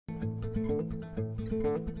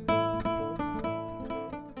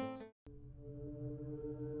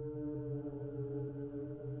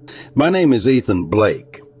My name is Ethan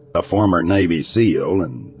Blake, a former Navy SEAL,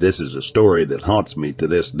 and this is a story that haunts me to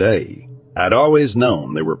this day. I'd always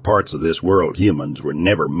known there were parts of this world humans were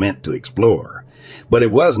never meant to explore, but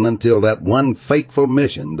it wasn't until that one fateful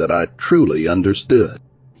mission that I truly understood.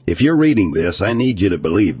 If you're reading this, I need you to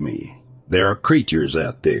believe me. There are creatures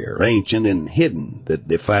out there, ancient and hidden, that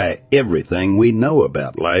defy everything we know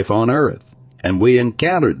about life on Earth, and we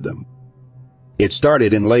encountered them. It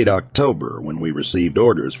started in late October when we received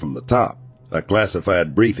orders from the top. A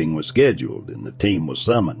classified briefing was scheduled and the team was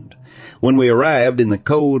summoned. When we arrived in the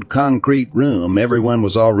cold concrete room, everyone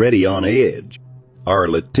was already on edge. Our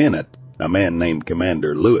lieutenant, a man named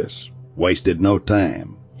Commander Lewis, wasted no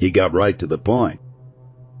time. He got right to the point.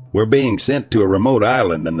 "We're being sent to a remote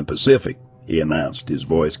island in the Pacific," he announced, his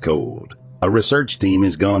voice cold. "A research team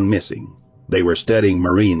has gone missing. They were studying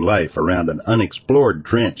marine life around an unexplored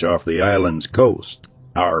trench off the island's coast.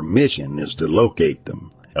 Our mission is to locate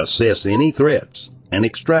them, assess any threats, and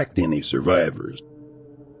extract any survivors."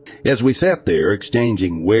 As we sat there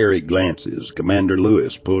exchanging wary glances, Commander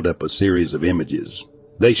Lewis pulled up a series of images.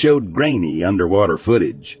 They showed grainy underwater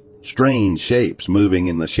footage, strange shapes moving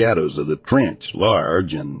in the shadows of the trench,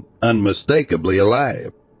 large and unmistakably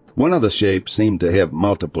alive. One of the shapes seemed to have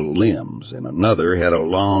multiple limbs, and another had a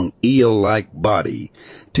long, eel-like body,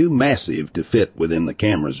 too massive to fit within the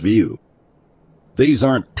camera's view. "These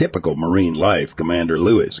aren't typical marine life," Commander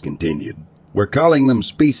Lewis continued. "We're calling them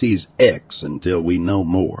Species X until we know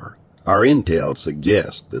more. Our intel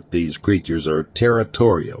suggests that these creatures are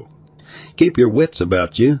territorial. Keep your wits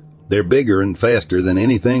about you. They're bigger and faster than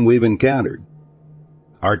anything we've encountered."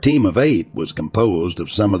 Our team of 8 was composed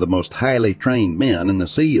of some of the most highly trained men in the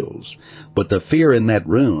SEALs, but the fear in that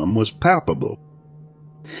room was palpable.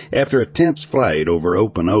 After a tense flight over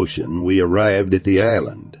open ocean, we arrived at the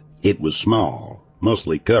island. It was small,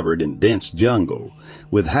 mostly covered in dense jungle,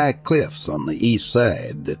 with high cliffs on the east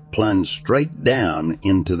side that plunged straight down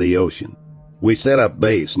into the ocean. We set up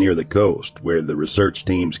base near the coast, where the research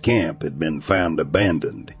team's camp had been found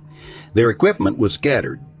abandoned. Their equipment was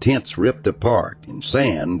scattered, tents ripped apart, and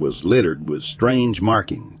sand was littered with strange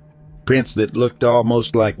markings, prints that looked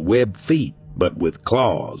almost like webbed feet, but with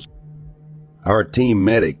claws. Our team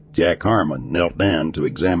medic, Jack Harmon, knelt down to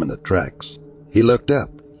examine the tracks. He looked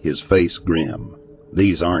up, his face grim.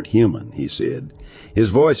 "These aren't human," he said, his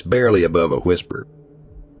voice barely above a whisper.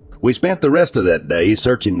 We spent the rest of that day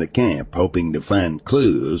searching the camp, hoping to find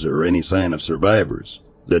clues or any sign of survivors.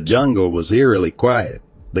 The jungle was eerily quiet,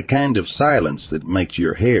 the kind of silence that makes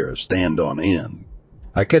your hair stand on end.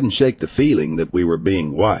 I couldn't shake the feeling that we were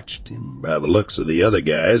being watched, and by the looks of the other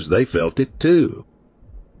guys, they felt it too.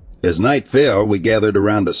 As night fell, we gathered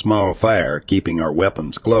around a small fire, keeping our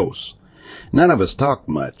weapons close. None of us talked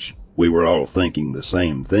much. We were all thinking the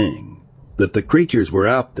same thing, that the creatures were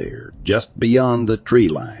out there, just beyond the tree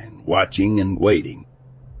line, watching and waiting.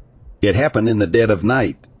 It happened in the dead of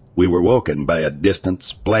night. We were woken by a distant,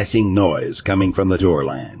 splashing noise coming from the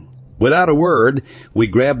shoreline. Without a word, we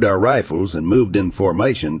grabbed our rifles and moved in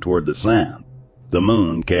formation toward the sound. The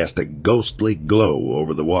moon cast a ghostly glow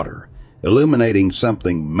over the water, illuminating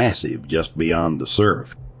something massive just beyond the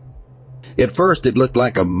surf. At first it looked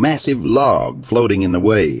like a massive log floating in the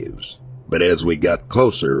waves, but as we got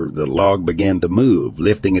closer, the log began to move,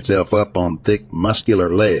 lifting itself up on thick,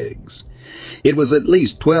 muscular legs. It was at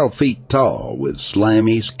least 12 feet tall, with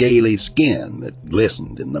slimy, scaly skin that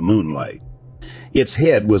glistened in the moonlight. Its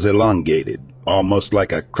head was elongated, almost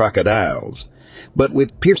like a crocodile's, but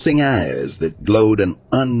with piercing eyes that glowed an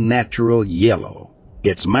unnatural yellow.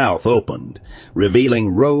 Its mouth opened,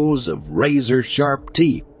 revealing rows of razor-sharp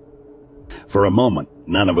teeth. For a moment,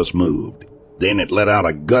 none of us moved. Then it let out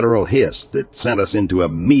a guttural hiss that sent us into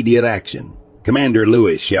immediate action. Commander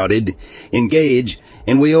Lewis shouted, "Engage,"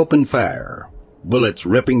 and we opened fire, bullets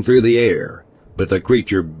ripping through the air, but the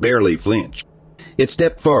creature barely flinched. It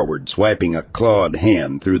stepped forward, swiping a clawed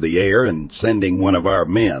hand through the air and sending one of our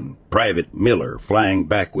men, Private Miller, flying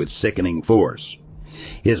back with sickening force.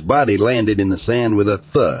 His body landed in the sand with a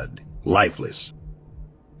thud, lifeless.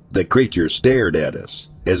 The creature stared at us,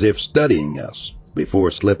 as if studying us,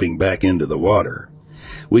 before slipping back into the water.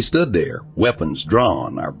 We stood there, weapons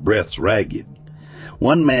drawn, our breaths ragged.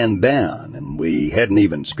 One man down, and we hadn't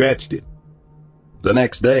even scratched it. The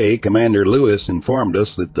next day, Commander Lewis informed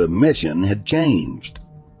us that the mission had changed.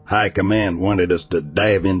 High Command wanted us to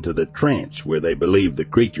dive into the trench where they believed the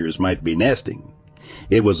creatures might be nesting.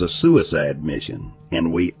 It was a suicide mission,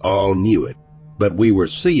 and we all knew it. But we were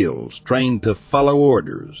SEALs, trained to follow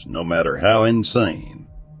orders, no matter how insane.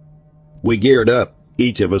 We geared up,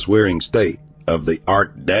 each of us wearing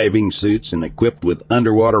state-of-the-art diving suits and equipped with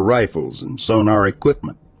underwater rifles and sonar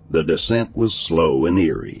equipment. The descent was slow and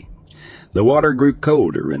eerie. The water grew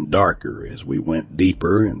colder and darker as we went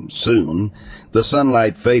deeper, and soon the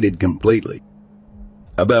sunlight faded completely.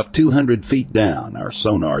 About 200 feet down, our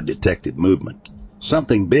sonar detected movement.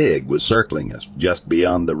 Something big was circling us just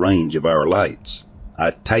beyond the range of our lights.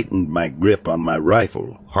 I tightened my grip on my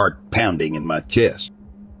rifle, heart pounding in my chest.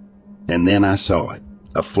 And then I saw it.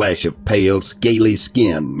 A flash of pale, scaly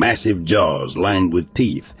skin, massive jaws lined with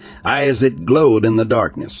teeth, eyes that glowed in the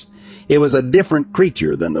darkness. It was a different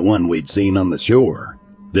creature than the one we'd seen on the shore.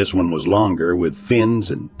 This one was longer, with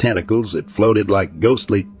fins and tentacles that floated like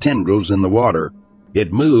ghostly tendrils in the water.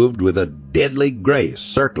 It moved with a deadly grace,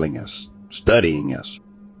 circling us, studying us.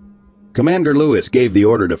 Commander Lewis gave the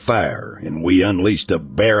order to fire, and we unleashed a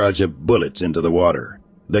barrage of bullets into the water.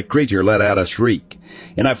 The creature let out a shriek,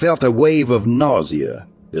 and I felt a wave of nausea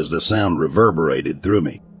as the sound reverberated through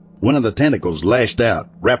me. One of the tentacles lashed out,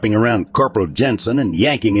 wrapping around Corporal Jensen and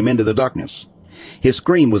yanking him into the darkness. His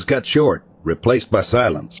scream was cut short, replaced by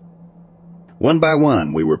silence. One by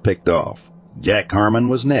one, we were picked off. Jack Harmon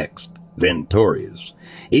was next, then Torres.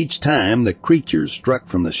 Each time, the creatures struck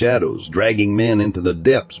from the shadows, dragging men into the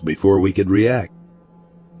depths before we could react.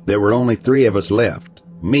 There were only 3 of us left,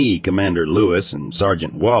 me, Commander Lewis, and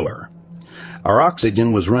Sergeant Waller. Our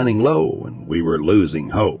oxygen was running low, and we were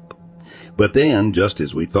losing hope. But then, just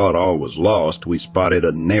as we thought all was lost, we spotted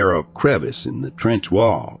a narrow crevice in the trench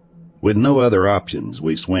wall. With no other options,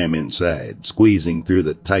 we swam inside, squeezing through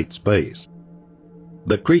the tight space.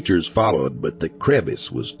 The creatures followed, but the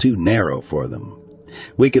crevice was too narrow for them.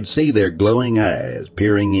 We could see their glowing eyes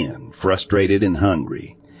peering in, frustrated and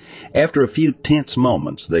hungry. After a few tense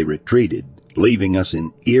moments, they retreated, leaving us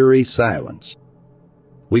in eerie silence.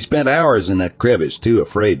 We spent hours in that crevice, too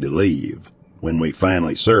afraid to leave. When we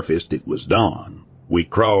finally surfaced, it was dawn. We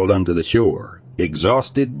crawled onto the shore,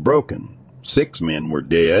 exhausted, broken. 6 men were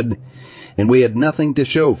dead, and we had nothing to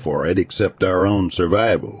show for it except our own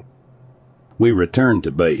survival. We returned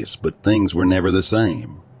to base, but things were never the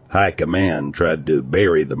same. High Command tried to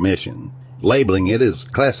bury the mission, labeling it as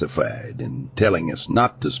classified and telling us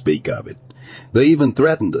not to speak of it. They even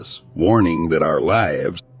threatened us, warning that our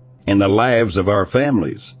lives and the lives of our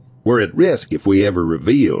families were at risk if we ever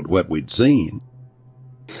revealed what we'd seen.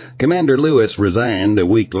 Commander Lewis resigned a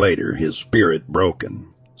week later, his spirit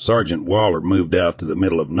broken. Sergeant Waller moved out to the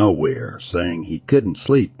middle of nowhere, saying he couldn't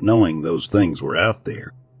sleep knowing those things were out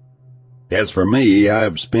there. As for me,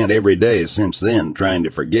 I've spent every day since then trying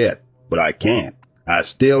to forget, but I can't. I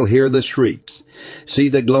still hear the shrieks, see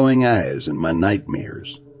the glowing eyes in my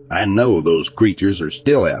nightmares. I know those creatures are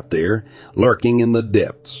still out there, lurking in the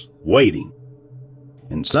depths, waiting.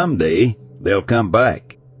 And someday, they'll come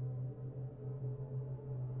back.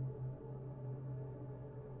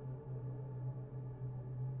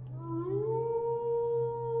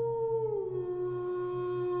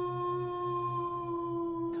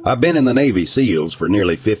 I've been in the Navy SEALs for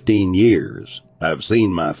nearly 15 years. I've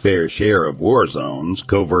seen my fair share of war zones,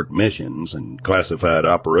 covert missions, and classified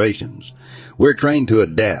operations. We're trained to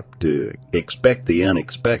adapt, to expect the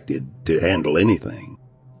unexpected, to handle anything.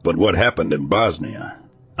 But what happened in Bosnia?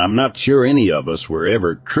 I'm not sure any of us were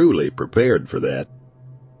ever truly prepared for that.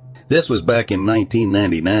 This was back in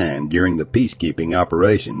 1999 during the peacekeeping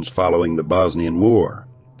operations following the Bosnian War.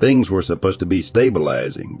 Things were supposed to be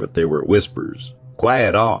stabilizing, but there were whispers,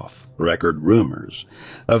 quiet off record rumors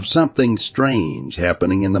of something strange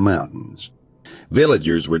happening in the mountains.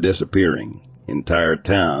 Villagers were disappearing, entire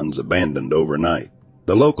towns abandoned overnight.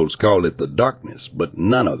 The locals called it the darkness, but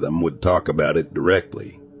none of them would talk about it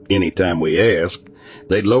directly. Anytime we asked,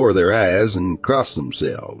 they'd lower their eyes and cross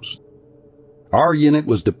themselves. Our unit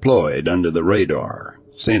was deployed under the radar,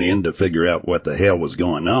 sent in to figure out what the hell was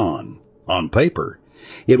going on. On paper,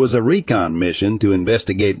 it was a recon mission to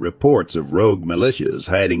investigate reports of rogue militias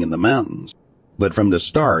hiding in the mountains. But from the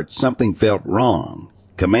start, something felt wrong.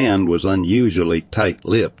 Command was unusually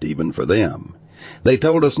tight-lipped even for them. They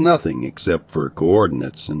told us nothing except for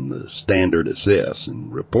coordinates and the standard assess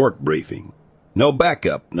and report briefing. No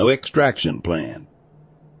backup, no extraction plan.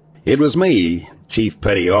 It was me, Chief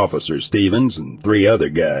Petty Officer Stevens, and 3 other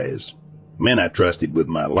guys. Men I trusted with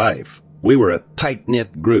my life. We were a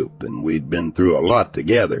tight-knit group, and we'd been through a lot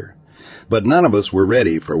together. But none of us were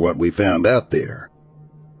ready for what we found out there.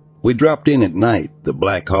 We dropped in at night, the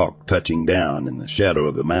Black Hawk touching down in the shadow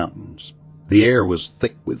of the mountains. The air was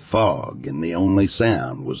thick with fog, and the only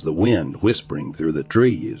sound was the wind whispering through the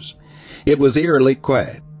trees. It was eerily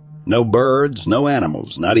quiet. No birds, no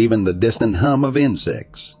animals, not even the distant hum of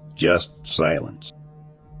insects. Just silence.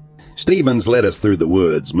 Stevens led us through the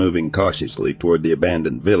woods, moving cautiously toward the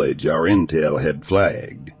abandoned village our intel had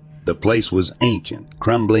flagged. The place was ancient,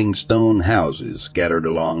 crumbling stone houses scattered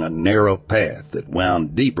along a narrow path that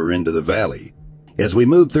wound deeper into the valley. As we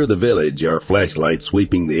moved through the village, our flashlight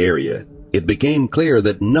sweeping the area, it became clear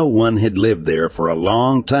that no one had lived there for a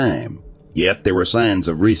long time. Yet there were signs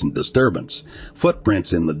of recent disturbance,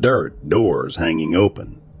 footprints in the dirt, doors hanging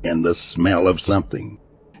open, and the smell of something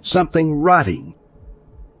rotting.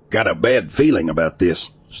 "Got a bad feeling about this,"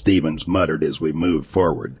 Stevens muttered as we moved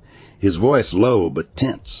forward, his voice low but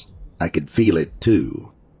tense. I could feel it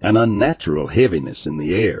too, an unnatural heaviness in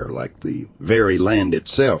the air, like the very land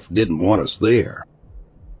itself didn't want us there.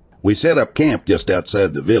 We set up camp just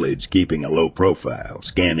outside the village, keeping a low profile,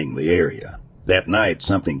 scanning the area. That night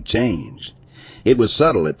something changed. It was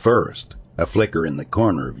subtle at first, a flicker in the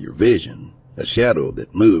corner of your vision, a shadow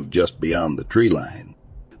that moved just beyond the tree line.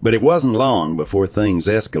 But it wasn't long before things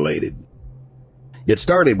escalated. It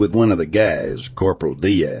started with one of the guys, Corporal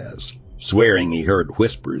Diaz, swearing he heard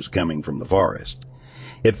whispers coming from the forest.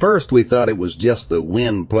 At first we thought it was just the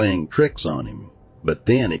wind playing tricks on him, but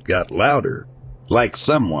then it got louder, like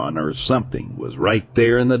someone or something was right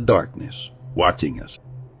there in the darkness, watching us.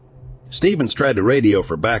 Stevens tried to radio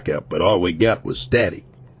for backup, but all we got was static.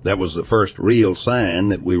 That was the first real sign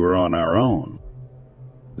that we were on our own.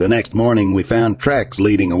 The next morning we found tracks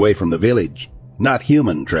leading away from the village. Not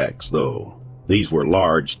human tracks, though. These were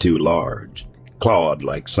large, too large. Clawed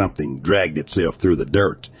like something dragged itself through the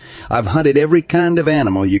dirt. I've hunted every kind of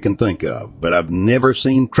animal you can think of, but I've never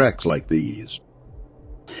seen tracks like these.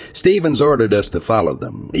 Stevens ordered us to follow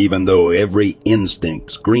them, even though every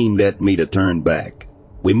instinct screamed at me to turn back.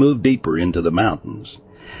 We moved deeper into the mountains,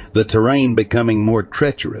 the terrain becoming more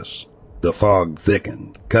treacherous. The fog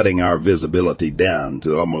thickened, cutting our visibility down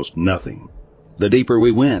to almost nothing. The deeper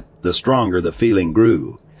we went, the stronger the feeling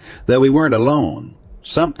grew, that we weren't alone.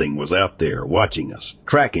 Something was out there, watching us,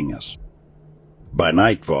 tracking us. By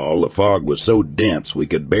nightfall, the fog was so dense we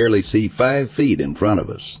could barely see 5 feet in front of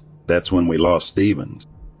us. That's when we lost Stevens.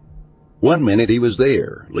 One minute he was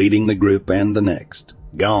there, leading the group, and the next,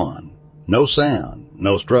 gone. No sound,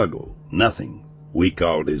 no struggle, nothing. We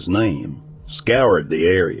called his name, scoured the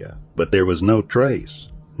area, but there was no trace,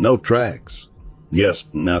 no tracks,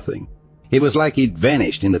 just nothing. It was like he'd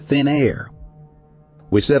vanished into thin air.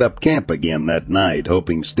 We set up camp again that night,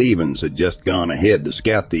 hoping Stevens had just gone ahead to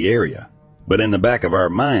scout the area. But in the back of our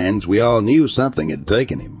minds, we all knew something had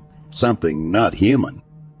taken him, something not human.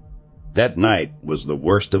 That night was the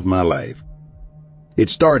worst of my life. It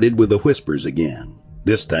started with the whispers again,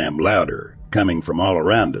 this time louder, coming from all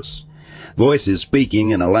around us. Voices speaking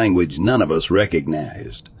in a language none of us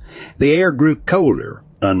recognized. The air grew colder,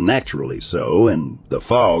 unnaturally so, and the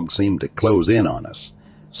fog seemed to close in on us,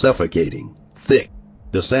 suffocating, thick.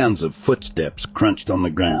 The sounds of footsteps crunched on the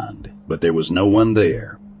ground, but there was no one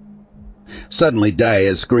there. Suddenly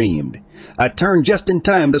Diaz screamed. I turned just in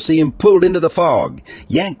time to see him pulled into the fog,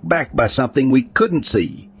 yanked back by something we couldn't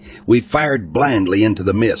see. We fired blindly into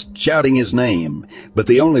the mist, shouting his name, but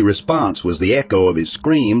the only response was the echo of his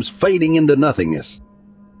screams fading into nothingness.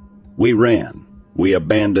 We ran. We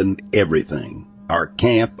abandoned everything, our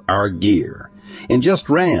camp, our gear, and just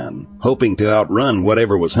ran, hoping to outrun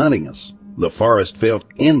whatever was hunting us. The forest felt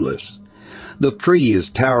endless, the trees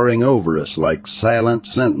towering over us like silent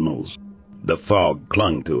sentinels. The fog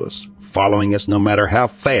clung to us, following us no matter how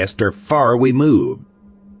fast or far we moved.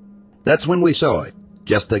 That's when we saw it,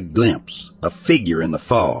 just a glimpse, a figure in the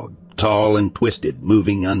fog, tall and twisted,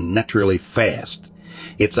 moving unnaturally fast.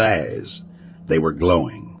 Its eyes, they were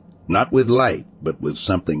glowing, not with light, but with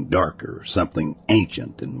something darker, something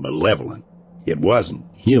ancient and malevolent. It wasn't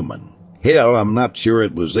human. Hell, I'm not sure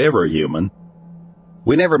it was ever human.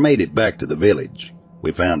 We never made it back to the village.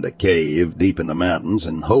 We found a cave deep in the mountains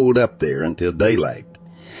and holed up there until daylight.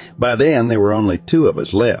 By then, there were only 2 of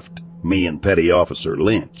us left, me and Petty Officer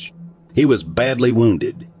Lynch. He was badly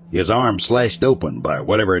wounded, his arm slashed open by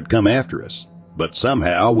whatever had come after us, but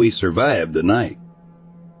somehow we survived the night.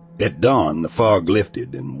 At dawn, the fog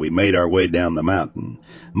lifted, and we made our way down the mountain,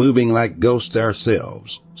 moving like ghosts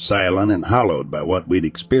ourselves, silent and hollowed by what we'd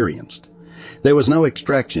experienced. There was no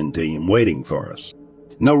extraction team waiting for us,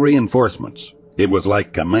 no reinforcements. It was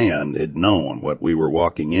like command had known what we were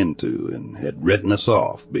walking into and had written us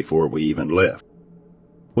off before we even left.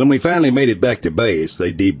 When we finally made it back to base,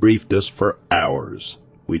 they debriefed us for hours.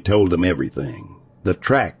 We told them everything. The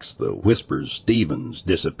tracks, the whispers, Stevens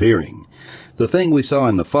disappearing, the thing we saw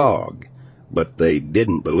in the fog, but they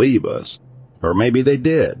didn't believe us. Or maybe they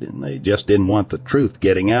did, and they just didn't want the truth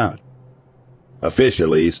getting out.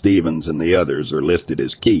 Officially, Stevens and the others are listed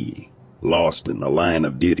as key, lost in the line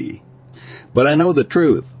of duty. But I know the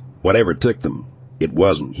truth. Whatever took them, it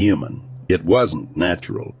wasn't human. It wasn't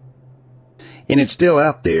natural. And it's still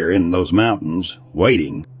out there in those mountains,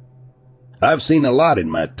 waiting. I've seen a lot in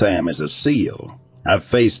my time as a SEAL. I've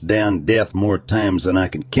faced down death more times than I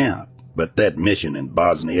can count. But that mission in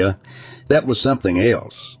Bosnia, that was something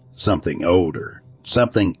else, something older,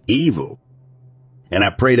 something evil. And I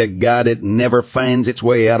pray to God it never finds its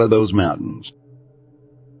way out of those mountains.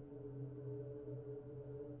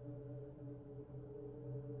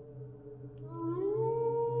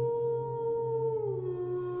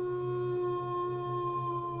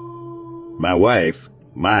 My wife,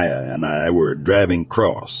 Maya, and I were driving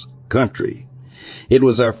cross country. It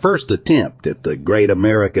was our first attempt at the great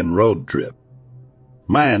American road trip.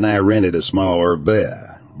 Maya and I rented a small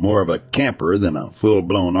RV, more of a camper than a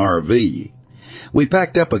full-blown RV. We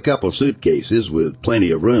packed up a couple suitcases with plenty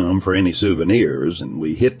of room for any souvenirs, and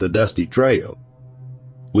we hit the dusty trail.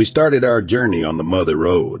 We started our journey on the Mother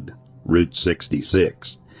Road, Route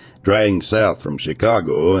 66, driving south from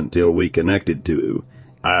Chicago until we connected to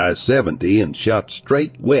I-70 and shot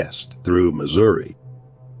straight west through Missouri.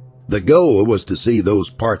 The goal was to see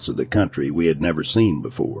those parts of the country we had never seen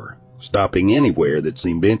before, stopping anywhere that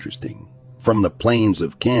seemed interesting, from the plains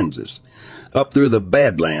of Kansas up through the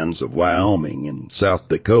Badlands of Wyoming and South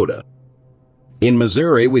Dakota. In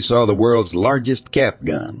Missouri, we saw the world's largest cap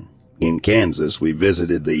gun. In Kansas, we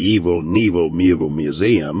visited the Evel Knievel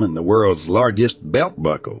Museum and the world's largest belt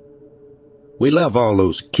buckle. We love all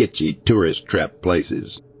those kitschy tourist trap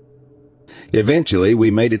places. Eventually,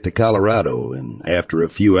 we made it to Colorado, and after a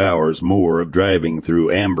few hours more of driving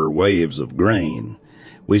through amber waves of grain,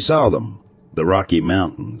 we saw them, the Rocky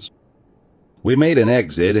Mountains. We made an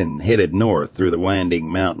exit and headed north through the winding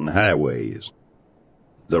mountain highways.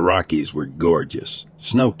 The Rockies were gorgeous,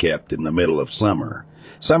 snow-capped in the middle of summer.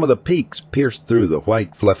 Some of the peaks pierced through the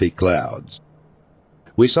white fluffy clouds.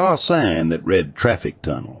 We saw a sign that read traffic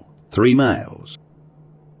tunnel, 3 miles.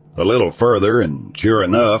 A little further, and sure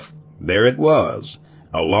enough, there it was,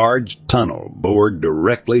 a large tunnel bored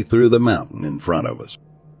directly through the mountain in front of us.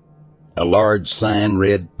 A large sign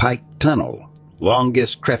read Pike Tunnel,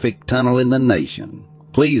 longest traffic tunnel in the nation.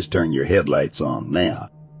 Please turn your headlights on now.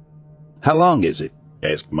 How long is it?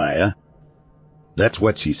 Asked Maya. That's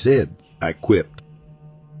what she said, I quipped.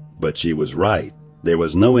 But she was right. There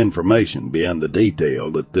was no information beyond the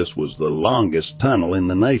detail that this was the longest tunnel in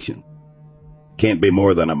the nation. Can't be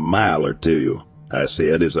more than a mile or 2, I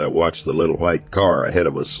said as I watched the little white car ahead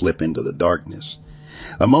of us slip into the darkness.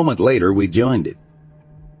 A moment later, we joined it.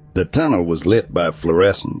 The tunnel was lit by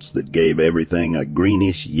fluorescence that gave everything a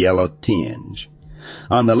greenish-yellow tinge.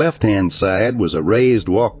 On the left-hand side was a raised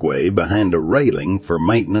walkway behind a railing for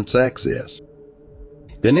maintenance access.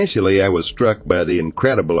 Initially, I was struck by the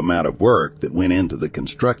incredible amount of work that went into the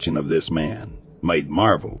construction of this man-made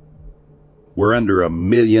marvel. We're under 1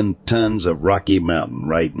 million tons of Rocky Mountain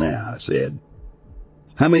right now, I said.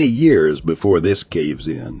 How many years before this caves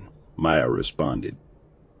in? Maya responded.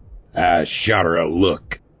 I shot her a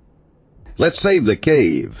look. Let's save the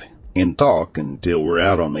cave and talk until we're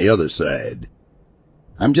out on the other side.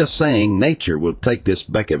 I'm just saying nature will take this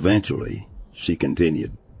back eventually, she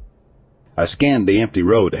continued. I scanned the empty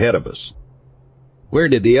road ahead of us. Where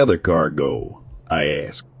did the other car go? I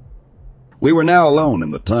asked. We were now alone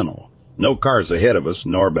in the tunnel. No cars ahead of us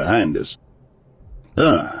nor behind us.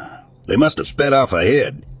 They must have sped off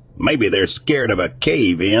ahead. Maybe they're scared of a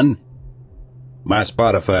cave-in. My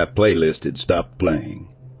Spotify playlist had stopped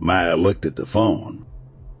playing. Maya looked at the phone.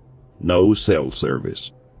 No cell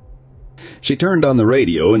service. She turned on the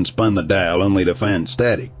radio and spun the dial only to find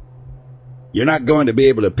static. You're not going to be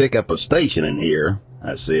able to pick up a station in here,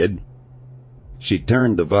 I said. She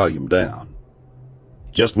turned the volume down.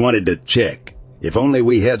 Just wanted to check. If only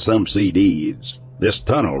we had some CDs. This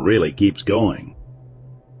tunnel really keeps going.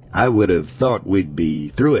 I would have thought we'd be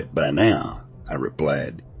through it by now, I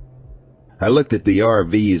replied. I looked at the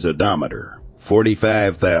RV's odometer,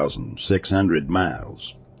 45,600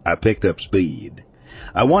 miles. I picked up speed.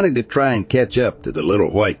 I wanted to try and catch up to the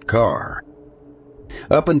little white car.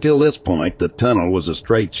 Up until this point, the tunnel was a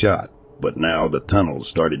straight shot, but now the tunnel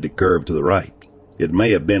started to curve to the right. It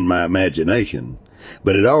may have been my imagination,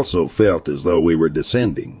 but it also felt as though we were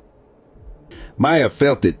descending. Maya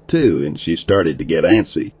felt it too, and she started to get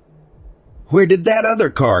antsy. Where did that other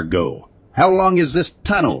car go? How long is this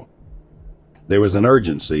tunnel? There was an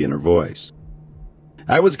urgency in her voice.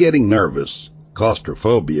 I was getting nervous.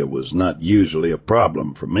 Claustrophobia was not usually a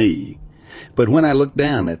problem for me. But when I looked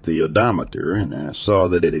down at the odometer and I saw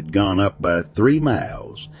that it had gone up by 3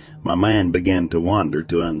 miles, my mind began to wander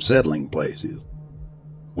to unsettling places.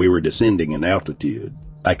 We were descending in altitude.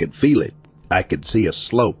 I could feel it. I could see a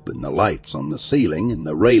slope and the lights on the ceiling and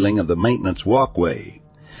the railing of the maintenance walkway.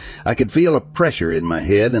 I could feel a pressure in my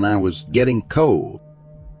head, and I was getting cold.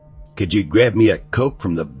 "Could you grab me a Coke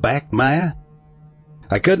from the back, Maya?"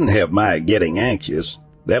 I couldn't have Maya getting anxious.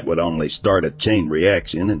 That would only start a chain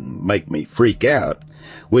reaction and make me freak out,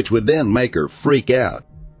 which would then make her freak out.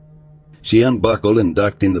 She unbuckled and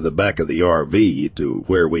ducked into the back of the RV to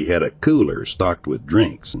where we had a cooler stocked with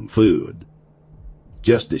drinks and food.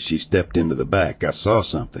 Just as she stepped into the back, I saw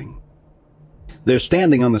something. There,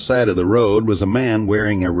 standing on the side of the road, was a man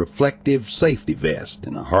wearing a reflective safety vest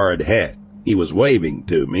and a hard hat. He was waving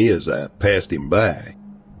to me as I passed him by.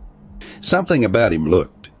 Something about him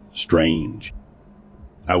looked strange.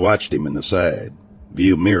 I watched him in the side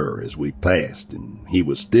view mirror as we passed, and he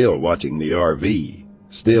was still watching the RV,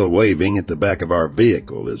 still waving at the back of our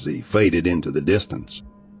vehicle as he faded into the distance.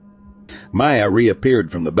 Maya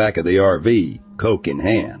reappeared from the back of the RV, Coke in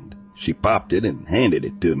hand. She popped it and handed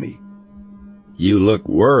it to me. "You look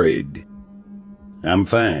worried." "I'm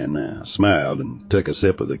fine," I smiled and took a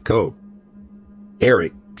sip of the Coke.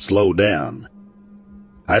 "Eric, slow down."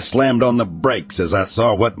 I slammed on the brakes as I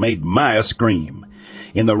saw what made Maya scream.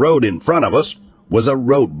 In the road in front of us was a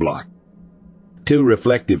roadblock. Two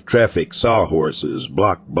reflective traffic sawhorses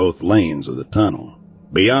blocked both lanes of the tunnel.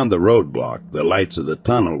 Beyond the roadblock, the lights of the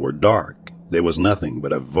tunnel were dark. There was nothing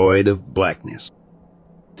but a void of blackness.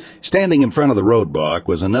 Standing in front of the roadblock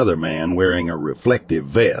was another man wearing a reflective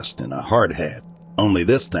vest and a hard hat, only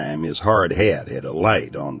this time his hard hat had a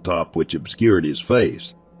light on top which obscured his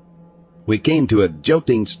face. We came to a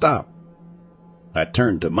jolting stop. I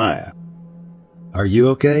turned to Maya. "Are you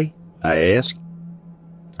okay?" I asked.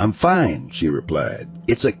 "I'm fine," she replied.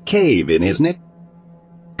 "It's a cave-in, isn't it?"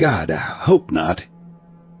 "God, I hope not."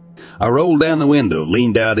 I rolled down the window,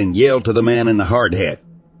 leaned out, and yelled to the man in the hard hat.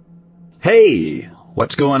 "Hey,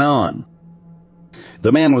 what's going on?"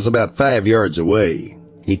 The man was about 5 yards away.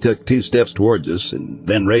 He took 2 steps towards us and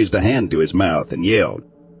then raised a hand to his mouth and yelled,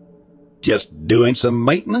 "Just doing some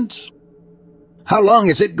maintenance?" "How long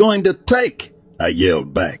is it going to take?" I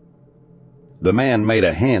yelled back. The man made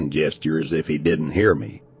a hand gesture as if he didn't hear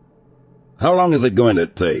me. "How long is it going to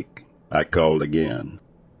take?" I called again.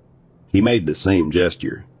 He made the same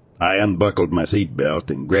gesture. I unbuckled my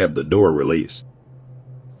seatbelt and grabbed the door release.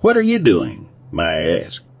 "What are you doing?" Maya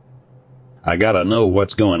asked. "I gotta know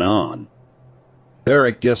what's going on."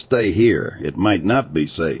 "Eric, just stay here. It might not be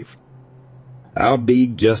safe." "I'll be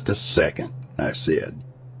just a second," I said.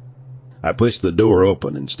 I pushed the door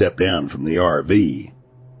open and stepped down from the RV.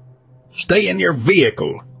 "Stay in your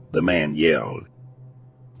vehicle," the man yelled.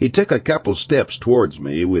 He took a couple steps towards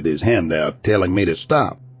me with his hand out, telling me to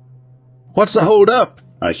stop. "What's the hold up?"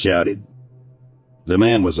 I shouted. The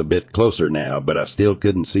man was a bit closer now, but I still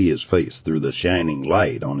couldn't see his face through the shining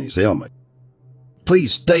light on his helmet.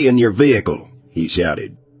 "Please stay in your vehicle," he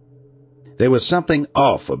shouted. There was something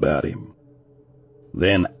off about him.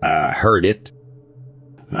 Then I heard it.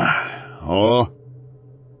 A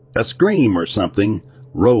scream or something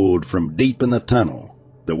rolled from deep in the tunnel.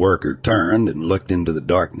 The worker turned and looked into the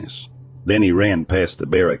darkness. Then he ran past the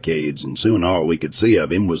barricades, and soon all we could see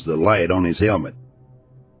of him was the light on his helmet.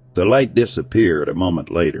 The light disappeared a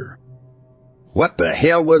moment later. "What the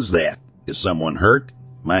hell was that? Is someone hurt?"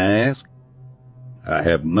 Maya asked. "I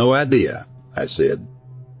have no idea," I said.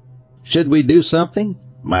 "Should we do something?"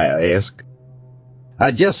 Maya asked.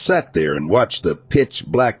 I just sat there and watched the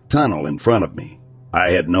pitch-black tunnel in front of me. I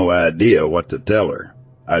had no idea what to tell her.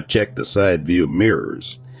 I checked the side view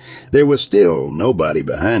mirrors. There was still nobody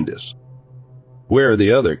behind us. "Where are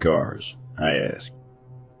the other cars?" I asked.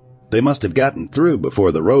 "They must have gotten through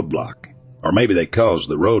before the roadblock, or maybe they caused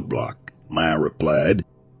the roadblock," Maya replied.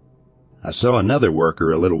 "I saw another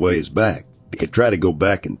worker a little ways back. We could try to go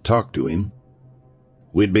back and talk to him.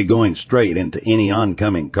 We'd be going straight into any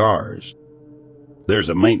oncoming cars. There's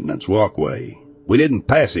a maintenance walkway. We didn't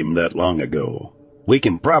pass him that long ago. We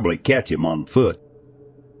can probably catch him on foot.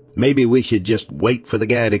 Maybe we should just wait for the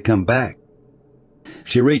guy to come back."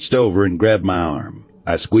 She reached over and grabbed my arm.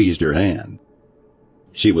 I squeezed her hand.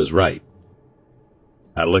 She was right.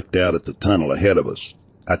 I looked out at the tunnel ahead of us.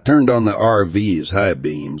 I turned on the RV's high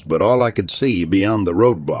beams, but all I could see beyond the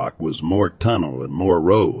roadblock was more tunnel and more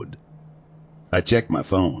road. I checked my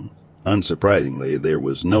phone. Unsurprisingly, there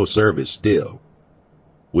was no service still.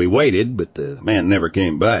 We waited, but the man never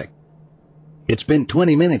came back. "It's been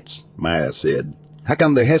 20 minutes, Maya said. "How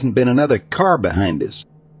come there hasn't been another car behind us?"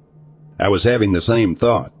 I was having the same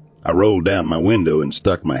thought. I rolled down my window and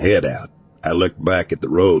stuck my head out. I looked back at the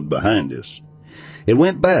road behind us. It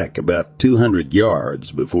went back about 200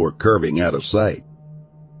 yards before curving out of sight.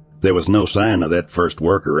 There was no sign of that first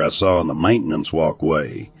worker I saw on the maintenance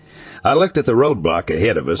walkway. I looked at the roadblock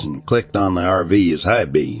ahead of us and clicked on the RV's high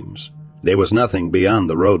beams. There was nothing beyond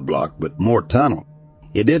the roadblock but more tunnel.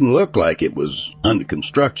 It didn't look like it was under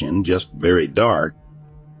construction, just very dark.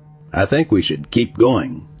 "I think we should keep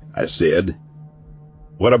going," I said.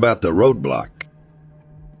 "What about the roadblock?"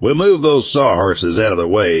 "We'll move those sawhorses out of the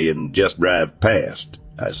way and just drive past,"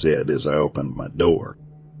 I said as I opened my door.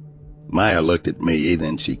 Maya looked at me,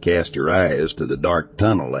 then she cast her eyes to the dark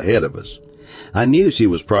tunnel ahead of us. I knew she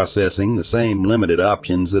was processing the same limited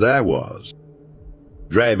options that I was.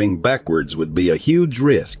 Driving backwards would be a huge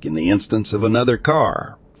risk in the instance of another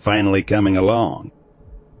car finally coming along.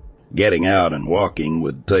 Getting out and walking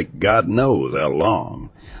would take God knows how long.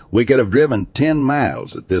 We could have driven 10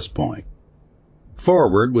 miles at this point.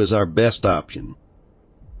 Forward was our best option.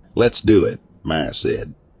 "Let's do it," Maya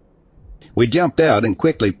said. We jumped out and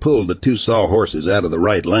quickly pulled the 2 sawhorses out of the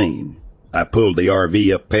right lane. I pulled the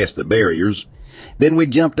RV up past the barriers. Then we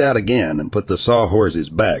jumped out again and put the sawhorses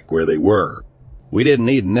back where they were. We didn't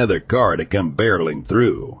need another car to come barreling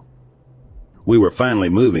through. We were finally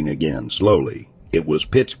moving again, slowly. It was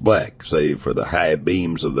pitch black, save for the high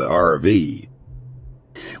beams of the RV.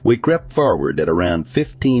 We crept forward at around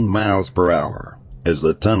 15 miles per hour. As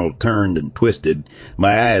the tunnel turned and twisted,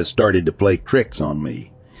 my eyes started to play tricks on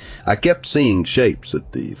me. I kept seeing shapes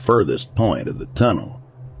at the furthest point of the tunnel.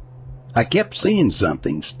 I kept seeing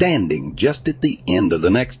something standing just at the end of the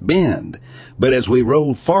next bend, but as we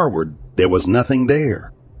rolled forward, there was nothing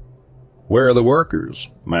there. "Where are the workers?"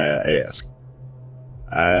 Maya asked.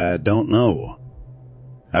 "I don't know."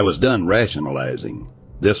 I was done rationalizing.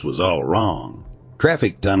 This was all wrong.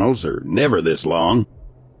 Traffic tunnels are never this long.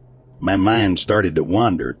 My mind started to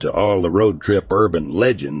wander to all the road trip urban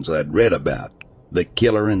legends I'd read about. The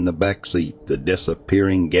killer in the back seat, the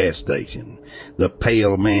disappearing gas station, the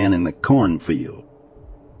pale man in the cornfield.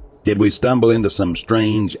 Did we stumble into some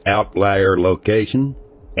strange outlier location?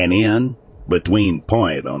 An inn, between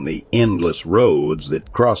point on the endless roads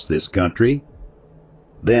that cross this country?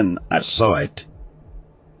 Then I saw it.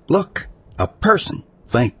 "Look, a person!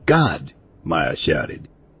 Thank God!" Maya shouted.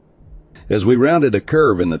 As we rounded a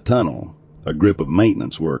curve in the tunnel, a group of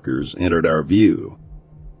maintenance workers entered our view.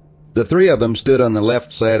 The 3 of them stood on the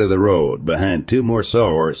left side of the road, behind 2 more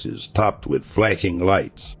sawhorses topped with flashing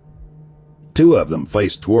lights. 2 of them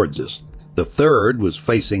faced towards us. The 3rd was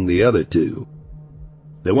facing the other 2.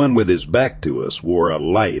 The one with his back to us wore a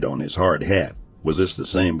light on his hard hat. Was this the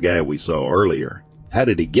same guy we saw earlier? How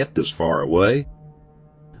did he get this far away?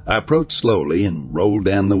 I approached slowly and rolled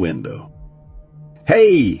down the window.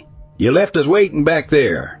 "Hey! You left us waiting back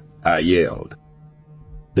there!" I yelled.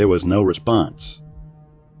 There was no response.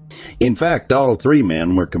 In fact, all 3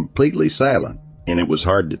 men were completely silent, and it was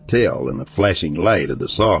hard to tell in the flashing light of the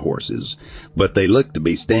sawhorses, but they looked to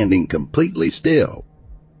be standing completely still.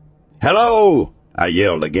 "Hello!" I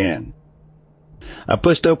yelled again. I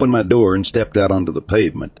pushed open my door and stepped out onto the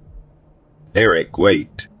pavement. "Eric,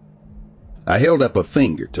 wait." I held up a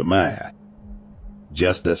finger to Maya.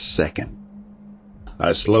 "Just a second."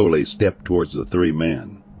 I slowly stepped towards the 3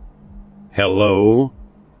 men. "Hello?"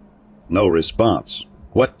 No response.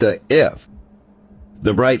 What the F?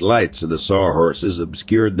 The bright lights of the sawhorses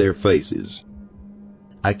obscured their faces.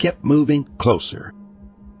 I kept moving closer.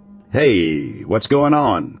 "Hey, what's going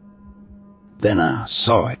on?" Then I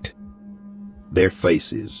saw it. Their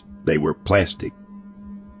faces, they were plastic.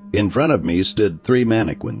 In front of me stood 3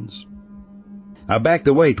 mannequins. I backed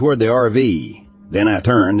away toward the RV. Then I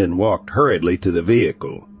turned and walked hurriedly to the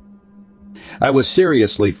vehicle. I was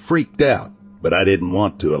seriously freaked out, but I didn't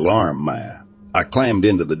want to alarm Maya. I climbed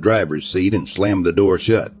into the driver's seat and slammed the door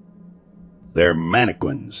shut. "They're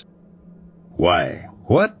mannequins." "Why,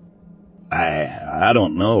 what?" I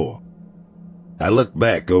don't know." I looked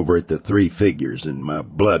back over at the 3 figures and my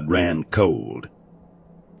blood ran cold.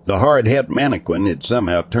 The hard-hat mannequin had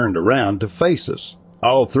somehow turned around to face us.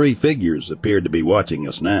 All 3 figures appeared to be watching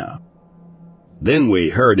us now. Then we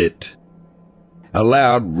heard it. A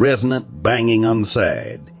loud, resonant banging on the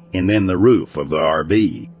side, and then the roof of the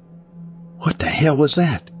RV. "What the hell was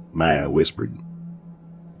that?" Maya whispered.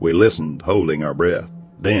 We listened, holding our breath.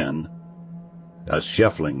 Then, a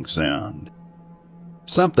shuffling sound.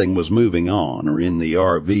 Something was moving on or in the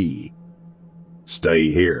RV. "Stay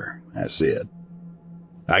here," I said.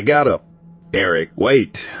 I got up. "Eric,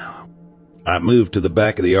 wait." I moved to the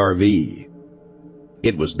back of the RV.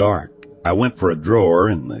 It was dark. I went for a drawer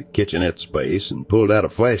in the kitchenette space and pulled out a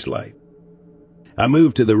flashlight. I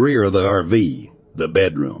moved to the rear of the RV, the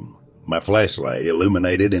bedroom. My flashlight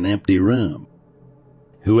illuminated an empty room.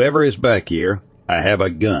 "Whoever is back here, I have a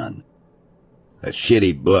gun." a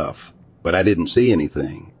shitty bluff, but I didn't see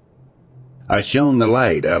anything. I shone the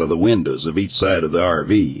light out of the windows of each side of the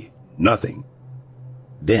RV. Nothing.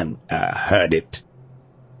 Then I heard it.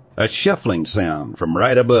 A shuffling sound from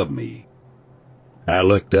right above me. I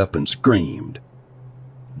looked up and screamed.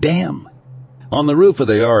 Damn! On the roof of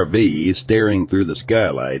the RV, staring through the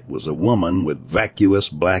skylight, was a woman with vacuous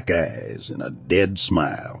black eyes and a dead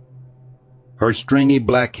smile. Her stringy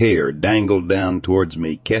black hair dangled down towards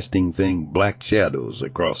me, casting thin black shadows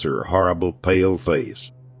across her horrible pale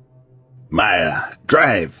face. "Maya,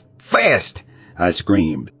 drive! Fast!" I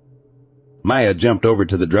screamed. Maya jumped over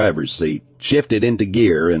to the driver's seat, shifted into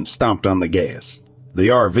gear, and stomped on the gas. The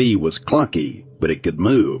RV was clunky, but it could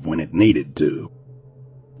move when it needed to.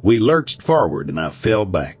 We lurched forward and I fell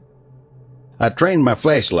back. I trained my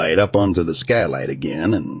flashlight up onto the skylight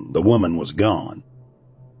again, and the woman was gone.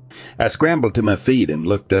 I scrambled to my feet and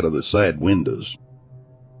looked out of the side windows.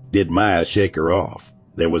 Did Maya shake her off?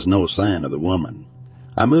 There was no sign of the woman.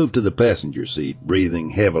 I moved to the passenger seat, breathing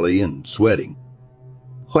heavily and sweating.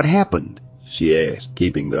 "What happened?" she asked,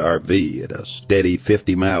 keeping the RV at a steady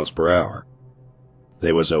 50 miles per hour.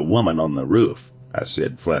 "There was a woman on the roof," I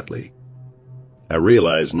said flatly. I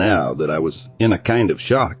realized now that I was in a kind of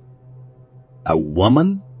shock. A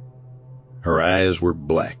woman? Her eyes were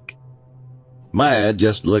black. Maya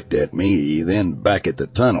just looked at me, then back at the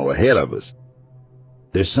tunnel ahead of us.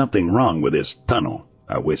 "There's something wrong with this tunnel,"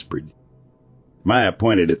 I whispered. Maya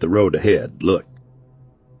pointed at the road ahead. "Look."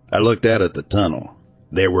 I looked out at the tunnel.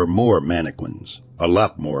 There were more mannequins, a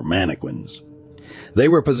lot more mannequins. They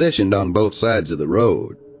were positioned on both sides of the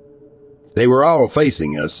road. They were all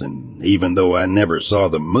facing us, and even though I never saw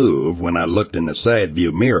them move when I looked in the side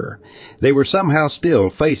view mirror, they were somehow still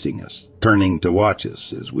facing us, turning to watch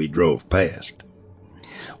us as we drove past.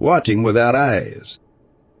 Watching without eyes.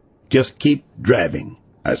 "Just keep driving,"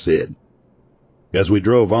 I said. As we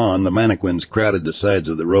drove on, the mannequins crowded the sides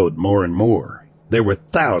of the road more and more. There were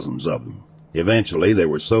thousands of them. Eventually, they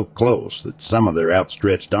were so close that some of their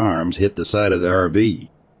outstretched arms hit the side of the RV.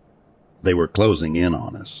 They were closing in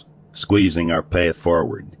on us, squeezing our path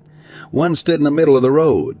forward. One stood in the middle of the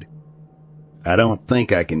road. "I don't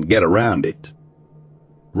think I can get around it."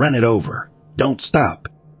 "Run it over. Don't stop."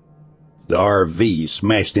 The RV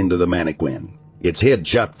smashed into the mannequin. Its head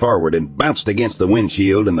shot forward and bounced against the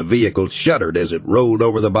windshield, and the vehicle shuddered as it rolled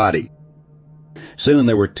over the body. Soon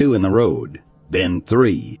there were 2 in the road, then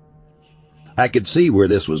 3. I could see where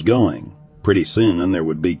this was going. Pretty soon there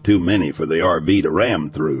would be too many for the RV to ram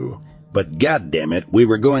through. But goddammit, we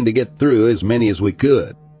were going to get through as many as we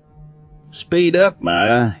could. "Speed up,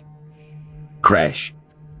 Maya." Crash.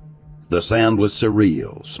 The sound was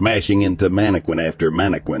surreal, smashing into mannequin after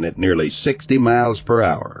mannequin at nearly 60 miles per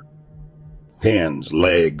hour. Hands,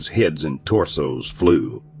 legs, heads, and torsos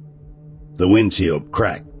flew. The windshield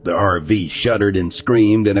cracked. The RV shuddered and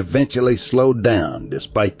screamed and eventually slowed down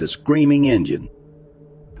despite the screaming engine.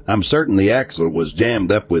 I'm certain the axle was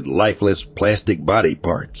jammed up with lifeless plastic body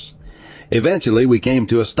parts. Eventually we came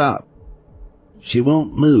to a stop. "She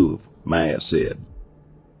won't move," Maya said.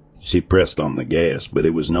 She pressed on the gas, but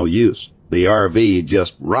it was no use. The RV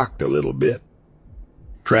just rocked a little bit.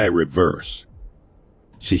 "Try reverse."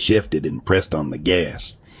 She shifted and pressed on the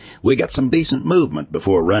gas. We got some decent movement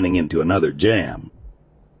before running into another jam.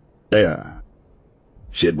 "There."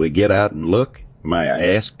 "Should we get out and look?"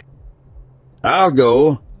 Maya asked. "I'll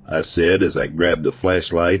go," I said as I grabbed the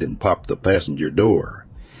flashlight and popped the passenger door.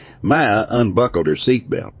 Maya unbuckled her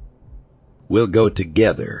seatbelt. "We'll go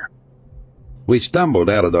together." We stumbled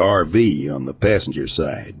out of the RV on the passenger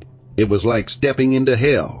side. It was like stepping into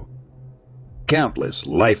hell. Countless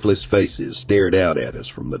lifeless faces stared out at us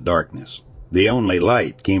from the darkness. The only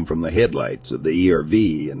light came from the headlights of the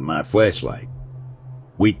ERV and my flashlight.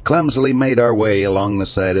 We clumsily made our way along the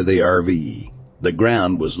side of the RV. The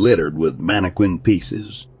ground was littered with mannequin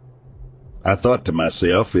pieces. I thought to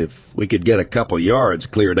myself, if we could get a couple yards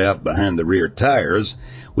cleared out behind the rear tires,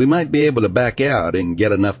 we might be able to back out and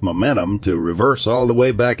get enough momentum to reverse all the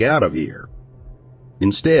way back out of here.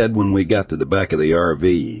 Instead, when we got to the back of the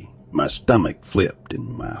RV, my stomach flipped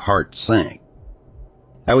and my heart sank.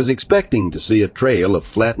 I was expecting to see a trail of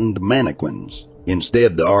flattened mannequins.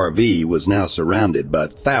 Instead, the RV was now surrounded by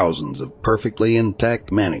thousands of perfectly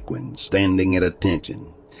intact mannequins standing at attention,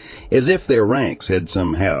 as if their ranks had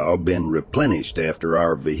somehow been replenished after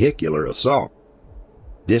our vehicular assault.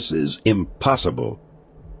 "This is impossible."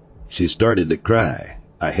 She started to cry.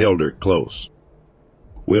 I held her close.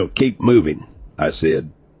 "We'll keep moving," I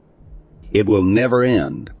said. "It will never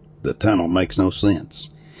end. The tunnel makes no sense.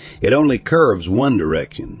 It only curves one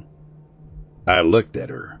direction." I looked at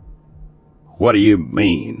her. "What do you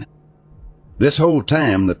mean?" This whole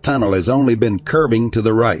time, the tunnel has only been curving to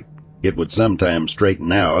the right. It would sometimes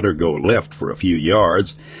straighten out or go left for a few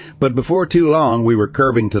yards, but before too long we were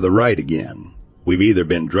curving to the right again. We've either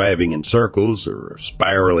been driving in circles or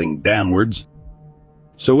spiraling downwards.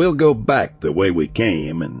 So we'll go back the way we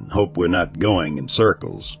came and hope we're not going in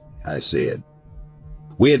circles, I said.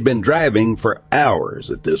 We had been driving for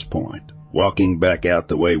hours at this point. Walking back out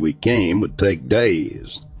the way we came would take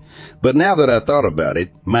days. But now that I thought about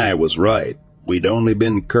it, Maya was right. We'd only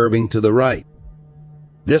been curving to the right.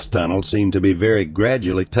 This tunnel seemed to be very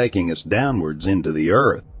gradually taking us downwards into the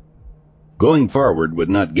earth. Going forward would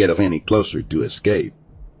not get us any closer to escape.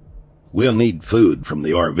 We'll need food from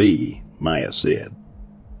the RV, Maya said.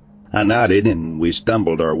 I nodded and we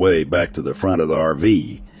stumbled our way back to the front of the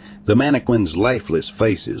RV, the mannequins' lifeless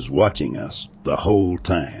faces watching us the whole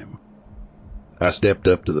time. I stepped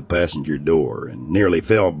up to the passenger door and nearly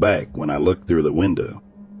fell back when I looked through the window.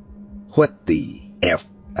 What the F?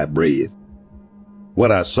 I breathed.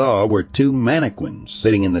 What I saw were two mannequins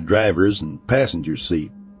sitting in the driver's and passenger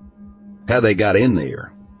seat. How they got in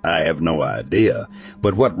there, I have no idea,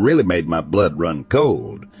 but what really made my blood run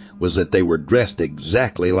cold was that they were dressed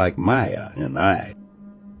exactly like Maya and I.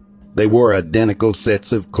 They wore identical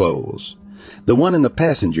sets of clothes. The one in the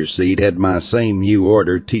passenger seat had my same New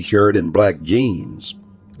Order t-shirt and black jeans.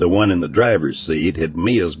 The one in the driver's seat had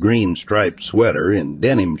Mia's green striped sweater and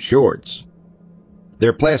denim shorts.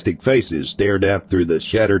 Their plastic faces stared out through the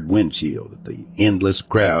shattered windshield at the endless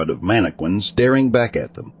crowd of mannequins staring back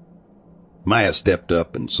at them. Maya stepped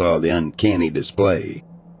up and saw the uncanny display.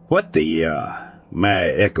 What the,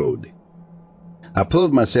 Maya echoed. I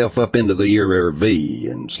pulled myself up into the RV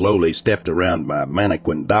and slowly stepped around my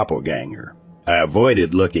mannequin doppelganger. I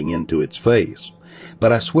avoided looking into its face,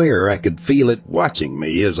 but I swear I could feel it watching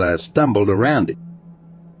me as I stumbled around it.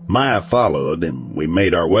 Maya followed, and we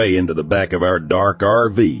made our way into the back of our dark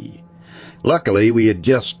RV. Luckily, we had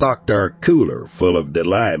just stocked our cooler full of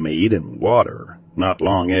Delay meat and water, not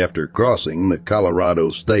long after crossing the Colorado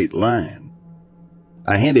state line.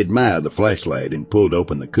 I handed Maya the flashlight and pulled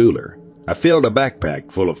open the cooler. I filled a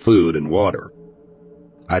backpack full of food and water.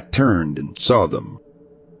 I turned and saw them.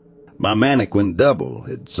 My mannequin double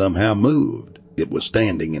had somehow moved. It was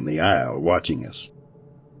standing in the aisle watching us.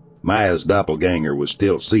 Maya's doppelganger was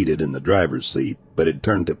still seated in the driver's seat, but had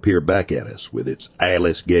turned to peer back at us with its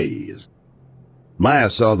eyeless gaze. Maya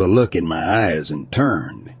saw the look in my eyes and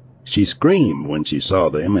turned. She screamed when she saw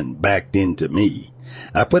them and backed into me.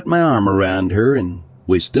 I put my arm around her and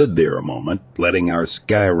we stood there a moment, letting our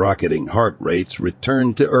skyrocketing heart rates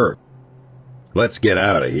return to earth. Let's get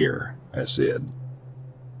out of here, I said.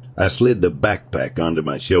 I slid the backpack onto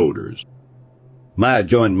my shoulders. Maya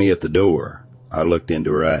joined me at the door. I looked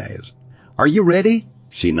into her eyes. Are you ready?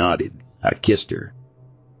 She nodded. I kissed her.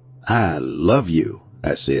 I love you,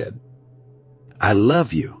 I said. I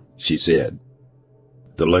love you, she said.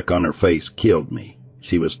 The look on her face killed me.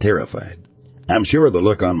 She was terrified. I'm sure the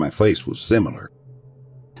look on my face was similar.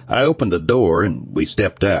 I opened the door and we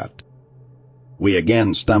stepped out. We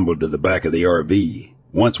again stumbled to the back of the RV.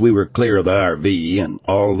 Once we were clear of the RV and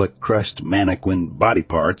all the crushed mannequin body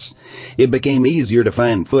parts, it became easier to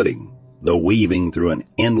find footing, though weaving through an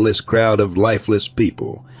endless crowd of lifeless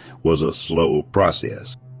people was a slow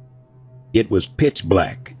process. It was pitch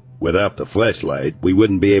black. Without the flashlight, we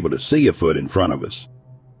wouldn't be able to see a foot in front of us.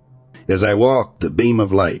 As I walked, the beam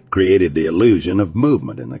of light created the illusion of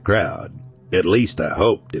movement in the crowd. At least I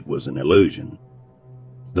hoped it was an illusion.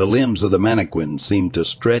 The limbs of the mannequin seemed to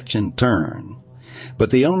stretch and turn,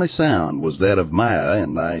 but the only sound was that of Maya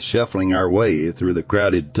and I shuffling our way through the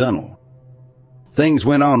crowded tunnel. Things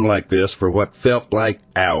went on like this for what felt like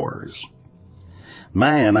hours.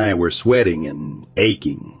 Maya and I were sweating and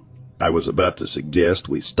aching. I was about to suggest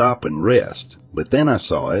we stop and rest, but then I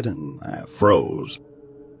saw it and I froze.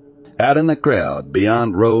 Out in the crowd,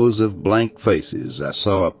 beyond rows of blank faces, I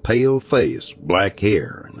saw a pale face, black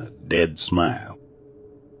hair, and a dead smile.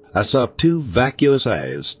 I saw two vacuous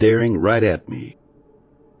eyes staring right at me.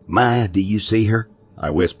 Maya, do you see her? I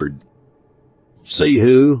whispered. See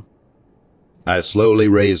who? I slowly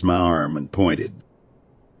raised my arm and pointed.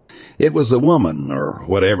 It was the woman, or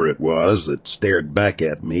whatever it was, that stared back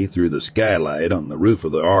at me through the skylight on the roof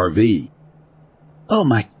of the RV. Oh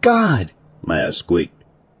my God! Maya squeaked.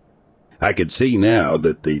 I could see now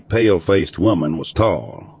that the pale-faced woman was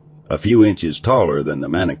tall, a few inches taller than the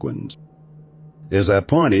mannequins. As I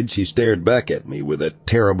pointed, she stared back at me with a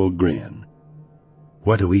terrible grin.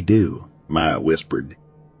 What do we do? Maya whispered.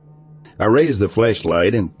 I raised the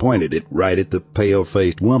flashlight and pointed it right at the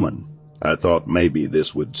pale-faced woman. I thought maybe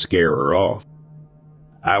this would scare her off.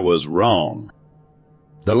 I was wrong.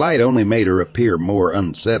 The light only made her appear more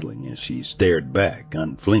unsettling as she stared back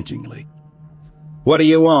unflinchingly. "What do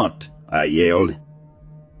you want?" I yelled.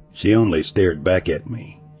 She only stared back at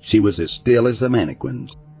me. She was as still as the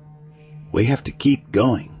mannequins. "We have to keep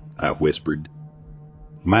going," I whispered.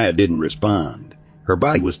 Maya didn't respond. Her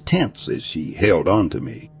body was tense as she held on to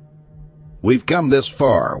me. "We've come this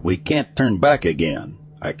far. We can't turn back again,"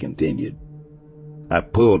 I continued. I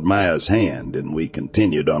pulled Maya's hand and we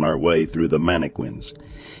continued on our way through the mannequins,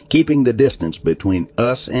 keeping the distance between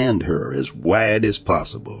us and her as wide as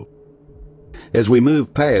possible. As we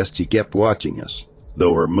moved past, she kept watching us.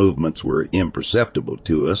 Though her movements were imperceptible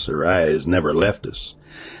to us, her eyes never left us,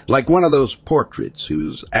 like one of those portraits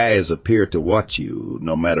whose eyes appear to watch you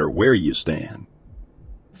no matter where you stand.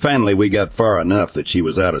 Finally, we got far enough that she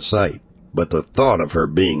was out of sight, but the thought of her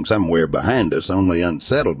being somewhere behind us only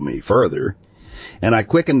unsettled me further, and I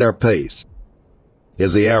quickened our pace.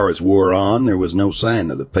 As the hours wore on, there was no sign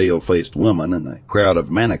of the pale-faced woman, and the crowd of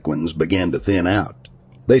mannequins began to thin out.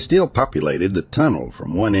 They still populated the tunnel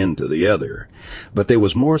from one end to the other, but there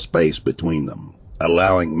was more space between them,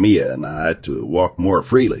 allowing Mia and I to walk more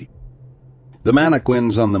freely. The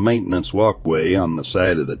mannequins on the maintenance walkway on the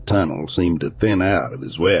side of the tunnel seemed to thin out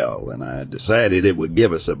as well, and I decided it would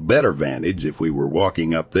give us a better vantage if we were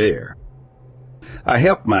walking up there. I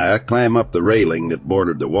helped Maya climb up the railing that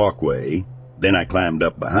bordered the walkway, then I climbed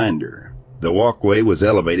up behind her. The walkway was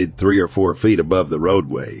elevated 3 or 4 feet above the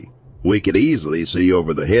roadway. We could easily see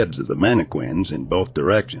over the heads of the mannequins in both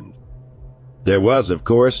directions. There was, of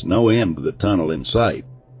course, no end to the tunnel in sight.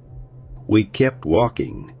 We kept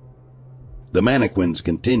walking. The mannequins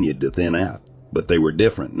continued to thin out, but they were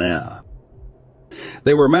different now.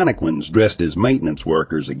 They were mannequins dressed as maintenance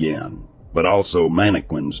workers again, but also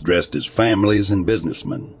mannequins dressed as families and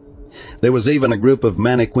businessmen. There was even a group of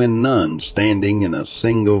mannequin nuns standing in a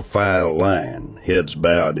single-file line, heads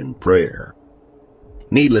bowed in prayer.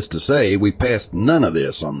 Needless to say, we passed none of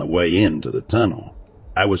this on the way into the tunnel.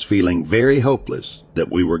 I was feeling very hopeless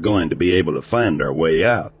that we were going to be able to find our way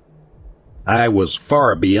out. I was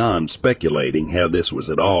far beyond speculating how this was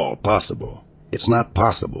at all possible. It's not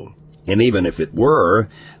possible, and even if it were,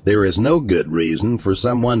 there is no good reason for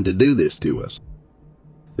someone to do this to us.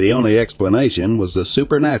 The only explanation was the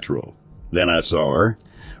supernatural. Then I saw her.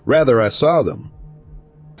 Rather, I saw them.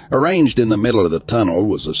 Arranged in the middle of the tunnel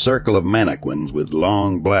was a circle of mannequins with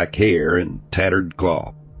long black hair and tattered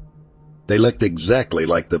cloth. They looked exactly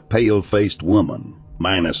like the pale-faced woman,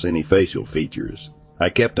 minus any facial features. I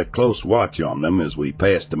kept a close watch on them as we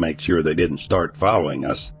passed to make sure they didn't start following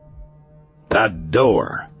us. "That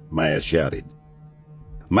door!" Maya shouted.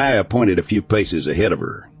 Maya pointed a few paces ahead of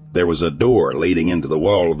her. There was a door leading into the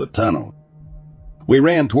wall of the tunnel. We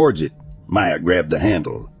ran towards it. Maya grabbed the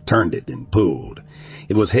handle, turned it, and pulled.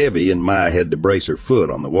 It was heavy, and Maya had to brace her foot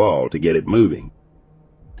on the wall to get it moving.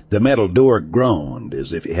 The metal door groaned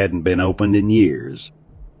as if it hadn't been opened in years.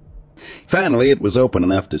 Finally, it was open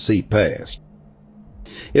enough to see past.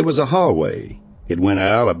 It was a hallway. It went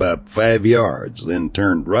out about 5 yards, then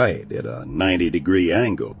turned right at a 90-degree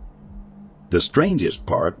angle. The strangest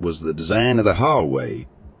part was the design of the hallway.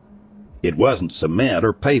 It wasn't cement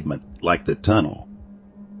or pavement like the tunnel.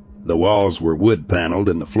 The walls were wood-paneled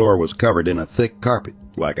and the floor was covered in a thick carpet,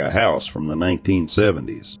 like a house from the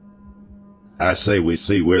 1970s. "I say we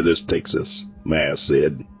see where this takes us," Maya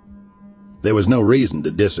said. There was no reason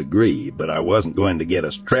to disagree, but I wasn't going to get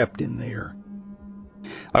us trapped in there.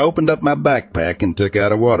 I opened up my backpack and took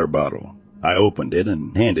out a water bottle. I opened it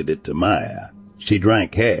and handed it to Maya. She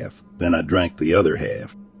drank half, then I drank the other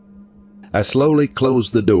half. I slowly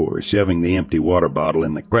closed the door, shoving the empty water bottle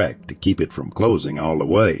in the crack to keep it from closing all the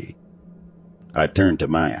way. I turned to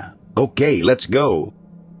Maya. "Okay, let's go."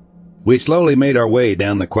 We slowly made our way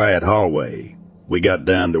down the quiet hallway. We got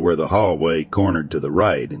down to where the hallway cornered to the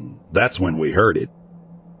right, and that's when we heard it.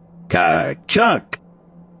 Ka-chunk!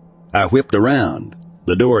 I whipped around.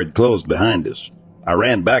 The door had closed behind us. I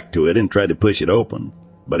ran back to it and tried to push it open,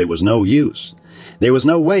 but it was no use. There was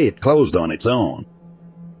no way it closed on its own.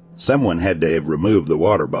 Someone had to have removed the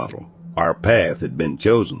water bottle. Our path had been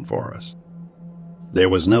chosen for us. There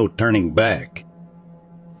was no turning back.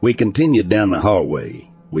 We continued down the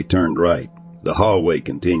hallway. We turned right. The hallway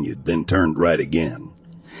continued, then turned right again.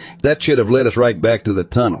 That should have led us right back to the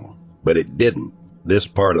tunnel, but it didn't. This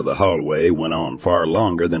part of the hallway went on far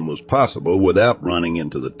longer than was possible without running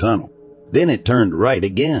into the tunnel. Then it turned right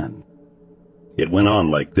again. It went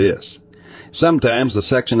on like this. Sometimes the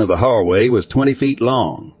section of the hallway was 20 feet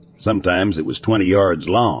long. Sometimes it was 20 yards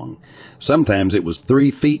long. Sometimes it was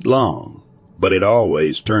 3 feet long. But it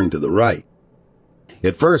always turned to the right.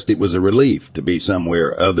 At first it was a relief to be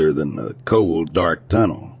somewhere other than the cold, dark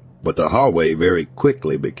tunnel, but the hallway very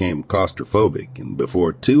quickly became claustrophobic, and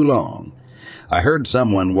before too long, I heard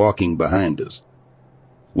someone walking behind us.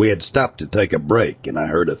 We had stopped to take a break, and I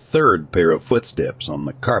heard a third pair of footsteps on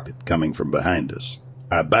the carpet coming from behind us.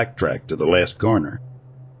 I backtracked to the last corner.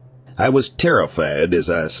 I was terrified as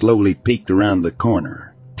I slowly peeked around the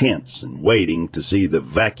corner, tense and waiting to see the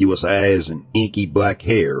vacuous eyes and inky black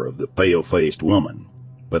hair of the pale-faced woman.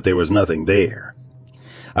 But there was nothing there.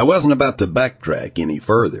 I wasn't about to backtrack any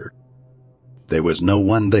further. There was no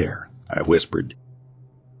one there, I whispered.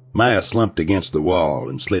 Maya slumped against the wall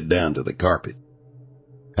and slid down to the carpet.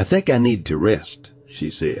 I think I need to rest, she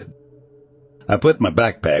said. I put my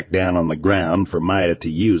backpack down on the ground for Maya to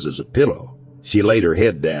use as a pillow. She laid her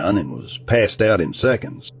head down and was passed out in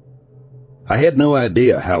seconds. I had no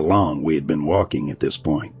idea how long we had been walking at this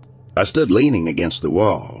point. I stood leaning against the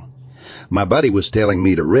wall. My body was telling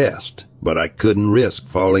me to rest, but I couldn't risk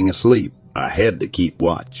falling asleep. I had to keep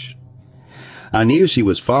watch. I knew she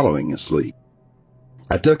was following asleep.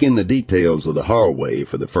 I took in the details of the hallway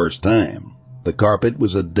for the first time. The carpet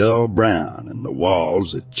was a dull brown, and the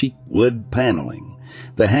walls a cheap wood paneling.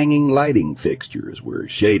 The hanging lighting fixtures were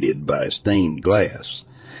shaded by stained glass,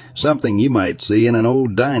 something you might see in an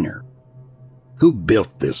old diner. Who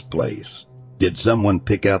built this place? Did someone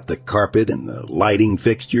pick out the carpet and the lighting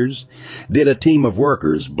fixtures? Did a team of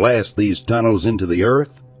workers blast these tunnels into the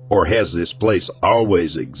earth? Or has this place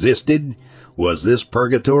always existed? Was this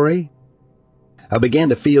purgatory? I began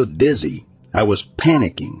to feel dizzy. I was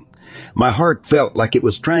panicking. My heart felt like it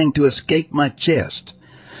was trying to escape my chest.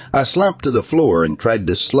 I slumped to the floor and tried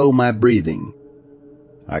to slow my breathing.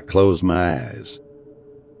 I closed my eyes.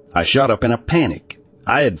 I shot up in a panic.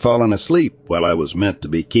 I had fallen asleep while I was meant to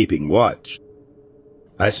be keeping watch.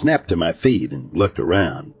 I snapped to my feet and looked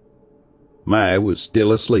around. Maya was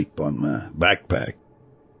still asleep on my backpack.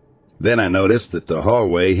 Then I noticed that the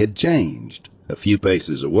hallway had changed. A few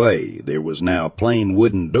paces away, there was now a plain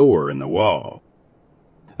wooden door in the wall.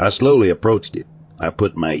 I slowly approached it. I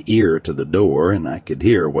put my ear to the door, and I could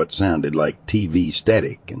hear what sounded like TV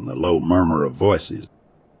static and the low murmur of voices.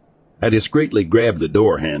 I discreetly grabbed the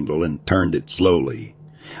door handle and turned it slowly.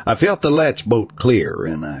 I felt the latch bolt clear,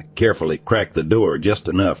 and I carefully cracked the door just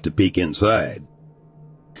enough to peek inside.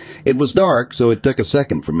 It was dark, so it took a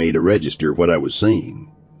second for me to register what I was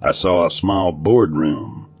seeing. I saw a small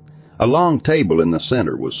boardroom. A long table in the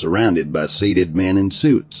center was surrounded by seated men in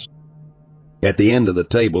suits. At the end of the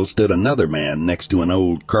table stood another man next to an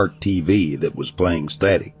old cart TV that was playing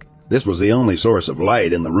static. This was the only source of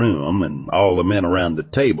light in the room, and all the men around the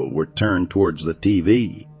table were turned towards the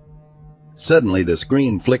TV. Suddenly the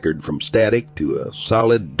screen flickered from static to a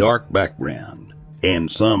solid dark background. In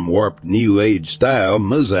some warped New Age style,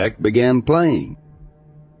 Muzak began playing.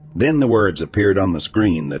 Then the words appeared on the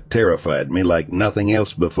screen that terrified me like nothing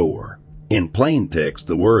else before. In plain text,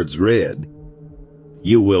 the words read,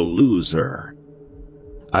 "You will lose her."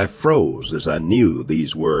 I froze as I knew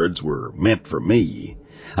these words were meant for me.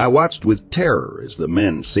 I watched with terror as the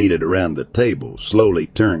men seated around the table slowly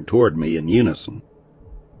turned toward me in unison.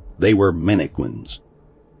 They were mannequins.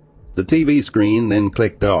 The TV screen then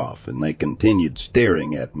clicked off, and they continued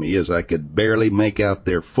staring at me as I could barely make out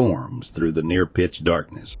their forms through the near-pitch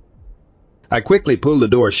darkness. I quickly pulled the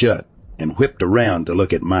door shut and whipped around to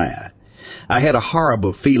look at Maya. I had a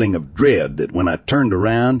horrible feeling of dread that when I turned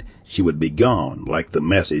around, she would be gone, like the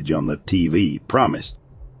message on the TV promised.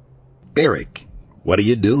 "Eric, what are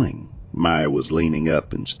you doing?" Maya was leaning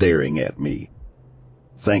up and staring at me.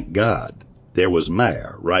 Thank God, there was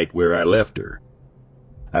Maya right where I left her.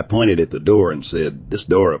 I pointed at the door and said, "This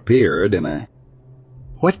door appeared," and I...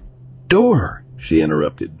 "What door?" she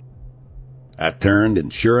interrupted. I turned,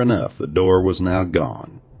 and sure enough, the door was now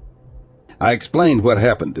gone. I explained what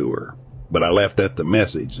happened to her, but I left out the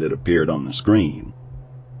message that appeared on the screen.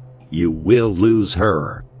 "You will lose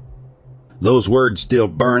her." Those words still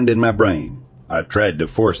burned in my brain. I tried to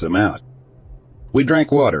force them out. We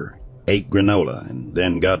drank water, ate granola, and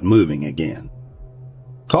then got moving again.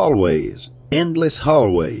 Hallways, endless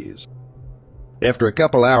hallways. After a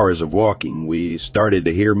couple hours of walking, we started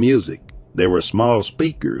to hear music. There were small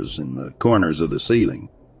speakers in the corners of the ceiling.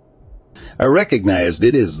 I recognized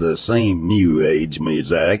it as the same New Age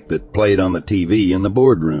music that played on the TV in the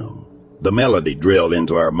boardroom. The melody drilled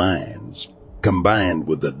into our minds. Combined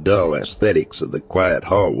with the dull aesthetics of the quiet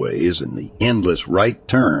hallways and the endless right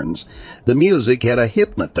turns, the music had a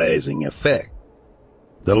hypnotizing effect.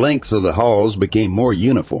 The lengths of the halls became more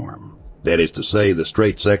uniform. That is to say, the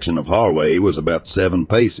straight section of hallway was about 7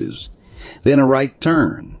 paces, then a right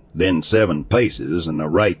turn, then 7 paces and a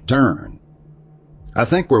right turn. "I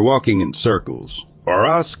think we're walking in circles, or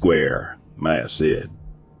a square," Maya said.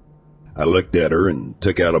 I looked at her and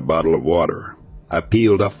took out a bottle of water. I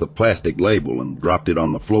peeled off the plastic label and dropped it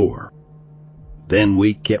on the floor. Then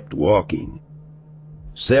we kept walking.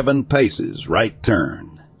 7 paces, right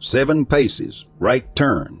turn. 7 paces, right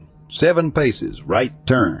turn. 7 paces, right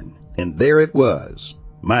turn. And there it was.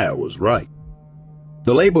 Maya was right.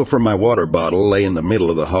 The label for my water bottle lay in the middle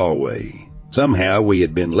of the hallway. Somehow we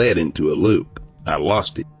had been led into a loop. I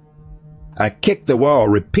lost it. I kicked the wall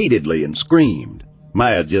repeatedly and screamed.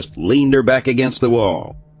 Maya just leaned her back against the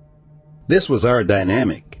wall. This was our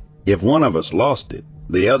dynamic. If one of us lost it,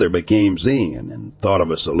 the other became zen and thought of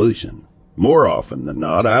a solution. More often than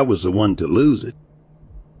not, I was the one to lose it.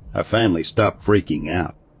 I finally stopped freaking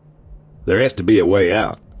out. "There has to be a way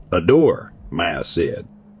out. A door," Maya said.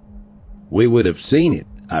 "We would have seen it,"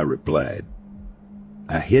 I replied.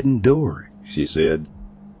 "A hidden door," she said.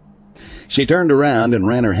 She turned around and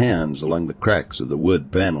ran her hands along the cracks of the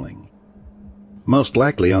wood paneling. "Most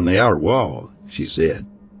likely on the outer wall," she said.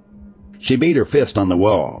 She beat her fist on the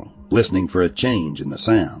wall, listening for a change in the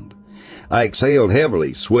sound. I exhaled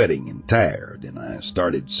heavily, sweating and tired, and I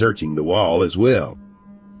started searching the wall as well.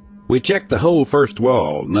 We checked the whole first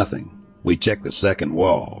wall, nothing. We checked the second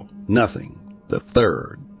wall, nothing. The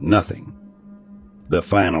third, nothing. The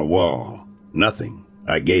final wall, nothing.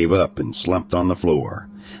 I gave up and slumped on the floor.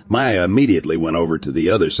 Maya immediately went over to the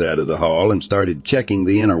other side of the hall and started checking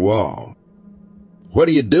the inner wall. "What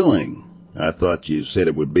are you doing? I thought you said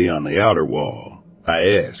it would be on the outer wall," I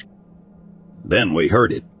asked. Then we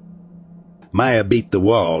heard it. Maya beat the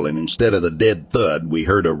wall, and instead of the dead thud, we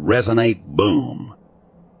heard a resonate boom.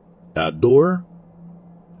 "A door?"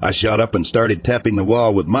 I shot up and started tapping the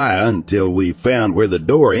wall with Maya until we found where the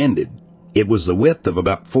door ended. It was the width of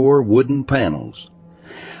about 4 wooden panels.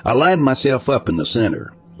 I lined myself up in the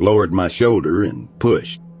center, lowered my shoulder, and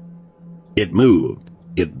pushed. It moved.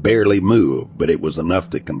 It barely moved, but it was enough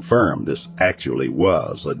to confirm this actually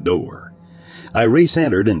was a door. I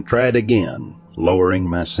recentered and tried again, lowering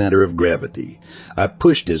my center of gravity. I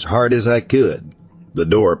pushed as hard as I could. The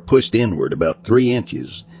door pushed inward about 3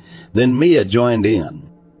 inches. Then Mia joined in.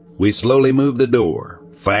 We slowly moved the door,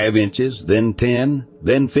 5 inches, then 10,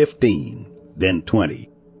 then 15, then 20.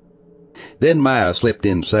 Then Maya slipped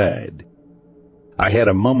inside. I had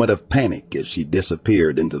a moment of panic as she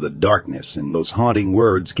disappeared into the darkness, and those haunting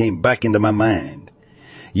words came back into my mind.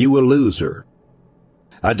 "You will lose her."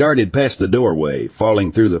 I darted past the doorway,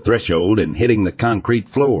 falling through the threshold and hitting the concrete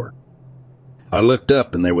floor. I looked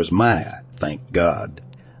up and there was Maya, thank God.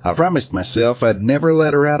 I promised myself I'd never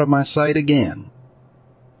let her out of my sight again.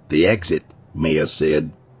 "The exit," Mia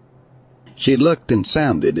said. She looked and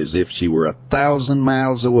sounded as if she were 1,000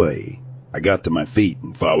 miles away. I got to my feet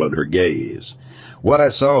and followed her gaze. What I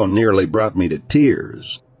saw nearly brought me to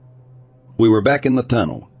tears. We were back in the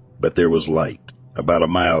tunnel, but there was light. About a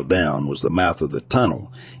mile down was the mouth of the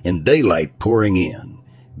tunnel, and daylight pouring in.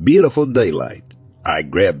 Beautiful daylight. I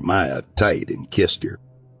grabbed Maya tight and kissed her.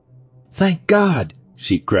 "Thank God!"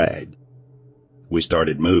 she cried. We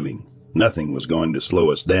started moving. Nothing was going to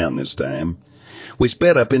slow us down this time. We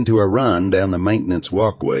sped up into a run down the maintenance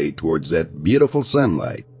walkway towards that beautiful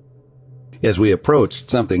sunlight. As we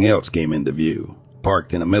approached, something else came into view.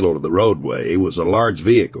 Parked in the middle of the roadway was a large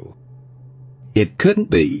vehicle. It couldn't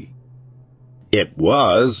be. It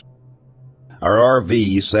was. Our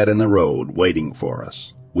RV sat in the road waiting for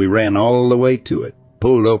us. We ran all the way to it,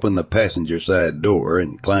 pulled open the passenger side door,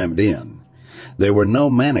 and climbed in. There were no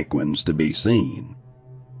mannequins to be seen.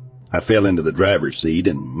 I fell into the driver's seat,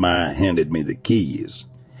 and Maya handed me the keys.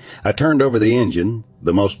 I turned over the engine,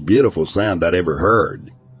 the most beautiful sound I'd ever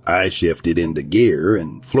heard. I shifted into gear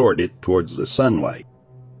and floored it towards the sunlight.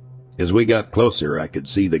 As we got closer, I could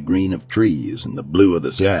see the green of trees and the blue of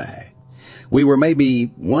the sky. We were maybe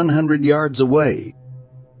 100 yards away.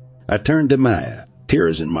 I turned to Maya,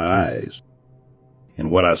 tears in my eyes, and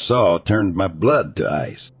what I saw turned my blood to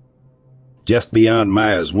ice. Just beyond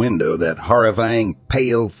Maya's window, that horrifying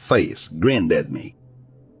pale face grinned at me.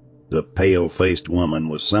 The pale-faced woman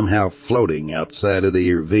was somehow floating outside of the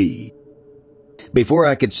RV. Before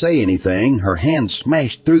I could say anything, her hand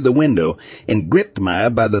smashed through the window and gripped Maya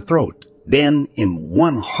by the throat. Then, in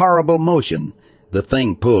one horrible motion, the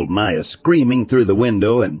thing pulled Maya screaming through the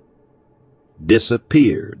window and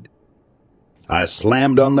disappeared. I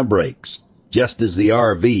slammed on the brakes, just as the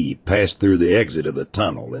RV passed through the exit of the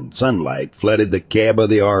tunnel and sunlight flooded the cab of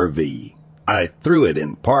the RV. I threw it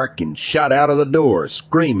in park and shot out of the door,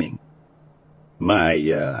 screaming.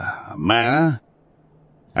 Maya?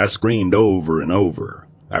 I screamed over and over.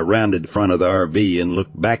 I rounded the front of the RV and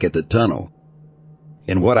looked back at the tunnel.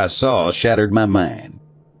 and what I saw shattered my mind.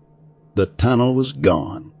 The tunnel was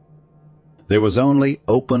gone. There was only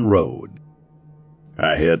open road.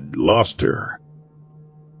 I had lost her.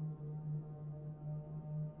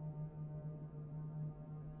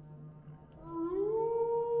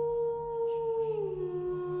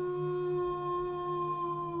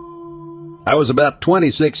 I was about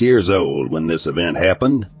 26 years old when this event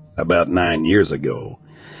happened, about 9 years ago.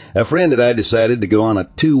 A friend and I decided to go on a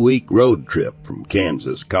 2-week road trip from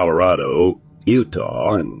Kansas, Colorado,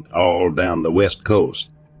 Utah, and all down the West Coast.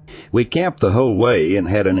 We camped the whole way and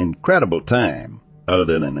had an incredible time,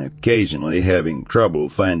 other than occasionally having trouble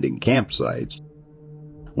finding campsites.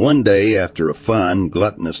 One day, after a fun,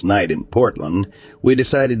 gluttonous night in Portland, we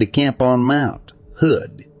decided to camp on Mount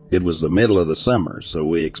Hood. It was the middle of the summer, so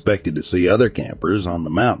we expected to see other campers on the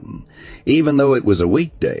mountain, even though it was a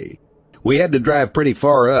weekday. We had to drive pretty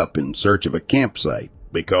far up in search of a campsite,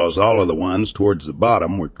 because all of the ones towards the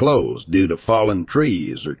bottom were closed due to fallen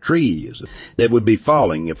trees or trees that would be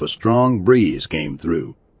falling if a strong breeze came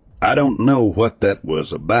through. I don't know what that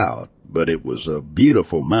was about, but it was a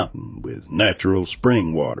beautiful mountain with natural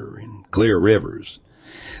spring water and clear rivers.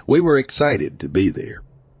 We were excited to be there.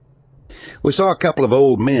 We saw a couple of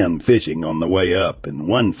old men fishing on the way up and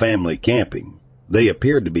one family camping. They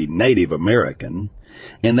appeared to be Native American,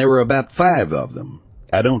 and there were about 5 of them.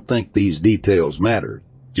 I don't think these details matter,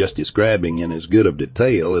 just describing in as good of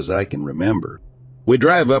detail as I can remember. We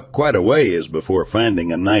drive up quite a ways before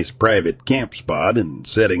finding a nice private camp spot and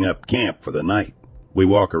setting up camp for the night. We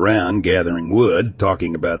walk around gathering wood,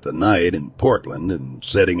 talking about the night in Portland and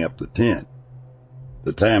setting up the tent.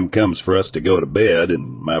 The time comes for us to go to bed,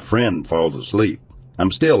 and my friend falls asleep. I'm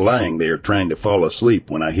still lying there trying to fall asleep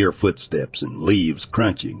when I hear footsteps and leaves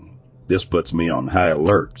crunching. This puts me on high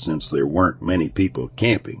alert since there weren't many people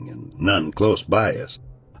camping and none close by us.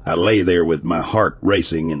 I lay there with my heart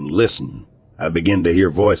racing and listen. I begin to hear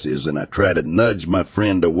voices and I try to nudge my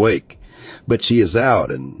friend awake, but she is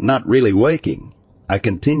out and not really waking. I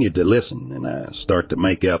continue to listen and I start to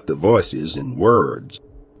make out the voices in words.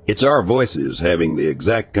 It's our voices having the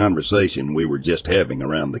exact conversation we were just having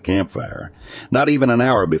around the campfire, not even an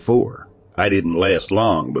hour before. I didn't last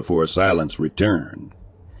long before silence returned.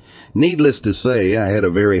 Needless to say, I had a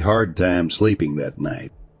very hard time sleeping that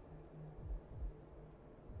night.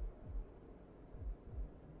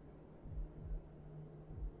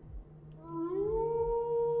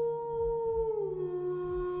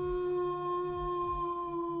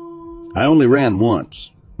 I only ran once.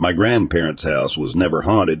 My grandparents' house was never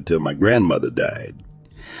haunted till my grandmother died.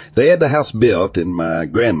 They had the house built and my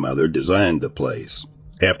grandmother designed the place.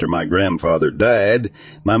 After my grandfather died,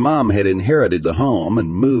 my mom had inherited the home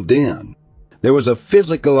and moved in. There was a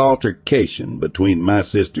physical altercation between my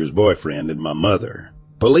sister's boyfriend and my mother.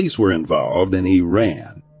 Police were involved and he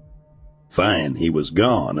ran. Fine, he was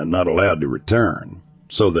gone and not allowed to return.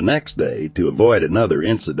 So the next day, to avoid another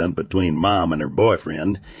incident between Mom and her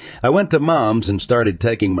boyfriend, I went to Mom's and started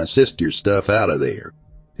taking my sister's stuff out of there.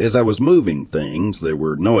 As I was moving things, there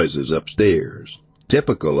were noises upstairs,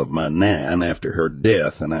 typical of my Nan after her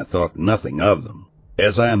death, and I thought nothing of them.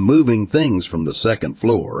 As I am moving things from the second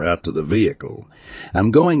floor out to the vehicle,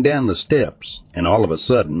 I'm going down the steps, and all of a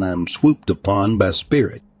sudden I'm swooped upon by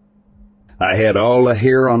spirit. I had all the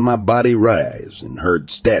hair on my body rise and heard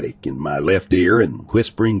static in my left ear and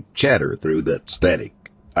whispering chatter through that static.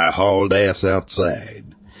 I hauled ass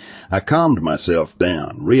outside. I calmed myself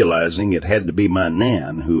down, realizing it had to be my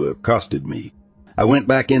Nan who accosted me. I went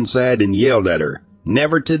back inside and yelled at her,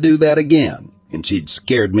 never to do that again, and she'd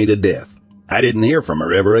scared me to death. I didn't hear from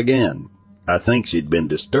her ever again. I think she'd been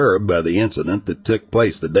disturbed by the incident that took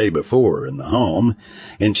place the day before in the home,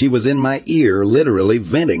 and she was in my ear literally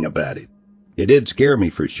venting about it. It did scare me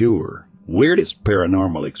for sure. Weirdest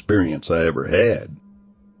paranormal experience I ever had.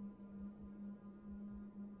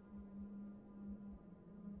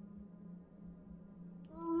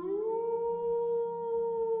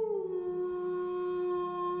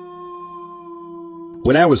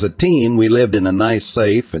 When I was a teen, we lived in a nice,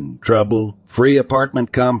 safe, and trouble-free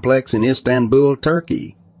apartment complex in Istanbul,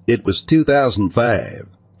 Turkey. It was 2005.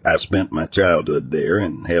 I spent my childhood there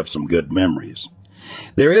and have some good memories.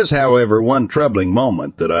 There is, however, one troubling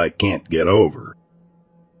moment that I can't get over.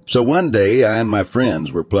 So one day, I and my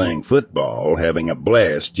friends were playing football, having a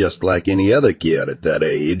blast just like any other kid at that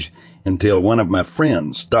age, until one of my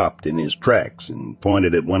friends stopped in his tracks and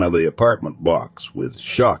pointed at one of the apartment blocks with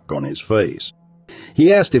shock on his face.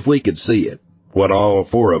 He asked if we could see it. What all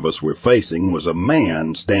 4 of us were facing was a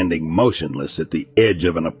man standing motionless at the edge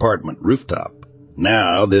of an apartment rooftop.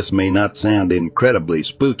 Now, this may not sound incredibly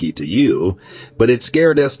spooky to you, but it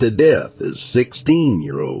scared us to death as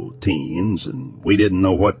 16-year-old teens, and we didn't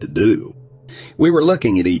know what to do. We were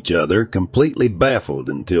looking at each other, completely baffled,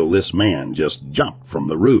 until this man just jumped from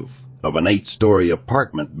the roof of an 8-story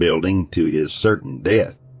apartment building to his certain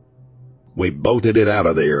death. We bolted it out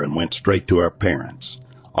of there and went straight to our parents,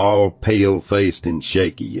 all pale-faced and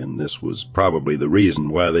shaky, and this was probably the reason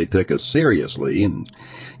why they took us seriously and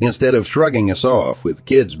instead of shrugging us off with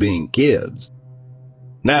kids being kids.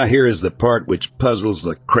 Now here is the part which puzzles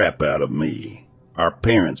the crap out of me. Our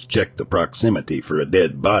parents checked the proximity for a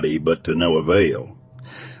dead body, but to no avail.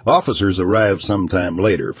 Officers arrived sometime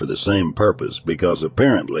later for the same purpose because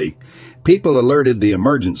apparently people alerted the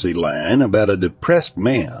emergency line about a depressed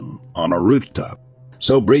man on a rooftop.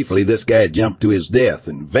 So briefly, this guy jumped to his death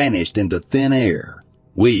and vanished into thin air.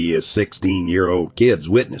 We, as 16-year-old kids,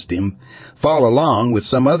 witnessed him fall along with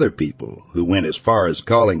some other people who went as far as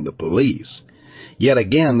calling the police. Yet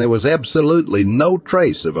again, there was absolutely no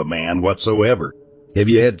trace of a man whatsoever. Have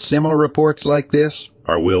you had similar reports like this,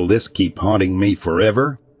 or will this keep haunting me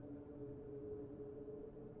forever?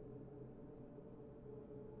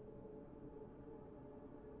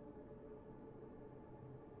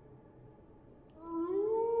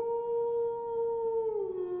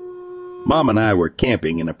 Mom and I were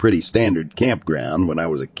camping in a pretty standard campground when I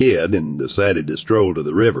was a kid and decided to stroll to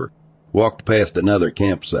the river. Walked past another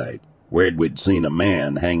campsite where we'd seen a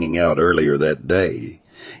man hanging out earlier that day.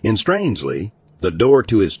 And strangely, the door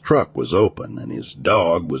to his truck was open and his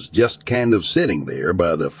dog was just kind of sitting there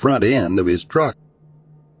by the front end of his truck.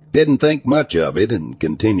 Didn't think much of it and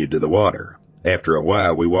continued to the water. After a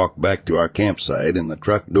while, we walked back to our campsite and the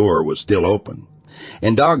truck door was still open.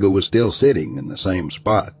 And Doggo was still sitting in the same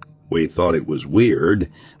spot. We thought it was weird,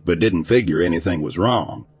 but didn't figure anything was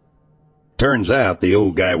wrong. Turns out the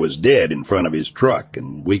old guy was dead in front of his truck,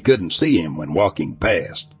 and we couldn't see him when walking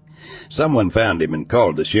past. Someone found him and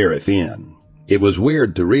called the sheriff in. It was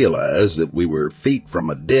weird to realize that we were feet from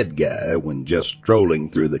a dead guy when just strolling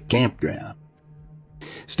through the campground.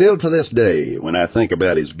 Still to this day, when I think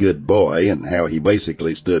about his good boy and how he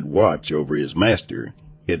basically stood watch over his master,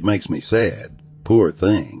 it makes me sad. Poor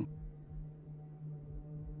thing.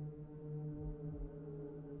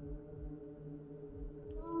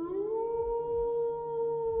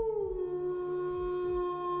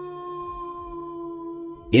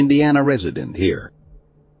 Indiana resident here.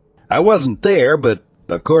 I wasn't there, but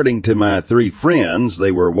according to my 3 friends,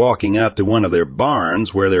 they were walking out to one of their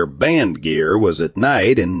barns where their band gear was at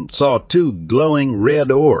night and saw 2 glowing red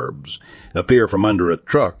orbs appear from under a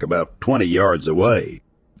truck about 20 yards away.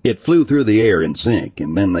 It flew through the air in sync,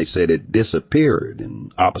 and then they said it disappeared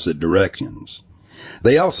in opposite directions.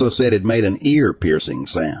 They also said it made an ear-piercing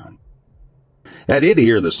sound. I did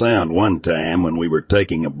hear the sound one time when we were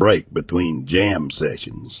taking a break between jam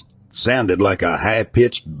sessions. Sounded like a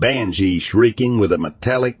high-pitched banshee shrieking with a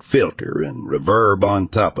metallic filter and reverb on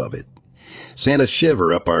top of it. Sent a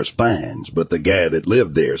shiver up our spines, but the guy that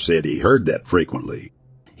lived there said he heard that frequently.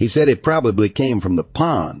 He said it probably came from the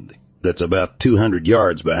pond that's about 200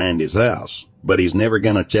 yards behind his house, but he's never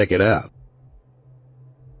gonna check it out.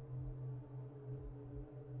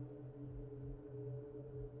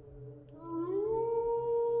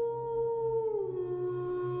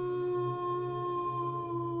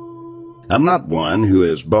 I'm not one who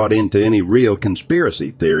has bought into any real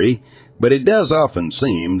conspiracy theory, but it does often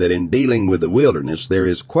seem that in dealing with the wilderness there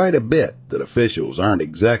is quite a bit that officials aren't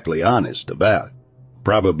exactly honest about.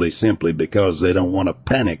 Probably simply because they don't want to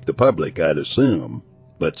panic the public, I'd assume,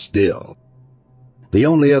 but still. The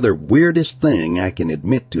only other weirdest thing I can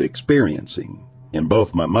admit to experiencing, and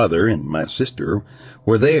both my mother and my sister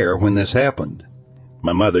were there when this happened.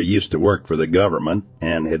 My mother used to work for the government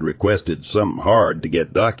and had requested something hard to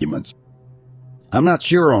get documents. I'm not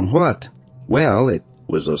sure on what. Well, it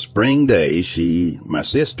was a spring day. She, my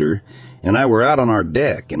sister, and I were out on our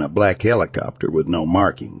deck in a black helicopter with no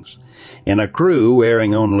markings, and a crew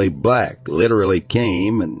wearing only black literally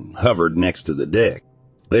came and hovered next to the deck.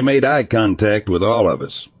 They made eye contact with all of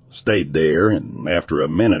us, stayed there, and after a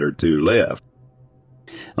minute or 2 left.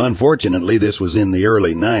 Unfortunately, this was in the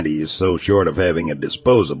early 90s, so short of having a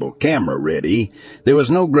disposable camera ready, there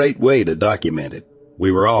was no great way to document it.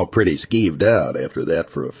 We were all pretty skeeved out after that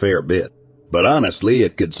for a fair bit. But honestly,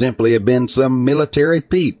 it could simply have been some military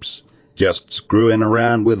peeps, just screwing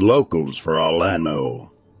around with locals for all I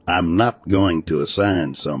know. I'm not going to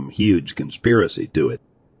assign some huge conspiracy to it.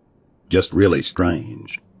 Just really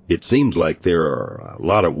strange. It seems like there are a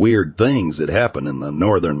lot of weird things that happen in the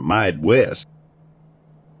northern Midwest.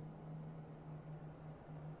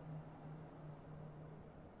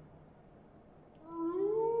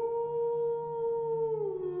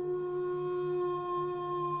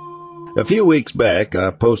 A few weeks back,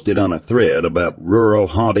 I posted on a thread about rural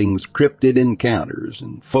hauntings, cryptid encounters,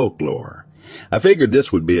 and folklore. I figured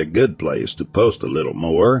this would be a good place to post a little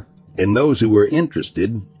more, and those who were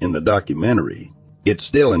interested in the documentary. It's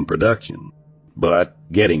still in production, but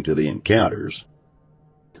getting to the encounters.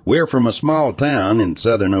 We're from a small town in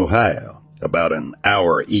southern Ohio, about an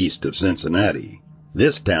hour east of Cincinnati.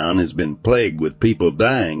 This town has been plagued with people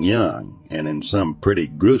dying young, and in some pretty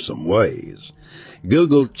gruesome ways.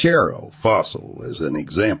 Google Cerro fossil as an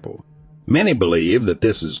example. Many believe that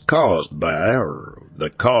this is caused by, or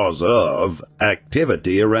the cause of,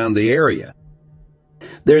 activity around the area.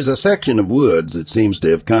 There's a section of woods that seems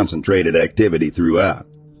to have concentrated activity throughout.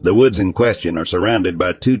 The woods in question are surrounded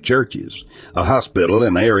by 2 churches, a hospital,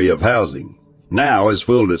 and an area of housing. Now, as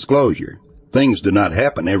full disclosure, things do not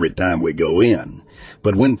happen every time we go in,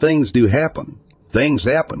 but when things do happen, things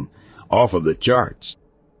happen off of the charts.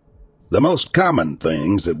 The most common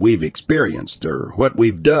things that we've experienced are what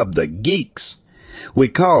we've dubbed the geeks. We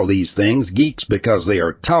call these things geeks because they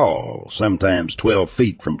are tall, sometimes 12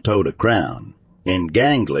 feet from toe to crown, and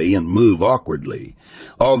gangly and move awkwardly,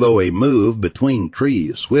 although they move between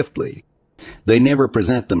trees swiftly. They never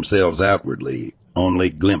present themselves outwardly, only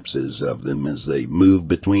glimpses of them as they move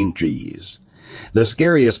between trees. The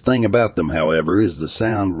scariest thing about them, however, is the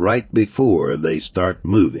sound right before they start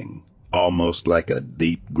moving, almost like a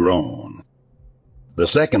deep groan. The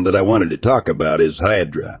second that I wanted to talk about is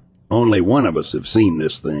Hydra. Only one of us have seen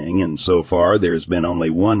this thing, and so far there's been only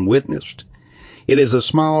one witnessed. It is a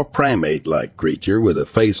small primate-like creature with a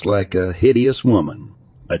face like a hideous woman,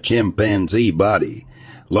 a chimpanzee body,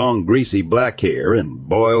 long greasy black hair, and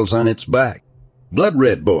boils on its back.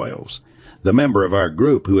 Blood-red boils. The member of our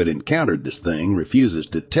group who had encountered this thing refuses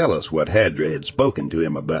to tell us what Hydra had spoken to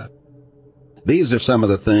him about. These are some of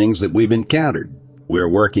the things that we've encountered. We're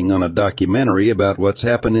working on a documentary about what's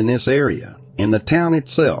happened in this area, in the town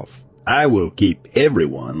itself. I will keep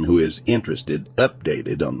everyone who is interested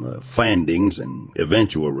updated on the findings and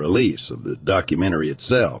eventual release of the documentary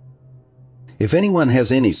itself. If anyone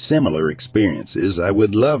has any similar experiences, I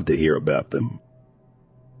would love to hear about them.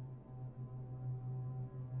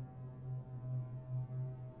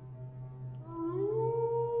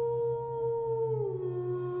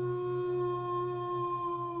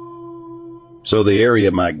 So the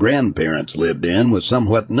area my grandparents lived in was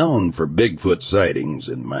somewhat known for Bigfoot sightings,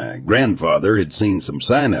 and my grandfather had seen some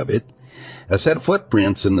sign of it, a set of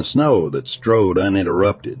footprints in the snow that strode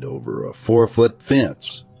uninterrupted over a 4-foot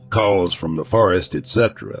fence, calls from the forest,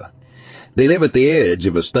 etc. They live at the edge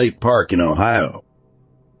of a state park in Ohio.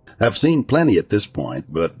 I've seen plenty at this point,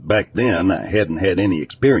 but back then I hadn't had any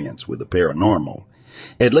experience with the paranormal,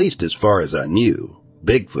 at least as far as I knew.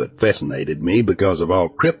 Bigfoot fascinated me because of all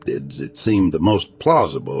cryptids. It seemed the most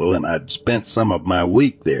plausible, and I'd spent some of my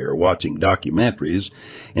week there watching documentaries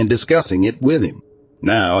and discussing it with him.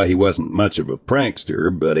 Now, he wasn't much of a prankster,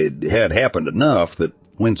 but it had happened enough that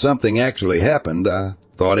when something actually happened, I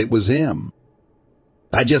thought it was him.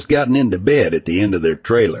 I'd just gotten into bed at the end of their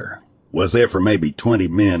trailer. Was there for maybe 20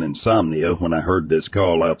 min insomnia when I heard this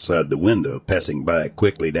call outside the window passing by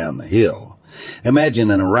quickly down the hill.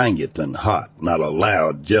 Imagine an orangutan hot, not a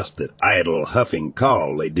loud, just that idle, huffing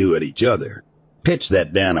call they do at each other. Pitch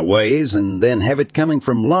that down a ways, and then have it coming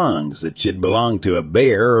from lungs that should belong to a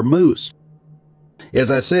bear or moose.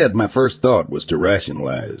 As I said, my first thought was to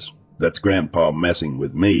rationalize. That's Grandpa messing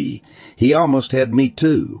with me. He almost had me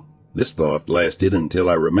too. This thought lasted until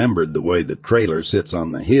I remembered the way the trailer sits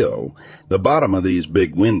on the hill. The bottom of these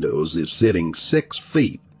big windows is sitting 6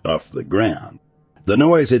 feet off the ground. The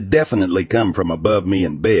noise had definitely come from above me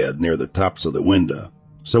in bed near the tops of the window,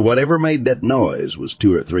 so whatever made that noise was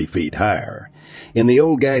 2 or 3 feet higher, and the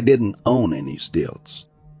old guy didn't own any stilts.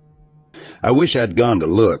 I wish I'd gone to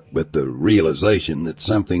look, but the realization that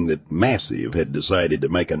something that massive had decided to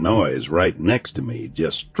make a noise right next to me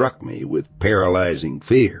just struck me with paralyzing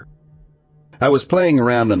fear. I was playing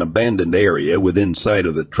around an abandoned area within sight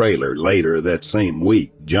of the trailer later that same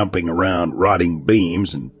week, jumping around rotting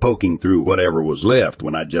beams and poking through whatever was left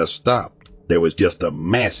when I just stopped. There was just a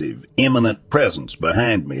massive, imminent presence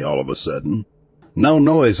behind me all of a sudden. No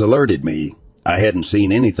noise alerted me. I hadn't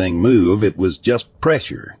seen anything move. It was just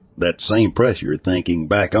pressure, that same pressure thinking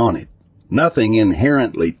back on it. Nothing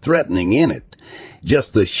inherently threatening in it.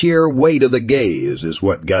 Just the sheer weight of the gaze is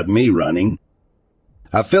what got me running.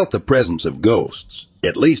 I felt the presence of ghosts,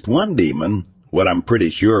 at least one demon, what I'm pretty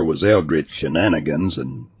sure was eldritch shenanigans,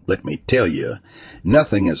 and let me tell you,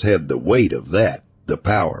 nothing has had the weight of that, the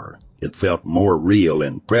power. It felt more real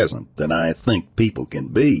and present than I think people can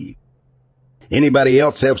be. Anybody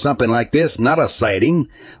else have something like this? Not a sighting,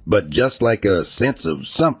 but just like a sense of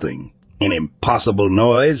something, An impossible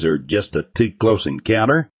noise or just a too close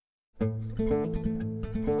encounter?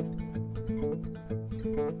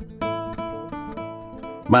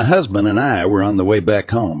 My husband and I were on the way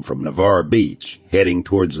back home from Navarre Beach, heading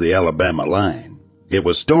towards the Alabama line. It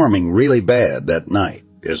was storming really bad that night.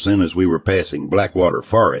 As soon as we were passing Blackwater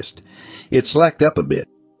Forest, it slacked up a bit.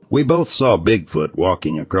 We both saw Bigfoot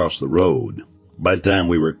walking across the road. By the time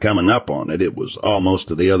we were coming up on it, it was almost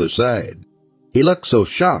to the other side. He looked so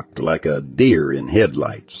shocked, like a deer in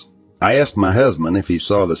headlights. I asked my husband if he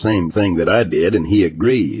saw the same thing that I did, and he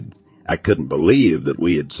agreed. I couldn't believe that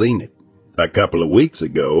we had seen it. A couple of weeks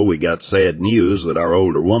ago, we got sad news that our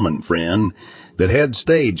older woman friend that had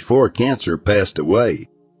stage 4 cancer passed away.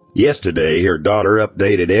 Yesterday, her daughter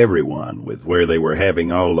updated everyone with where they were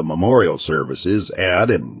having all the memorial services at,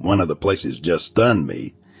 and one of the places just stunned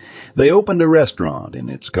me. They opened a restaurant, and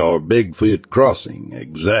it's called Bigfoot Crossing,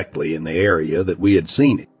 exactly in the area that we had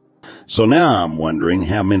seen it. So now I'm wondering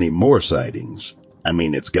how many more sightings. I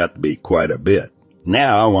mean, it's got to be quite a bit.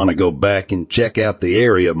 Now I want to go back and check out the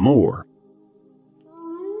area more.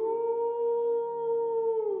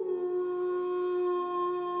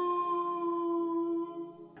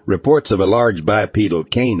 Reports of a large bipedal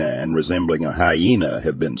canine resembling a hyena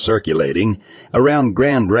have been circulating around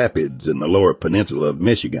Grand Rapids in the lower peninsula of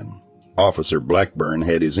Michigan. Officer Blackburn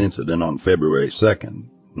had his incident on February 2nd,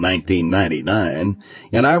 1999,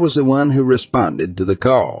 and I was the one who responded to the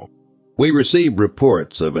call. We received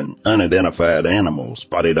reports of an unidentified animal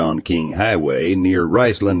spotted on King Highway near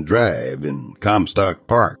Riceland Drive in Comstock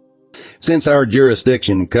Park. Since our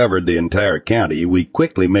jurisdiction covered the entire county, we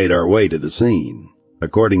quickly made our way to the scene.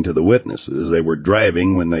 According to the witnesses, they were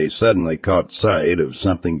driving when they suddenly caught sight of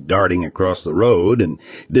something darting across the road and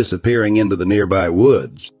disappearing into the nearby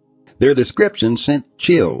woods. Their description sent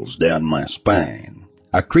chills down my spine.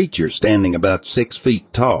 A creature standing about 6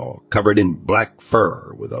 feet tall, covered in black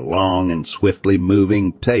fur, with a long and swiftly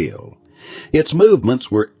moving tail. Its movements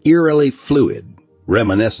were eerily fluid,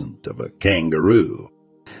 reminiscent of a kangaroo.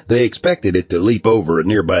 They expected it to leap over a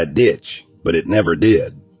nearby ditch, but it never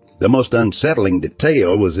did. The most unsettling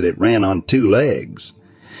detail was that it ran on 2 legs.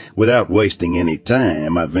 Without wasting any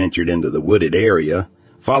time, I ventured into the wooded area,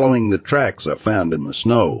 following the tracks I found in the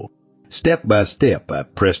snow. Step by step, I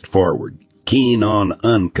pressed forward, keen on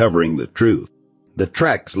uncovering the truth. The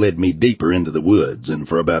tracks led me deeper into the woods, and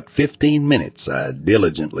for about 15 minutes I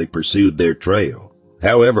diligently pursued their trail.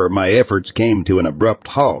 However, my efforts came to an abrupt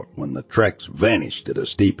halt when the tracks vanished at a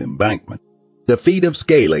steep embankment. The feat of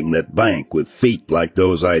scaling that bank with feet like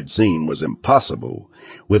those I'd seen was impossible,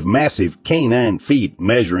 with massive canine feet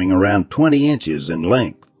measuring around 20 inches in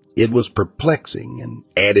length. It was perplexing and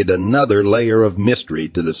added another layer of mystery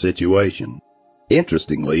to the situation.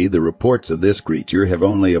 Interestingly, the reports of this creature have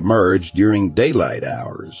only emerged during daylight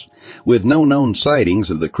hours, with no known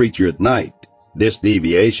sightings of the creature at night. This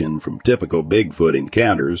deviation from typical Bigfoot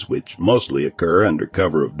encounters, which mostly occur under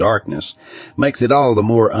cover of darkness, makes it all the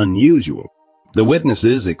more unusual. The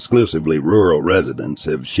witnesses, exclusively rural residents,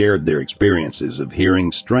 have shared their experiences of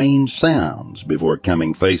hearing strange sounds before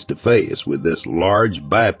coming face to face with this large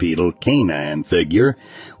bipedal canine figure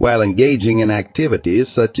while engaging in activities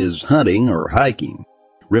such as hunting or hiking.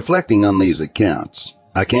 Reflecting on these accounts,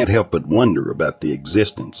 I can't help but wonder about the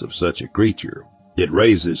existence of such a creature. It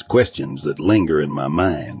raises questions that linger in my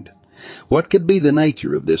mind. What could be the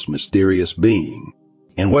nature of this mysterious being?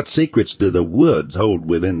 And what secrets do the woods hold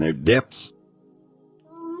within their depths?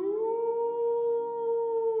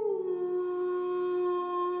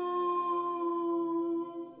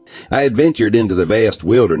 I had ventured into the vast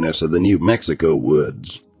wilderness of the New Mexico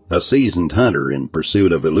woods, a seasoned hunter in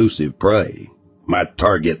pursuit of elusive prey. My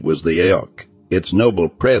target was the elk, its noble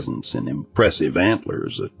presence and impressive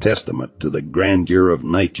antlers a testament to the grandeur of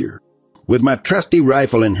nature. With my trusty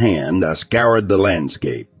rifle in hand, I scoured the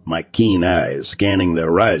landscape, my keen eyes scanning the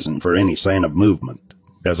horizon for any sign of movement.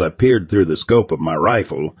 As I peered through the scope of my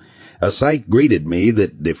rifle, a sight greeted me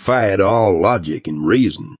that defied all logic and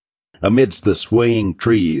reason. Amidst the swaying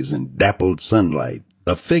trees and dappled sunlight,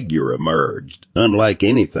 a figure emerged, unlike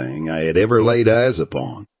anything I had ever laid eyes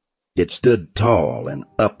upon. It stood tall and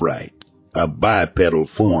upright, a bipedal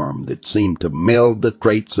form that seemed to meld the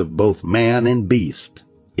traits of both man and beast.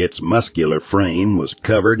 Its muscular frame was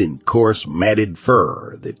covered in coarse, matted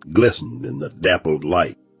fur that glistened in the dappled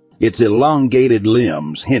light. Its elongated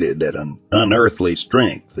limbs hinted at an unearthly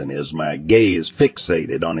strength, and as my gaze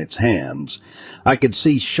fixated on its hands, I could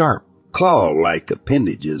see sharp, claw-like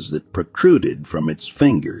appendages that protruded from its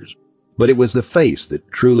fingers. But it was the face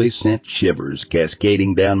that truly sent shivers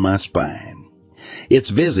cascading down my spine. Its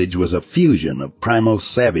visage was a fusion of primal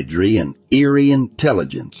savagery and eerie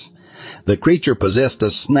intelligence, The creature possessed a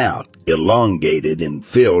snout, elongated and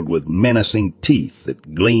filled with menacing teeth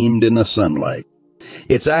that gleamed in the sunlight.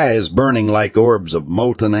 Its eyes, burning like orbs of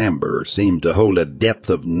molten amber, seemed to hold a depth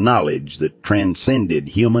of knowledge that transcended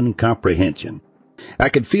human comprehension. I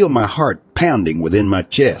could feel my heart pounding within my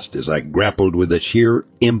chest as I grappled with the sheer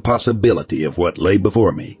impossibility of what lay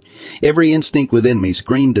before me. Every instinct within me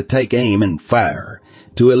screamed to take aim and fire,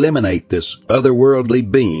 to eliminate this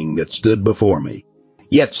otherworldly being that stood before me.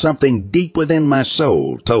 Yet something deep within my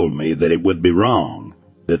soul told me that it would be wrong,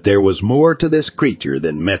 that there was more to this creature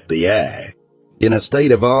than met the eye. In a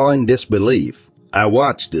state of awe and disbelief, I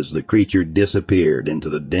watched as the creature disappeared into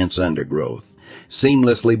the dense undergrowth,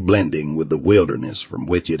 seamlessly blending with the wilderness from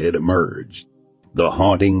which it had emerged. The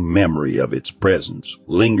haunting memory of its presence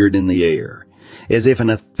lingered in the air, as if an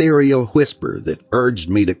ethereal whisper that urged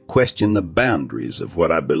me to question the boundaries of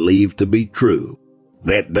what I believed to be true.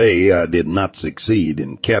 That day I did not succeed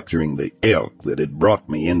in capturing the elk that had brought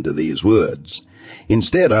me into these woods.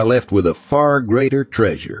 Instead, I left with a far greater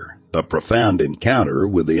treasure, a profound encounter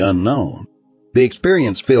with the unknown. The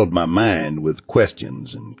experience filled my mind with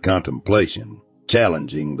questions and contemplation,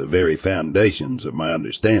 challenging the very foundations of my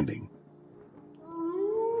understanding.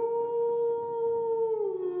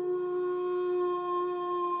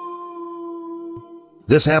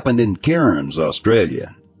 This happened in Cairns,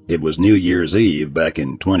 Australia. It was New Year's Eve back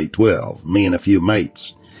in 2012, me and a few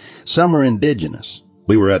mates. Some were indigenous.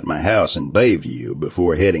 We were at my house in Bayview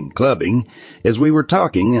before heading clubbing. As we were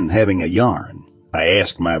talking and having a yarn, I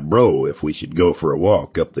asked my bro if we should go for a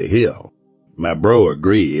walk up the hill. My bro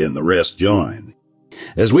agreed and the rest joined.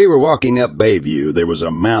 As we were walking up Bayview, there was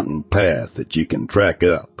a mountain path that you can track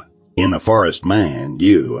up. In the forest mind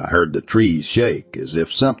view, I heard the trees shake as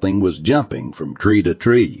if something was jumping from tree to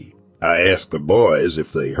tree. I asked the boys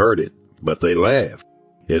if they heard it, but they laughed.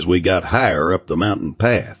 As we got higher up the mountain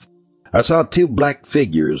path, I saw two black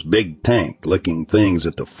figures, big tank-looking things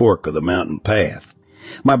at the fork of the mountain path.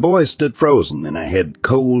 My boys stood frozen, and I had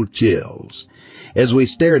cold chills. As we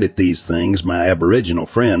stared at these things, my Aboriginal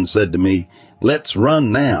friend said to me, "Let's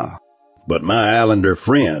run now." But my Islander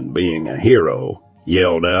friend, being a hero,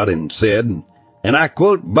 yelled out and said, and I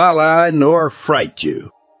quote, "Bala nor fright you,"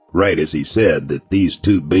 right as he said that these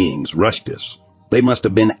two beings rushed us. They must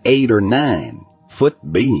have been 8 or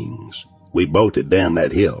 9-foot beings. We bolted down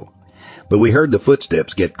that hill, but we heard the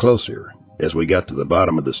footsteps get closer. As we got to the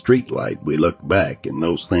bottom of the street light, we looked back, and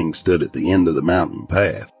those things stood at the end of the mountain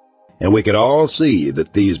path. And we could all see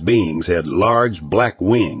that these beings had large black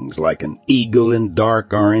wings like an eagle and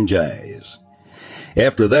dark orange eyes.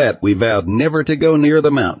 After that, we vowed never to go near the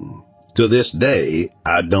mountain. To this day,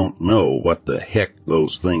 I don't know what the heck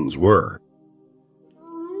those things were.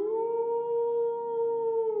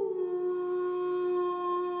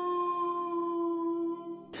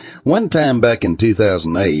 One time back in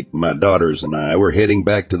 2008, my daughters and I were heading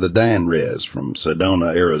back to the Dan Res from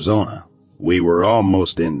Sedona, Arizona. We were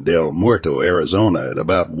almost in Del Muerto, Arizona at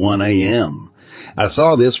about 1 a.m. I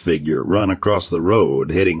saw this figure run across the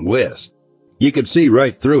road heading west. You could see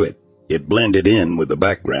right through it. It blended in with the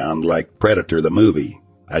background like Predator the movie.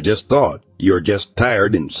 I just thought, you're just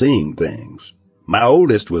tired and seeing things. My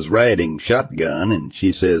oldest was riding shotgun, and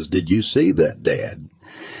she says, "Did you see that, Dad?"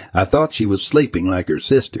 I thought she was sleeping like her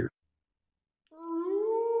sister.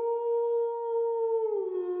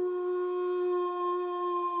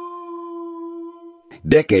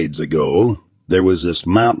 Decades ago, there was this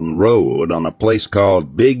mountain road on a place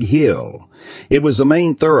called Big Hill. It was the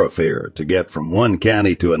main thoroughfare to get from one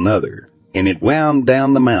county to another, and it wound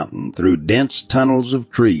down the mountain through dense tunnels of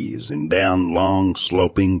trees and down long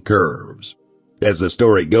sloping curves. As the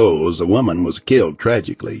story goes, a woman was killed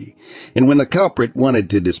tragically, and when the culprit wanted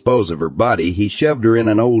to dispose of her body, he shoved her in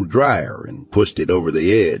an old dryer and pushed it over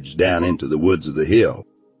the edge down into the woods of the hill.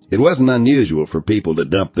 It wasn't unusual for people to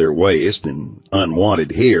dump their waste and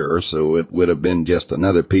unwanted hair, so it would have been just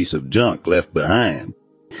another piece of junk left behind.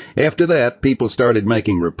 After that, people started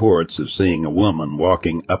making reports of seeing a woman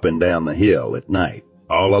walking up and down the hill at night,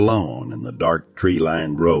 all alone in the dark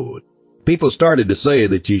tree-lined road. People started to say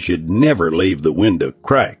that you should never leave the window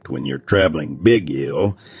cracked when you're traveling Big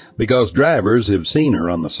Hill, because drivers have seen her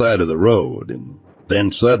on the side of the road, and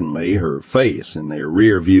then suddenly her face in their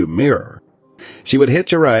rear-view mirror. She would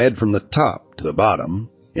hitch a ride from the top to the bottom,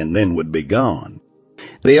 and then would be gone.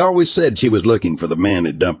 They always said she was looking for the man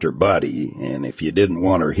who dumped her body, and if you didn't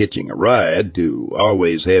want her hitching a ride, to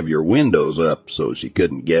always have your windows up so she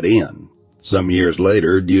couldn't get in. Some years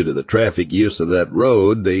later, due to the traffic use of that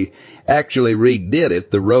road, they actually redid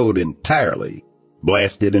it, the road entirely,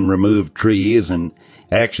 blasted and removed trees, and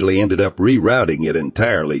actually ended up rerouting it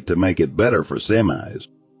entirely to make it better for semis.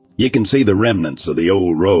 You can see the remnants of the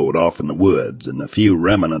old road off in the woods, and the few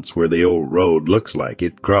remnants where the old road looks like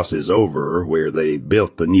it crosses over where they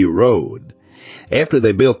built the new road. After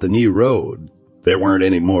they built the new road, there weren't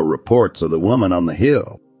any more reports of the woman on the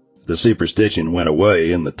hill. The superstition went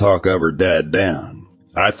away and the talk of her died down.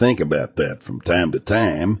 I think about that from time to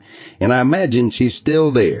time, and I imagine she's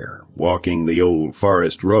still there, walking the old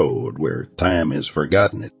forest road where time has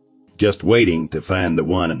forgotten it, just waiting to find the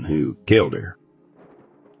one who killed her.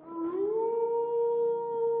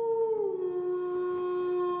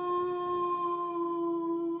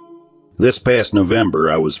 This past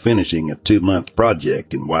November, I was finishing a 2-month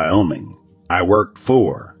project in Wyoming. I worked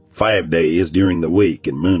 5 days during the week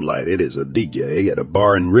and moonlighted as a DJ at a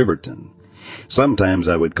bar in Riverton. Sometimes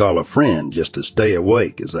I would call a friend just to stay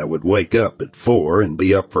awake, as I would wake up at 4 and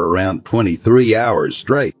be up for around 23 hours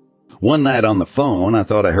straight. One night on the phone, I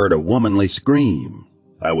thought I heard a womanly scream.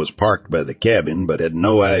 I was parked by the cabin but had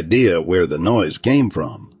no idea where the noise came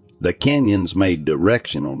from. The canyons made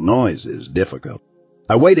directional noises difficult.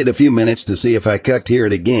 I waited a few minutes to see if I could hear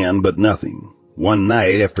it again, but nothing. One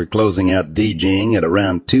night, after closing out DJing at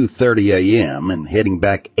around 2:30 a.m. and heading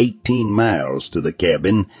back 18 miles to the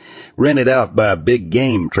cabin, rented out by a big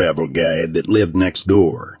game travel guide that lived next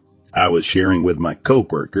door, I was sharing with my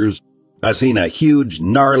coworkers, I seen a huge,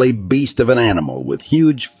 gnarly beast of an animal with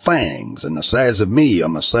huge fangs and the size of me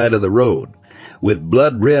on the side of the road, with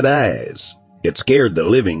blood-red eyes. It scared the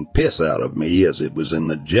living piss out of me as it was in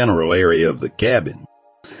the general area of the cabin.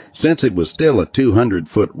 Since it was still a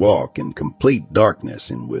 200-foot walk in complete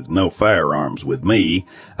darkness and with no firearms with me,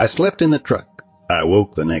 I slept in the truck. I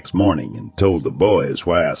woke the next morning and told the boys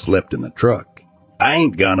why I slept in the truck. I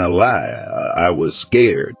ain't gonna lie, I was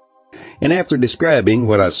scared. And after describing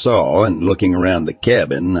what I saw and looking around the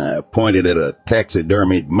cabin, I pointed at a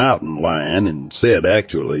taxidermied mountain lion and said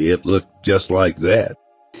actually it looked just like that.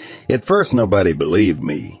 At first nobody believed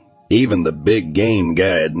me. Even the big game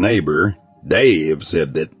guide neighbor, Dave,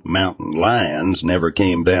 said that mountain lions never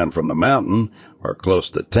came down from the mountain or close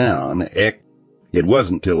to town. It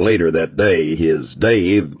wasn't till later that day his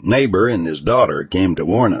Dave neighbor and his daughter came to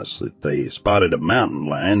warn us that they spotted a mountain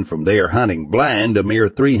lion from there hunting blind a mere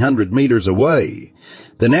 300 meters away.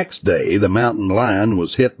 The next day the mountain lion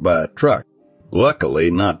was hit by a truck. Luckily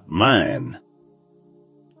not mine.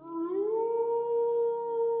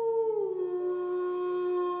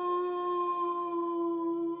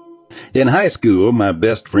 In high school, my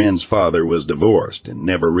best friend's father was divorced and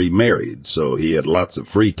never remarried, so he had lots of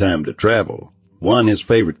free time to travel. One of his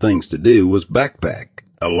favorite things to do was backpack,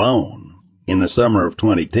 alone. In the summer of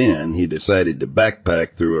 2010, he decided to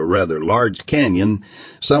backpack through a rather large canyon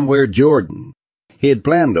somewhere Jordan. He had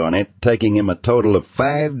planned on it taking him a total of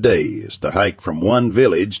 5 days to hike from one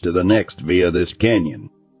village to the next via this canyon.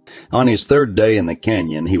 On his 3rd day in the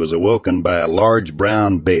canyon, he was awoken by a large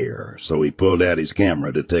brown bear, so he pulled out his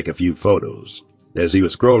camera to take a few photos. As he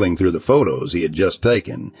was scrolling through the photos he had just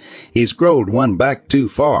taken, he scrolled one back too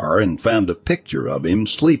far and found a picture of him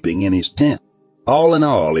sleeping in his tent. All in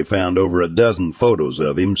all, he found over a dozen photos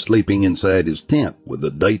of him sleeping inside his tent, with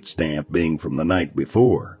the date stamp being from the night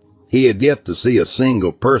before. He had yet to see a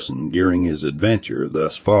single person during his adventure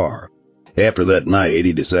thus far. After that night,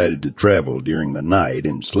 he decided to travel during the night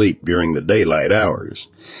and sleep during the daylight hours.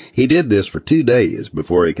 He did this for 2 days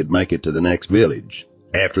before he could make it to the next village.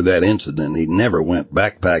 After that incident, he never went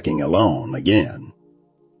backpacking alone again.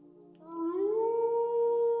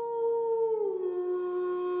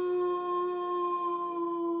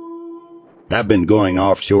 I've been going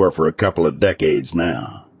offshore for a couple of decades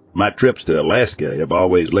now. My trips to Alaska have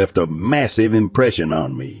always left a massive impression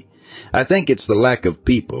on me. I think it's the lack of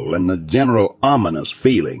people and the general ominous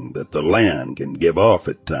feeling that the land can give off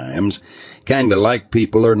at times, kinda like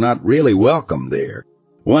people are not really welcome there.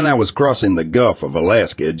 When I was crossing the Gulf of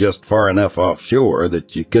Alaska just far enough offshore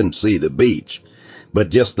that you couldn't see the beach, but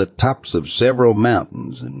just the tops of several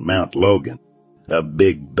mountains and Mount Logan, a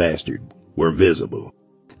big bastard, were visible.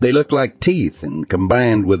 They looked like teeth, and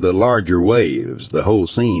combined with the larger waves, the whole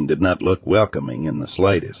scene did not look welcoming in the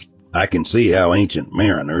slightest. I can see how ancient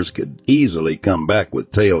mariners could easily come back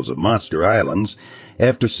with tales of monster islands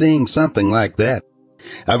after seeing something like that.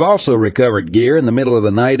 I've also recovered gear in the middle of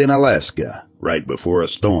the night in Alaska, right before a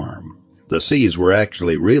storm. The seas were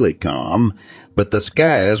actually really calm, but the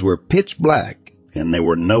skies were pitch black, and there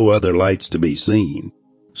were no other lights to be seen.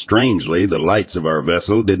 Strangely, the lights of our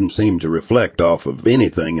vessel didn't seem to reflect off of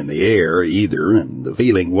anything in the air either, and the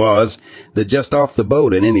feeling was that just off the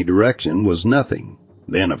boat in any direction was nothing.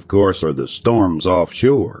 Then, of course, are the storms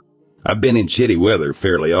offshore. I've been in shitty weather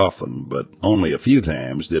fairly often, but only a few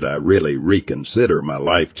times did I really reconsider my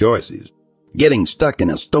life choices. Getting stuck in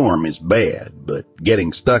a storm is bad, but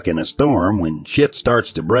getting stuck in a storm when shit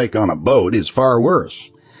starts to break on a boat is far worse.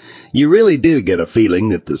 You really do get a feeling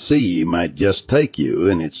that the sea might just take you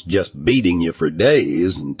and it's just beating you for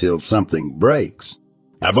days until something breaks.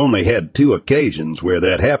 I've only had 2 occasions where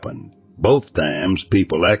that happened. Both times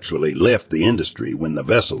people actually left the industry when the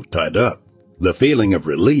vessel tied up. The feeling of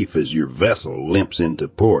relief as your vessel limps into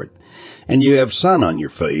port and you have sun on your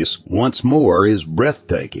face once more is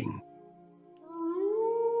breathtaking.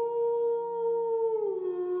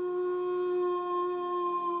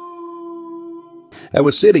 I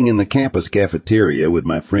was sitting in the campus cafeteria with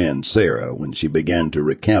my friend Sarah when she began to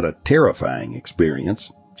recount a terrifying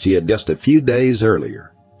experience she had just a few days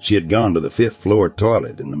earlier. She had gone to the 5th floor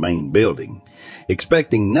toilet in the main building,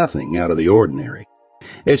 expecting nothing out of the ordinary.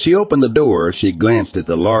 As she opened the door, she glanced at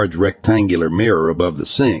the large rectangular mirror above the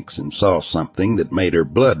sinks and saw something that made her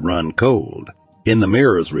blood run cold. In the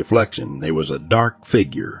mirror's reflection, there was a dark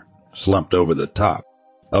figure slumped over the top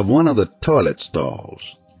of one of the toilet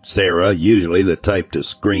stalls. Sarah, usually the type to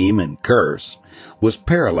scream and curse, was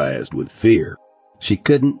paralyzed with fear. She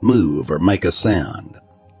couldn't move or make a sound.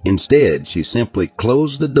 Instead, she simply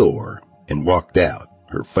closed the door and walked out,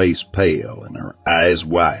 her face pale and her eyes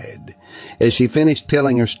wide. As she finished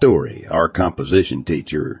telling her story, our composition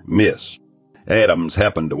teacher, Miss Adams,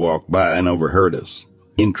 happened to walk by and overheard us.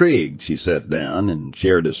 Intrigued, she sat down and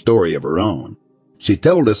shared a story of her own. She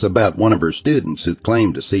told us about one of her students who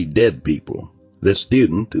claimed to see dead people. This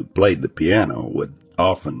student, who played the piano, would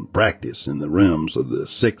often practice in the rooms of the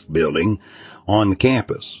 6th building on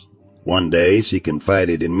campus. One day she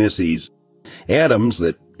confided in Mrs. Adams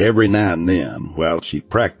that every now and then, while she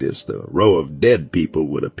practiced, a row of dead people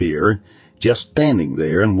would appear, just standing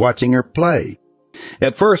there and watching her play.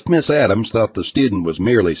 At first, Miss Adams thought the student was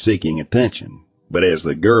merely seeking attention, but as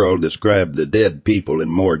the girl described the dead people in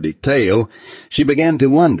more detail, she began to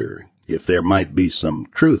wonder if there might be some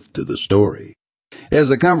truth to the story. As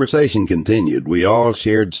the conversation continued, we all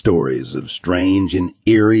shared stories of strange and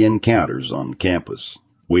eerie encounters on campus.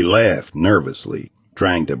 We laughed nervously,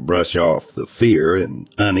 trying to brush off the fear and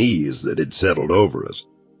unease that had settled over us.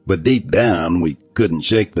 But deep down, we couldn't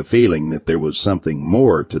shake the feeling that there was something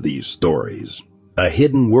more to these stories, a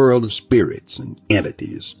hidden world of spirits and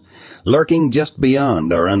entities, lurking just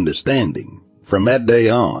beyond our understanding. From that day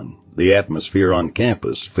on, the atmosphere on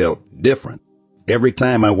campus felt different. Every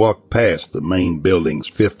time I walked past the main building's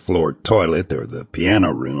 5th floor toilet or the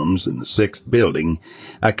piano rooms in the 6th building,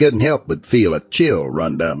 I couldn't help but feel a chill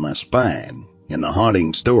run down my spine, and the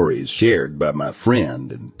haunting stories shared by my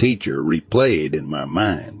friend and teacher replayed in my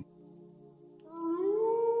mind.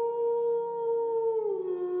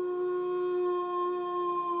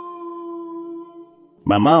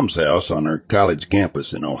 My mom's house on her college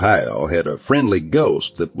campus in Ohio had a friendly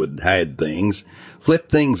ghost that would hide things, flip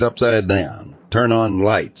things upside down, turn on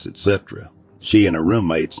lights, etc. She and her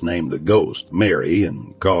roommates named the ghost Mary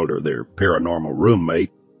and called her their paranormal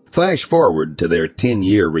roommate. Flash forward to their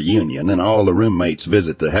 10-year reunion, and all the roommates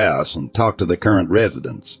visit the house and talk to the current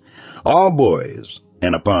residents. All boys,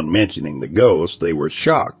 and upon mentioning the ghost, they were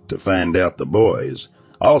shocked to find out the boys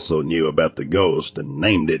also knew about the ghost and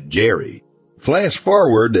named it Jerry. Flash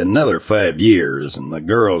forward another 5 years, and the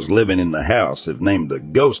girls living in the house have named the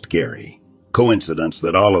ghost Carrie. Coincidence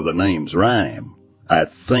that all of the names rhyme? I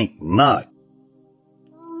think not.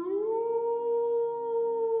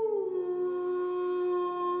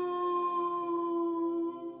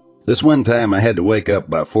 This one time I had to wake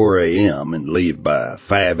up by 4 a.m. and leave by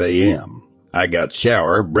 5 a.m. I got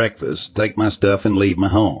shower, breakfast, take my stuff, and leave my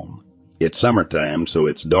home. It's summertime, so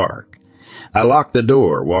it's dark. I locked the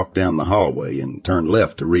door, walked down the hallway, and turned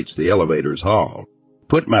left to reach the elevator's hall.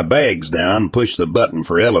 Put my bags down, pushed the button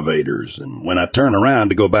for elevators, and when I turned around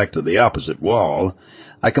to go back to the opposite wall,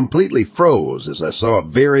 I completely froze as I saw a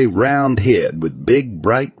very round head with big,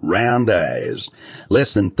 bright, round eyes,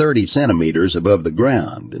 less than 30 centimeters above the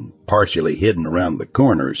ground and partially hidden around the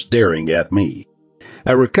corner, staring at me.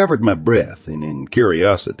 I recovered my breath, and in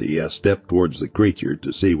curiosity I stepped towards the creature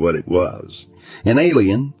to see what it was. An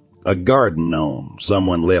alien, a garden gnome,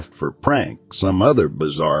 someone left for prank, some other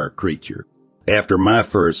bizarre creature. After my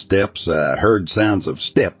first steps, I heard sounds of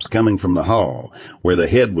steps coming from the hall, where the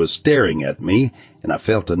head was staring at me, and I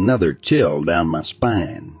felt another chill down my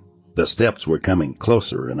spine. The steps were coming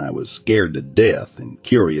closer, and I was scared to death and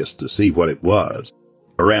curious to see what it was.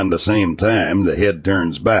 Around the same time, the head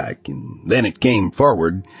turns back, and then it came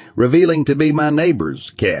forward, revealing to be my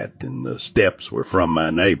neighbor's cat, and the steps were from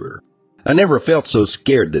my neighbor. I never felt so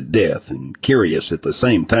scared to death and curious at the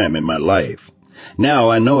same time in my life. Now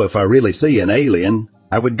I know if I really see an alien,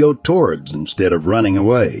 I would go towards instead of running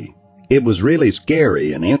away. It was really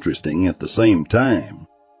scary and interesting at the same time.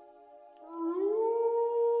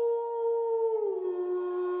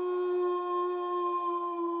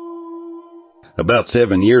 About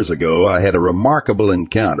 7 years ago, I had a remarkable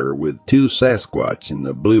encounter with two Sasquatch in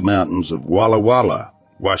the Blue Mountains of Walla Walla,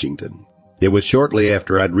 Washington. It was shortly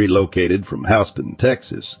after I'd relocated from Houston,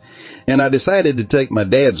 Texas, and I decided to take my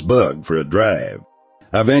dad's bug for a drive.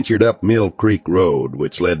 I ventured up Mill Creek Road,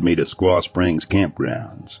 which led me to Squaw Springs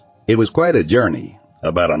campgrounds. It was quite a journey,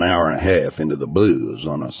 about an hour and a half into the blues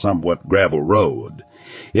on a somewhat gravel road.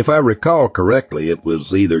 If I recall correctly, it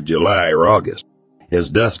was either July or August. As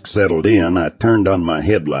dusk settled in, I turned on my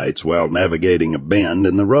headlights while navigating a bend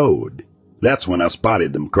in the road. That's when I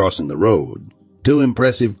spotted them crossing the road. Two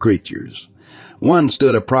impressive creatures. One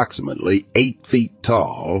stood approximately 8 feet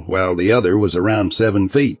tall, while the other was around 7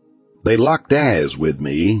 feet. They locked eyes with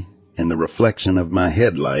me, and the reflection of my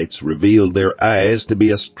headlights revealed their eyes to be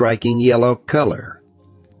a striking yellow color.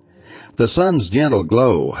 The sun's gentle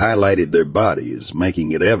glow highlighted their bodies,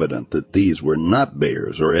 making it evident that these were not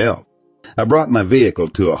bears or elk. I brought my vehicle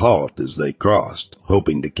to a halt as they crossed,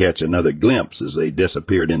 hoping to catch another glimpse as they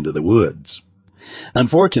disappeared into the woods.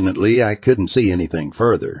 Unfortunately, I couldn't see anything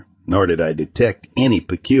further, nor did I detect any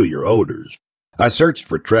peculiar odors. I searched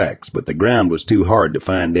for tracks, but the ground was too hard to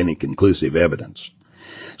find any conclusive evidence.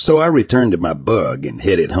 So I returned to my bug and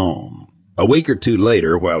headed home. A week or two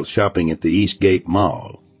later, while shopping at the Eastgate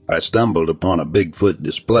Mall, I stumbled upon a Bigfoot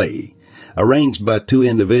display, arranged by two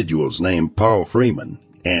individuals named Paul Freeman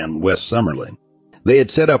and Wes Summerlin. They had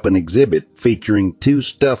set up an exhibit featuring two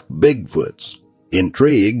stuffed Bigfoots.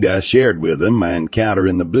 Intrigued, I shared with them my encounter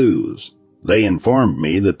in the blues. They informed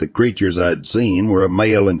me that the creatures I'd seen were a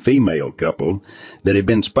male and female couple that had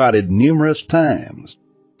been spotted numerous times.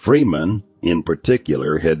 Freeman, in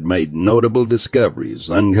particular, had made notable discoveries,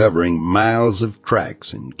 uncovering miles of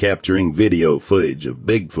tracks and capturing video footage of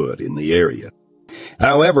Bigfoot in the area.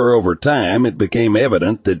 However, over time, it became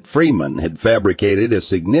evident that Freeman had fabricated a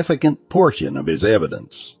significant portion of his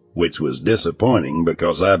evidence, which was disappointing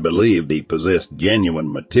because I believed he possessed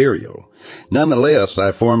genuine material. Nonetheless,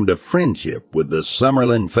 I formed a friendship with the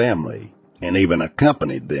Summerlin family and even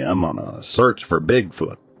accompanied them on a search for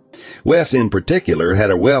Bigfoot. Wes, in particular,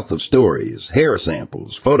 had a wealth of stories, hair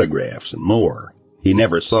samples, photographs, and more. He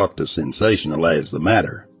never sought to sensationalize the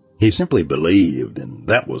matter. He simply believed, and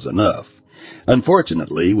that was enough.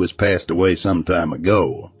 Unfortunately, he was passed away some time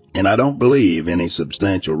ago, and I don't believe any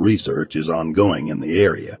substantial research is ongoing in the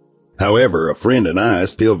area. However, a friend and I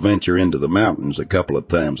still venture into the mountains a couple of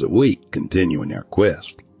times a week, continuing our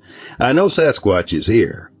quest. I know Sasquatch is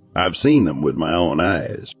here. I've seen them with my own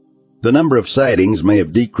eyes. The number of sightings may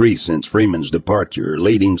have decreased since Freeman's departure,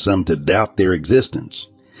 leading some to doubt their existence.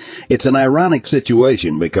 It's an ironic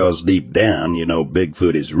situation because deep down you know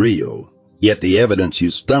Bigfoot is real. Yet the evidence you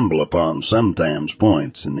stumble upon sometimes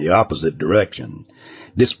points in the opposite direction,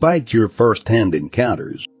 despite your first-hand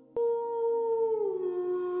encounters.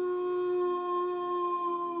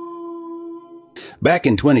 Back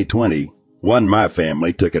in 2020, my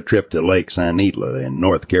family took a trip to Lake Sanitla in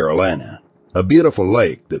North Carolina, a beautiful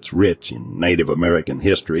lake that's rich in Native American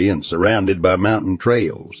history and surrounded by mountain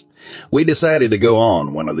trails. We decided to go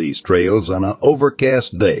on one of these trails on an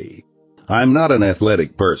overcast day. I'm not an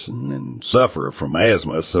athletic person and suffer from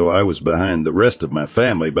asthma, so I was behind the rest of my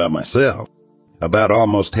family by myself. About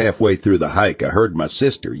almost halfway through the hike, I heard my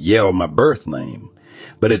sister yell my birth name,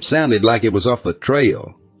 but it sounded like it was off the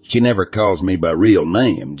trail. She never calls me by real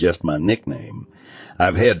name, just my nickname.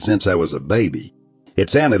 I've had since I was a baby. It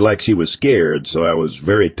sounded like she was scared, so I was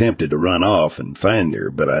very tempted to run off and find her,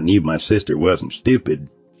 but I knew my sister wasn't stupid.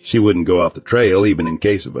 She wouldn't go off the trail even in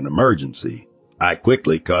case of an emergency. I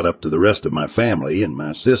quickly caught up to the rest of my family, and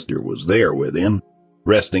my sister was there with him,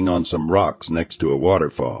 resting on some rocks next to a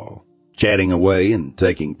waterfall, chatting away and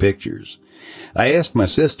taking pictures. I asked my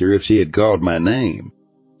sister if she had called my name.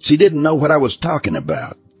 She didn't know what I was talking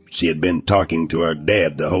about. She had been talking to our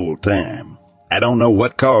dad the whole time. I don't know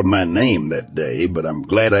what called my name that day, but I'm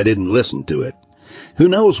glad I didn't listen to it. Who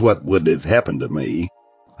knows what would have happened to me?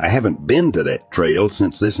 I haven't been to that trail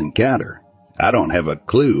since this encounter. I don't have a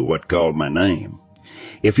clue what called my name.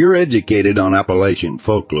 If you're educated on Appalachian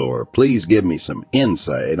folklore, please give me some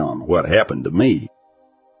insight on what happened to me.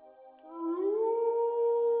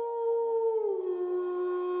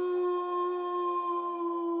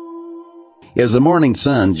 As the morning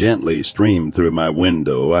sun gently streamed through my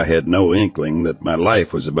window, I had no inkling that my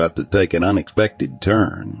life was about to take an unexpected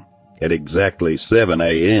turn. At exactly 7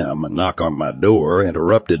 a.m., a knock on my door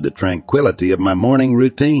interrupted the tranquility of my morning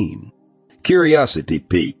routine. Curiosity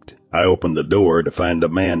piqued, I opened the door to find a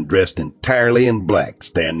man dressed entirely in black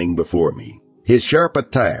standing before me. His sharp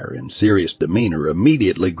attire and serious demeanor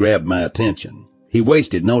immediately grabbed my attention. He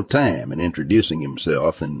wasted no time in introducing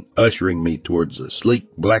himself and ushering me towards a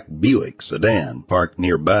sleek black Buick sedan parked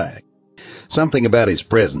nearby. Something about his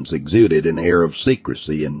presence exuded an air of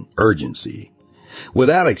secrecy and urgency.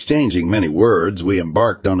 Without exchanging many words, we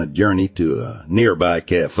embarked on a journey to a nearby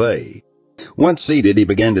cafe. Once seated, he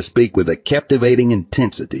began to speak with a captivating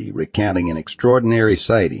intensity, recounting an extraordinary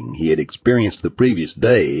sighting he had experienced the previous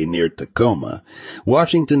day near Tacoma,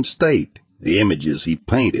 Washington State. The images he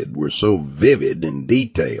painted were so vivid and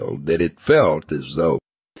detailed that it felt as though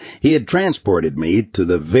he had transported me to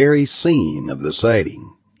the very scene of the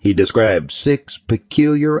sighting. He described 6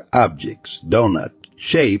 peculiar objects,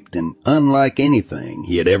 donut-shaped and unlike anything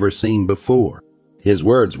he had ever seen before. His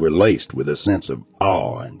words were laced with a sense of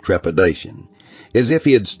awe and trepidation, as if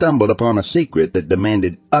he had stumbled upon a secret that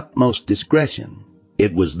demanded utmost discretion.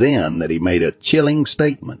 It was then that he made a chilling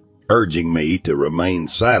statement, urging me to remain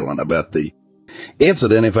silent about the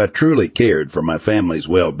incident if I truly cared for my family's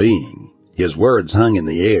well-being. His words hung in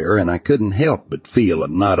the air, and I couldn't help but feel a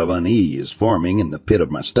knot of unease forming in the pit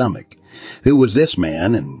of my stomach. Who was this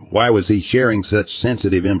man, and why was he sharing such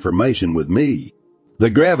sensitive information with me? The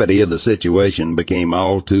gravity of the situation became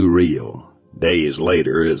all too real. Days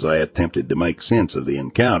later, as I attempted to make sense of the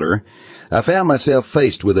encounter, I found myself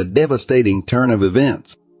faced with a devastating turn of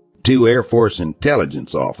events. 2 Air Force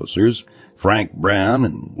intelligence officers, Frank Brown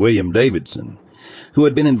and William Davidson, who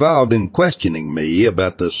had been involved in questioning me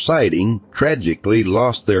about the sighting, tragically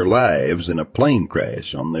lost their lives in a plane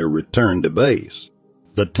crash on their return to base.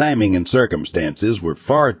 The timing and circumstances were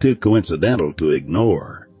far too coincidental to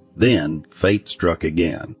ignore. Then fate struck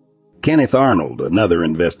again. Kenneth Arnold, another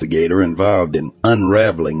investigator involved in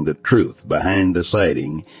unraveling the truth behind the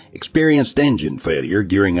sighting, experienced engine failure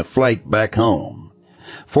during a flight back home.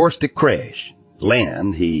 Forced to crash,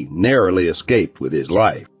 land, he narrowly escaped with his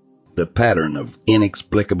life. The pattern of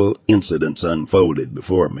inexplicable incidents unfolded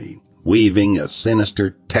before me, weaving a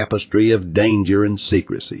sinister tapestry of danger and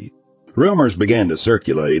secrecy. Rumors began to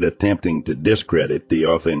circulate, attempting to discredit the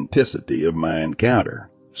authenticity of my encounter.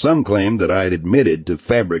 Some claimed that I had admitted to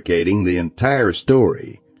fabricating the entire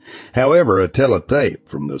story. However, a teletape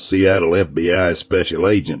from the Seattle FBI Special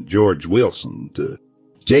Agent George Wilson to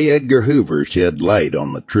J. Edgar Hoover shed light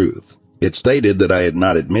on the truth. It stated that I had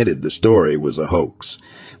not admitted the story was a hoax,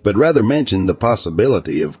 but rather mentioned the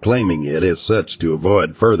possibility of claiming it as such to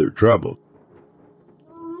avoid further trouble.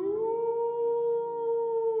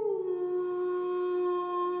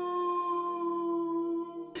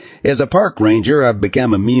 As a park ranger, I've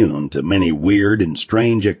become immune to many weird and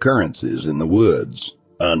strange occurrences in the woods.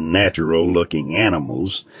 Unnatural-looking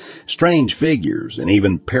animals, strange figures, and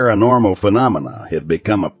even paranormal phenomena have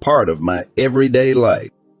become a part of my everyday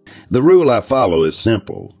life. The rule I follow is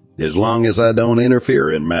simple. As long as I don't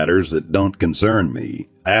interfere in matters that don't concern me,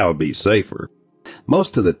 I'll be safer.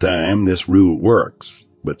 Most of the time, this rule works,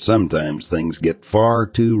 but sometimes things get far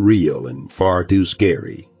too real and far too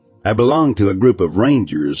scary. I belong to a group of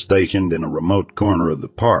rangers stationed in a remote corner of the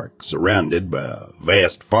park, surrounded by a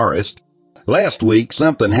vast forest. Last week,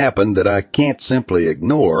 something happened that I can't simply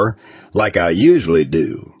ignore like I usually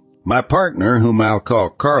do. My partner, whom I'll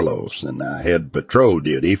call Carlos, and I had patrol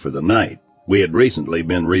duty for the night. We had recently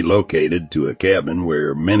been relocated to a cabin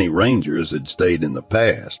where many rangers had stayed in the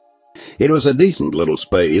past. It was a decent little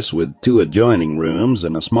space with 2 adjoining rooms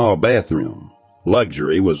and a small bathroom.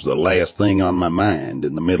 Luxury was the last thing on my mind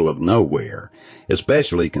in the middle of nowhere,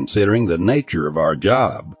 especially considering the nature of our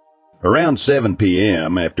job. Around 7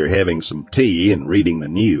 p.m., after having some tea and reading the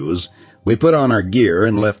news, we put on our gear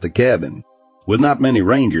and left the cabin. With not many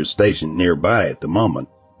rangers stationed nearby at the moment,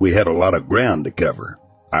 we had a lot of ground to cover.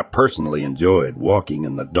 I personally enjoyed walking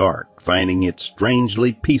in the dark, finding it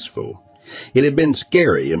strangely peaceful. It had been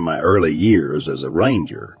scary in my early years as a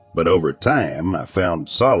ranger, but over time I found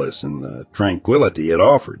solace in the tranquility it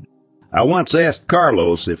offered. I once asked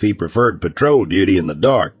Carlos if he preferred patrol duty in the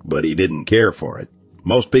dark, but he didn't care for it.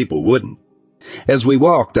 Most people wouldn't. As we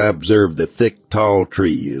walked, I observed the thick, tall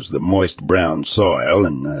trees, the moist brown soil,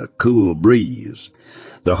 and the cool breeze.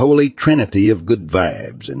 The holy trinity of good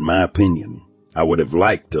vibes, in my opinion. I would have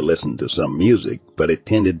liked to listen to some music, but it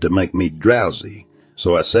tended to make me drowsy,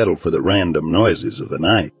 so I settled for the random noises of the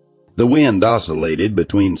night. The wind oscillated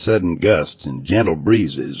between sudden gusts and gentle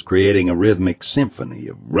breezes, creating a rhythmic symphony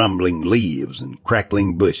of rumbling leaves and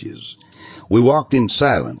crackling bushes. We walked in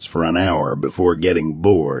silence for an hour before getting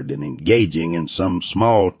bored and engaging in some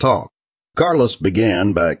small talk. Carlos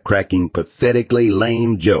began by cracking pathetically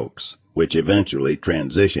lame jokes, which eventually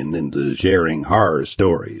transitioned into sharing horror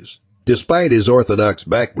stories. Despite his orthodox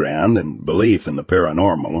background and belief in the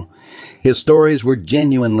paranormal, his stories were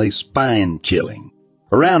genuinely spine-chilling.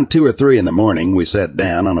 Around 2 or 3 in the morning, we sat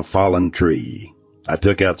down on a fallen tree. I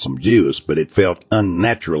took out some juice, but it felt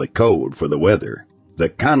unnaturally cold for the weather. The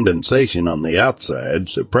condensation on the outside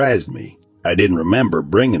surprised me. I didn't remember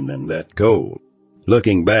bringing them that cold.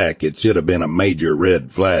 Looking back, it should have been a major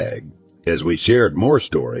red flag. As we shared more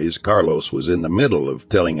stories, Carlos was in the middle of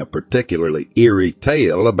telling a particularly eerie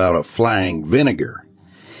tale about a flying vinegar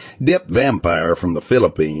dipped vampire from the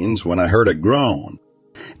Philippines when I heard a groan.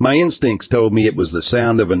 My instincts told me it was the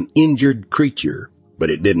sound of an injured creature,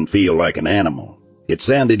 but it didn't feel like an animal. It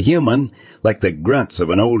sounded human, like the grunts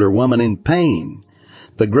of an older woman in pain.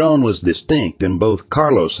 The groan was distinct, and both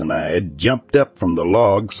Carlos and I had jumped up from the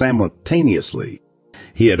log simultaneously.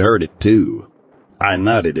 He had heard it too. I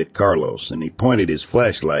nodded at Carlos, and he pointed his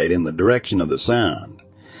flashlight in the direction of the sound.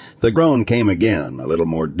 The groan came again, a little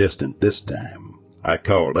more distant this time. I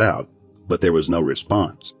called out, but there was no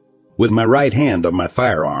response. With my right hand on my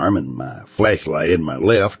firearm and my flashlight in my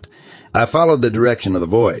left, I followed the direction of the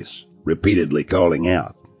voice, repeatedly calling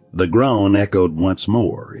out. The groan echoed once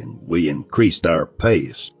more, and we increased our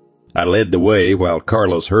pace. I led the way while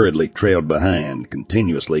Carlos hurriedly trailed behind,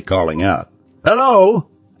 continuously calling out, "Hello?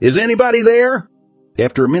 Is anybody there?"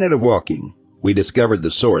 After a minute of walking, we discovered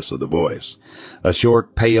the source of the voice, a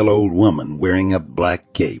short, pale old woman wearing a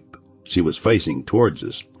black cape. She was facing towards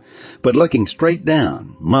us, but looking straight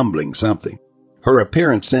down, mumbling something. Her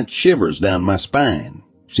appearance sent shivers down my spine.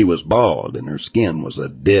 She was bald, and her skin was a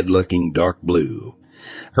dead-looking dark blue.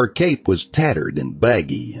 Her cape was tattered and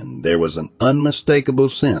baggy, and there was an unmistakable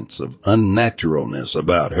sense of unnaturalness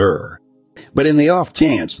about her. But in the off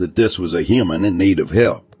chance that this was a human in need of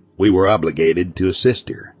help, we were obligated to assist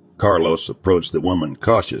her. Carlos approached the woman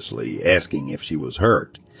cautiously, asking if she was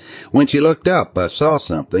hurt. When she looked up, I saw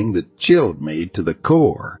something that chilled me to the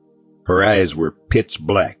core. Her eyes were pitch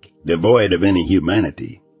black, devoid of any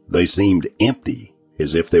humanity. They seemed empty,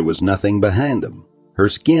 as if there was nothing behind them. Her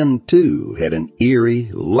skin, too, had an eerie,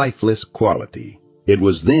 lifeless quality. It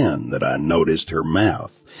was then that I noticed her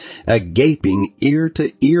mouth, a gaping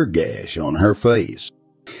ear-to-ear gash on her face.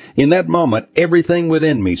 In that moment, everything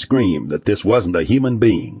within me screamed that this wasn't a human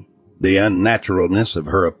being. The unnaturalness of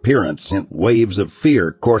her appearance sent waves of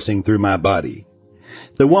fear coursing through my body.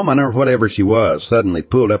 The woman, or whatever she was, suddenly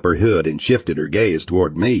pulled up her hood and shifted her gaze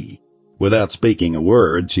toward me. Without speaking a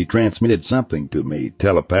word, she transmitted something to me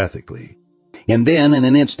telepathically. And then, in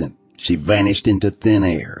an instant, she vanished into thin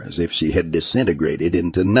air, as if she had disintegrated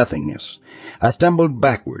into nothingness. I stumbled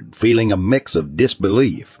backward, feeling a mix of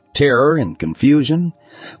disbelief, terror, and confusion.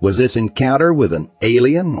 Was this encounter with an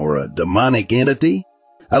alien or a demonic entity?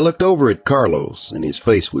 I looked over at Carlos, and his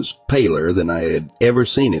face was paler than I had ever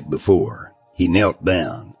seen it before. He knelt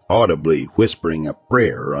down, audibly whispering a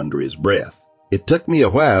prayer under his breath. It took me a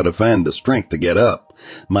while to find the strength to get up,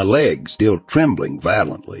 my legs still trembling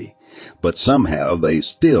violently, but somehow they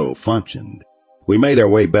still functioned. We made our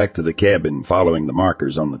way back to the cabin, following the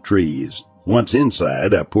markers on the trees. Once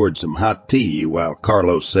inside, I poured some hot tea while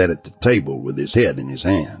Carlos sat at the table with his head in his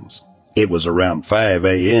hands. It was around 5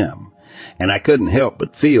 a.m., and I couldn't help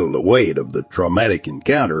but feel the weight of the traumatic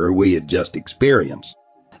encounter we had just experienced.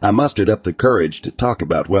 I mustered up the courage to talk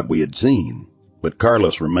about what we had seen, but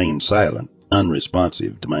Carlos remained silent,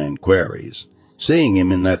 unresponsive to my inquiries. Seeing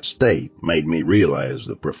him in that state made me realize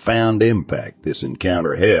the profound impact this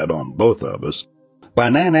encounter had on both of us. By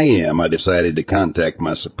 9 a.m., I decided to contact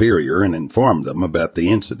my superior and inform them about the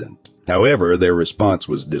incident. However, their response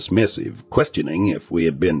was dismissive, questioning if we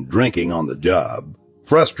had been drinking on the job.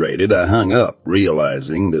 Frustrated, I hung up,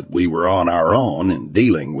 realizing that we were on our own in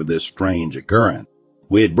dealing with this strange occurrence.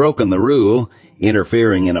 We had broken the rule,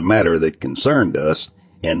 interfering in a matter that concerned us,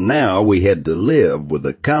 and now we had to live with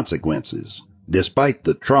the consequences. Despite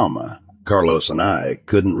the trauma, Carlos and I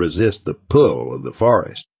couldn't resist the pull of the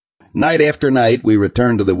forest. Night after night, we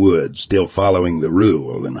returned to the woods, still following the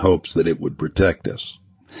rule in hopes that it would protect us.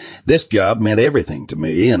 This job meant everything to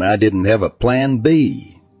me, and I didn't have a plan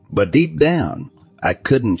B. But deep down, I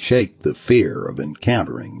couldn't shake the fear of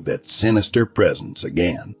encountering that sinister presence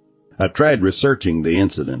again. I tried researching the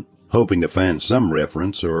incident, hoping to find some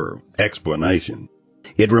reference or explanation.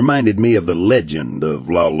 It reminded me of the legend of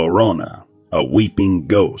La Llorona, a weeping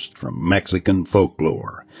ghost from Mexican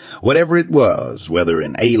folklore. Whatever it was, whether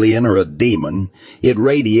an alien or a demon, it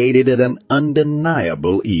radiated an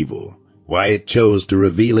undeniable evil. Why it chose to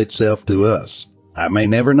reveal itself to us, I may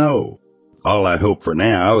never know. All I hope for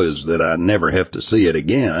now is that I never have to see it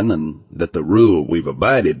again, and that the rule we've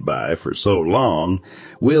abided by for so long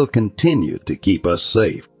will continue to keep us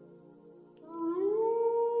safe.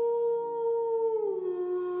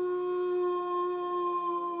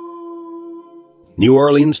 New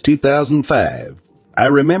Orleans, 2005. I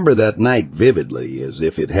remember that night vividly, as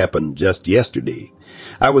if it happened just yesterday.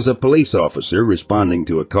 I was a police officer responding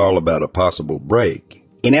to a call about a possible break,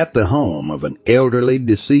 and at the home of an elderly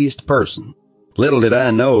deceased person. Little did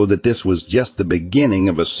I know that this was just the beginning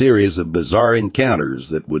of a series of bizarre encounters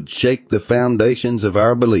that would shake the foundations of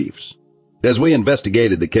our beliefs. As we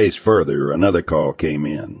investigated the case further, another call came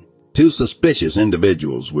in. 2 suspicious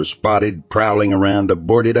individuals were spotted prowling around a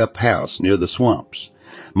boarded-up house near the swamps.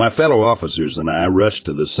 My fellow officers and I rushed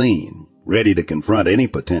to the scene, ready to confront any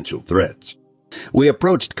potential threats. We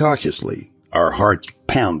approached cautiously, our hearts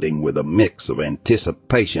pounding with a mix of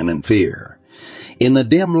anticipation and fear. In the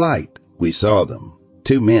dim light, we saw them,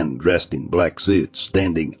 2 men dressed in black suits,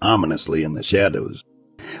 standing ominously in the shadows.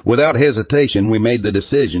 Without hesitation, we made the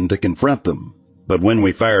decision to confront them. But when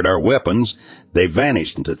we fired our weapons, they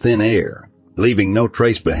vanished into thin air, leaving no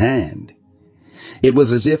trace behind. It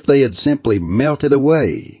was as if they had simply melted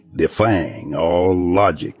away, defying all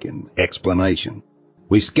logic and explanation.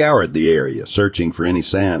 We scoured the area, searching for any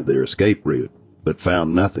sign of their escape route, but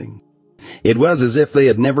found nothing. It was as if they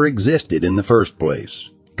had never existed in the first place.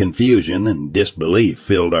 Confusion and disbelief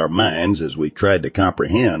filled our minds as we tried to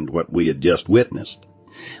comprehend what we had just witnessed.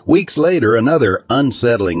 Weeks later, another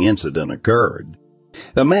unsettling incident occurred.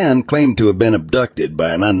 A man claimed to have been abducted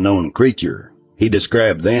by an unknown creature. He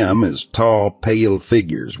described them as tall, pale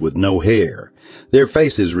figures with no hair, their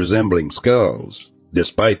faces resembling skulls.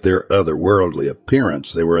 Despite their otherworldly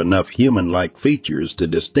appearance, there were enough human-like features to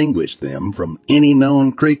distinguish them from any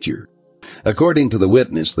known creature. According to the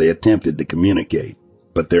witness, they attempted to communicate,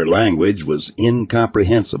 but their language was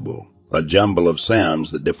incomprehensible, a jumble of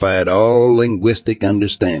sounds that defied all linguistic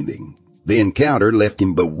understanding. The encounter left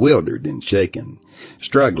him bewildered and shaken,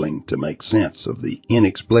 struggling to make sense of the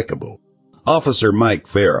inexplicable. Officer Mike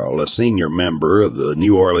Farrell, a senior member of the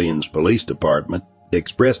New Orleans Police Department,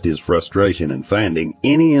 expressed his frustration in finding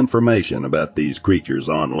any information about these creatures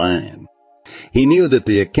online. He knew that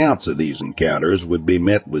the accounts of these encounters would be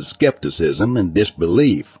met with skepticism and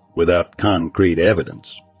disbelief without concrete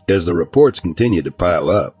evidence. As the reports continued to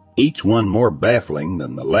pile up, each one more baffling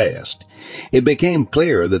than the last, it became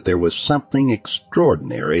clear that there was something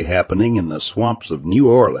extraordinary happening in the swamps of New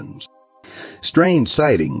Orleans. Strange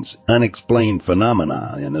sightings, unexplained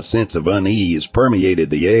phenomena, and a sense of unease permeated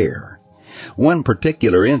the air. One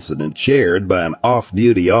particular incident shared by an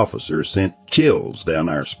off-duty officer sent chills down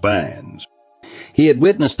our spines. He had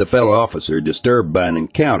witnessed a fellow officer disturbed by an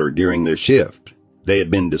encounter during their shift. They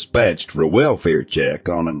had been dispatched for a welfare check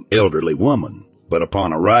on an elderly woman, but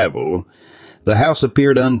upon arrival, the house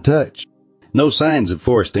appeared untouched. No signs of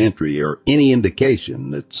forced entry or any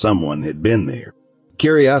indication that someone had been there.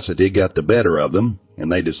 Curiosity got the better of them,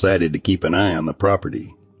 and they decided to keep an eye on the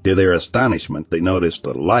property. To their astonishment, they noticed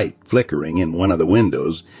a light flickering in one of the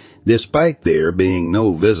windows, despite there being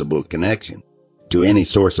no visible connection to any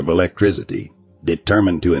source of electricity.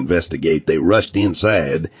 Determined to investigate, they rushed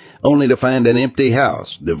inside, only to find an empty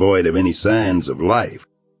house, devoid of any signs of life.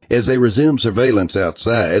 As they resumed surveillance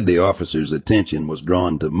outside, the officer's attention was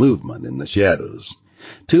drawn to movement in the shadows.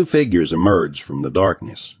 2 figures emerged from the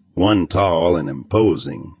darkness, one tall and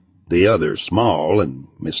imposing, the other small and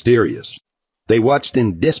mysterious. They watched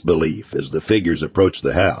in disbelief as the figures approached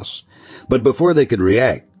the house, but before they could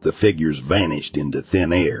react, the figures vanished into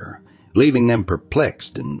thin air, leaving them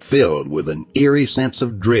perplexed and filled with an eerie sense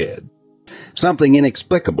of dread. Something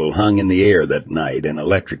inexplicable hung in the air that night, an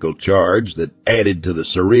electrical charge that added to the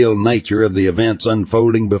surreal nature of the events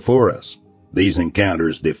unfolding before us. These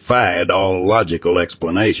encounters defied all logical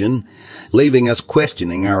explanation, leaving us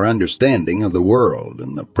questioning our understanding of the world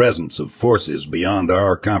and the presence of forces beyond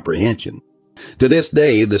our comprehension. To this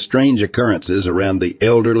day, the strange occurrences around the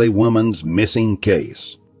elderly woman's missing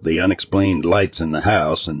case, the unexplained lights in the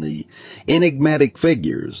house, and the enigmatic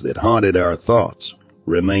figures that haunted our thoughts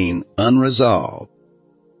remain unresolved.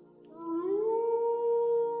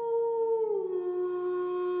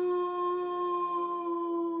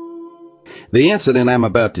 The incident I'm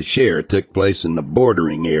about to share took place in the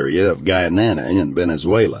bordering area of Guyana in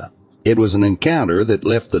Venezuela. It was an encounter that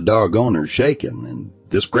left the dog owner shaken and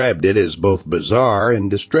described it as both bizarre and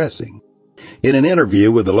distressing. In an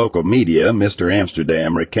interview with the local media, Mr.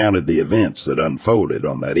 Amsterdam recounted the events that unfolded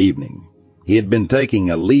on that evening. He had been taking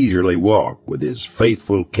a leisurely walk with his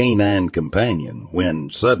faithful canine companion when,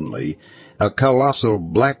 suddenly, a colossal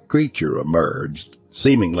black creature emerged,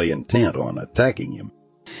 seemingly intent on attacking him.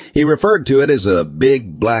 He referred to it as a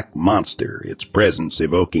big black monster, its presence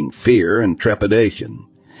evoking fear and trepidation.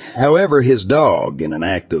 However, his dog, in an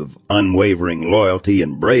act of unwavering loyalty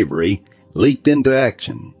and bravery, leaped into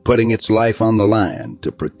action, putting its life on the line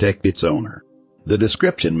to protect its owner. The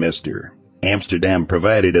description Mr. Amsterdam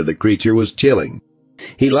provided of the creature was chilling.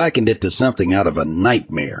 He likened it to something out of a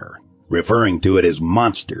nightmare, referring to it as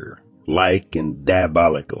monster-like and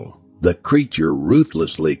diabolical. The creature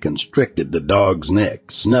ruthlessly constricted the dog's neck,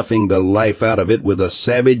 snuffing the life out of it with a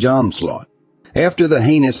savage onslaught. After the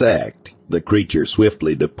heinous act, the creature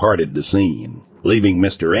swiftly departed the scene, leaving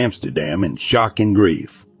Mr. Amsterdam in shock and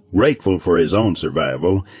grief. Grateful for his own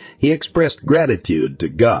survival, he expressed gratitude to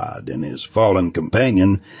God and his fallen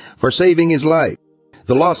companion for saving his life.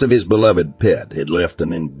 The loss of his beloved pet had left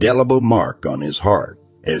an indelible mark on his heart,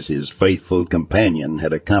 as his faithful companion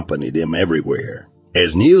had accompanied him everywhere.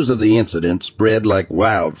 As news of the incident spread like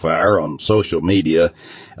wildfire on social media,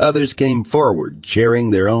 others came forward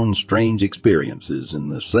sharing their own strange experiences in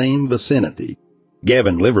the same vicinity.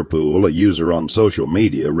 Gavin Liverpool, a user on social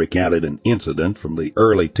media, recounted an incident from the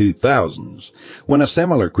early 2000s when a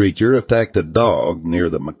similar creature attacked a dog near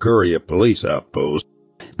the Mercuria police outpost.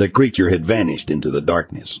 The creature had vanished into the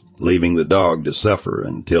darkness, leaving the dog to suffer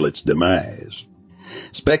until its demise.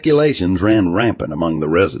 Speculations ran rampant among the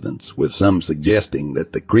residents, with some suggesting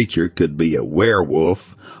that the creature could be a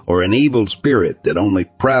werewolf or an evil spirit that only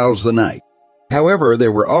prowls the night. However,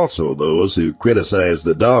 there were also those who criticized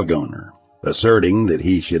the dog owner, asserting that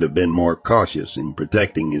he should have been more cautious in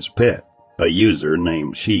protecting his pet. A user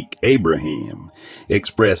named Sheikh Abraham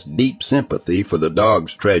expressed deep sympathy for the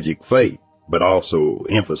dog's tragic fate, but also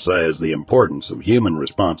emphasized the importance of human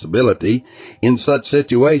responsibility in such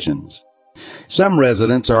situations. Some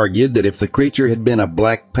residents argued that if the creature had been a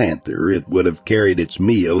black panther, it would have carried its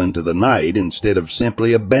meal into the night instead of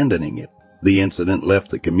simply abandoning it. The incident left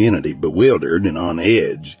the community bewildered and on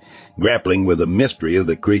edge, grappling with the mystery of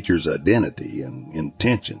the creature's identity and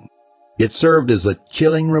intention. It served as a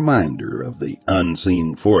chilling reminder of the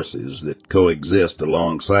unseen forces that coexist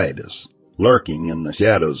alongside us, lurking in the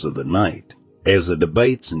shadows of the night. As the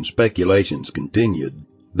debates and speculations continued,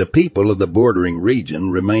 the people of the bordering region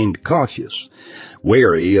remained cautious,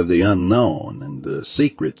 wary of the unknown and the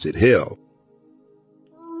secrets it held.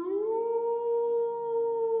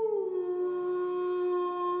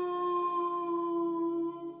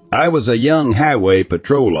 I was a young highway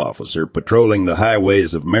patrol officer patrolling the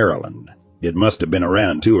highways of Maryland. It must have been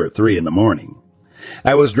around 2 or 3 in the morning.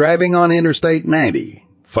 I was driving on Interstate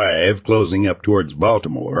 95, closing up towards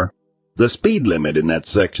Baltimore. The speed limit in that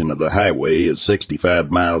section of the highway is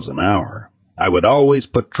 65 miles an hour. I would always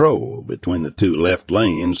patrol between the 2 left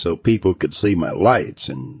lanes so people could see my lights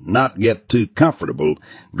and not get too comfortable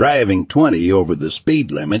driving 20 over the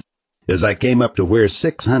speed limit. As I came up to where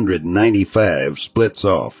 695 splits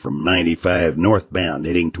off from 95 northbound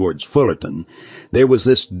heading towards Fullerton, there was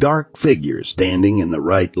this dark figure standing in the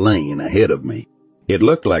right lane ahead of me. It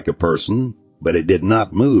looked like a person, but it did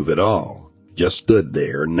not move at all. Just stood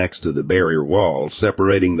there next to the barrier wall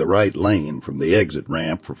separating the right lane from the exit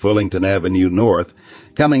ramp for Fullington Avenue North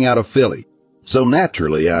coming out of Philly. So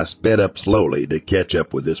naturally I sped up slowly to catch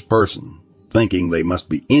up with this person, thinking they must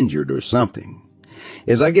be injured or something.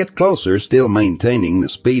 As I get closer, still maintaining the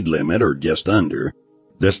speed limit or just under,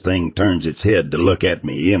 this thing turns its head to look at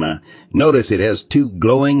me, and I notice it has 2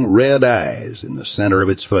 glowing red eyes in the center of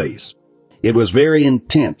its face. It was very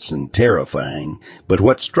intense and terrifying, but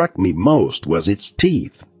what struck me most was its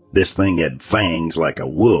teeth. This thing had fangs like a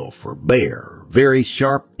wolf or bear, very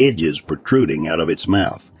sharp edges protruding out of its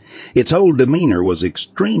mouth. Its whole demeanor was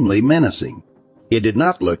extremely menacing. It did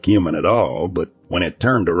not look human at all, but when it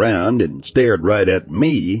turned around and stared right at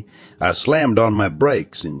me, I slammed on my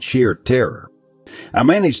brakes in sheer terror. I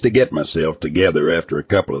managed to get myself together after a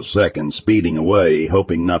couple of seconds, speeding away,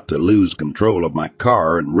 hoping not to lose control of my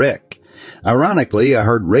car and wreck. Ironically, I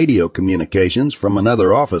heard radio communications from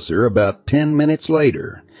another officer about 10 minutes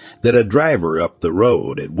later that a driver up the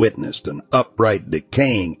road had witnessed an upright,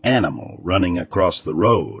 decaying animal running across the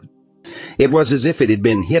road. It was as if it had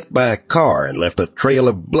been hit by a car and left a trail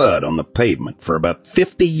of blood on the pavement for about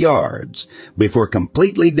 50 yards before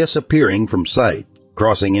completely disappearing from sight,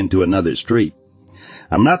 crossing into another street.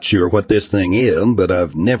 I'm not sure what this thing is, but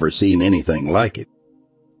I've never seen anything like it.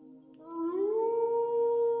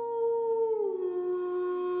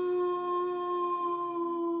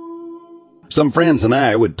 Some friends and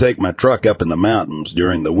I would take my truck up in the mountains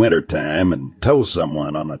during the winter time and tow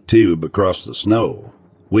someone on a tube across the snow.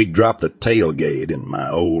 We'd drop the tailgate in my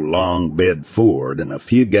old long bed Ford, and a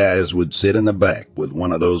few guys would sit in the back with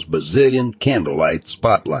one of those bazillion candlelight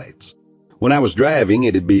spotlights. When I was driving,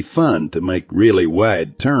 it'd be fun to make really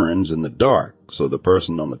wide turns in the dark, so the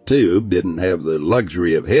person on the tube didn't have the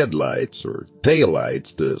luxury of headlights or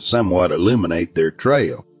taillights to somewhat illuminate their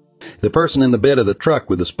trail. The person in the bed of the truck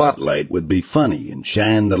with the spotlight would be funny and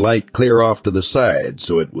shine the light clear off to the side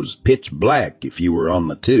so it was pitch black if you were on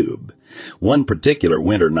the tube. One particular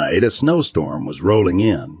winter night, a snowstorm was rolling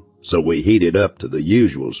in, so we heated up to the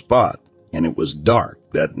usual spot, and it was dark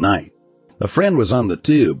that night. A friend was on the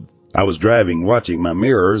tube. I was driving, watching my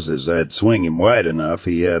mirrors. As I'd swing him wide enough,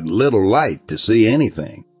 he had little light to see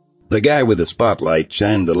anything. The guy with the spotlight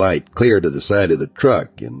shined the light clear to the side of the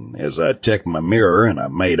truck, and as I checked my mirror and I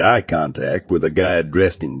made eye contact with a guy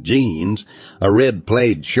dressed in jeans, a red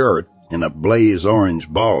plaid shirt, and a blaze orange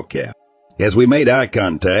ball cap. As we made eye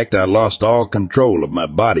contact, I lost all control of my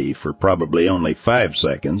body for probably only 5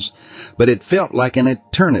 seconds, but it felt like an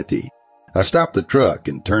eternity. I stopped the truck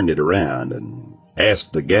and turned it around and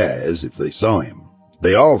asked the guys if they saw him.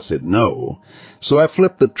 They all said no, so I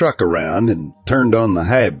flipped the truck around and turned on the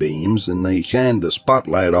high beams, and they shined the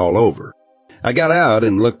spotlight all over. I got out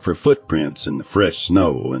and looked for footprints in the fresh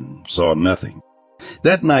snow and saw nothing.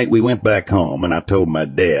 That night we went back home, and I told my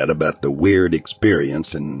dad about the weird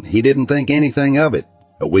experience, and he didn't think anything of it.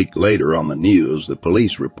 A week later on the news, the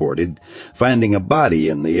police reported finding a body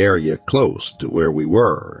in the area close to where we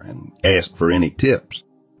were and asked for any tips.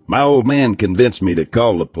 My old man convinced me to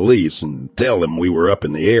call the police and tell them we were up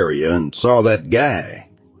in the area and saw that guy.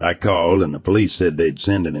 I called, and the police said they'd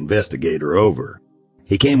send an investigator over.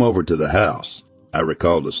 He came over to the house. I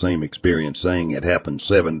recalled the same experience, saying it happened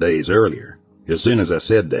 7 days earlier. As soon as I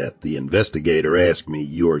said that, the investigator asked me,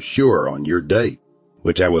 "You're sure on your date?"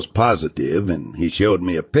 Which I was positive, and he showed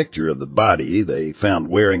me a picture of the body they found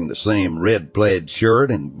wearing the same red plaid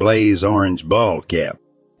shirt and blaze orange ball cap.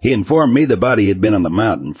 He informed me the body had been on the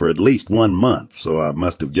mountain for at least 1 month, so I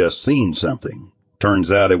must have just seen something.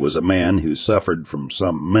 Turns out it was a man who suffered from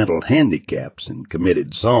some mental handicaps and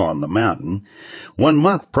committed saw on the mountain 1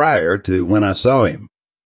 month prior to when I saw him.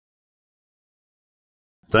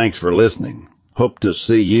 Thanks for listening. Hope to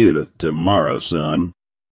see you tomorrow, son.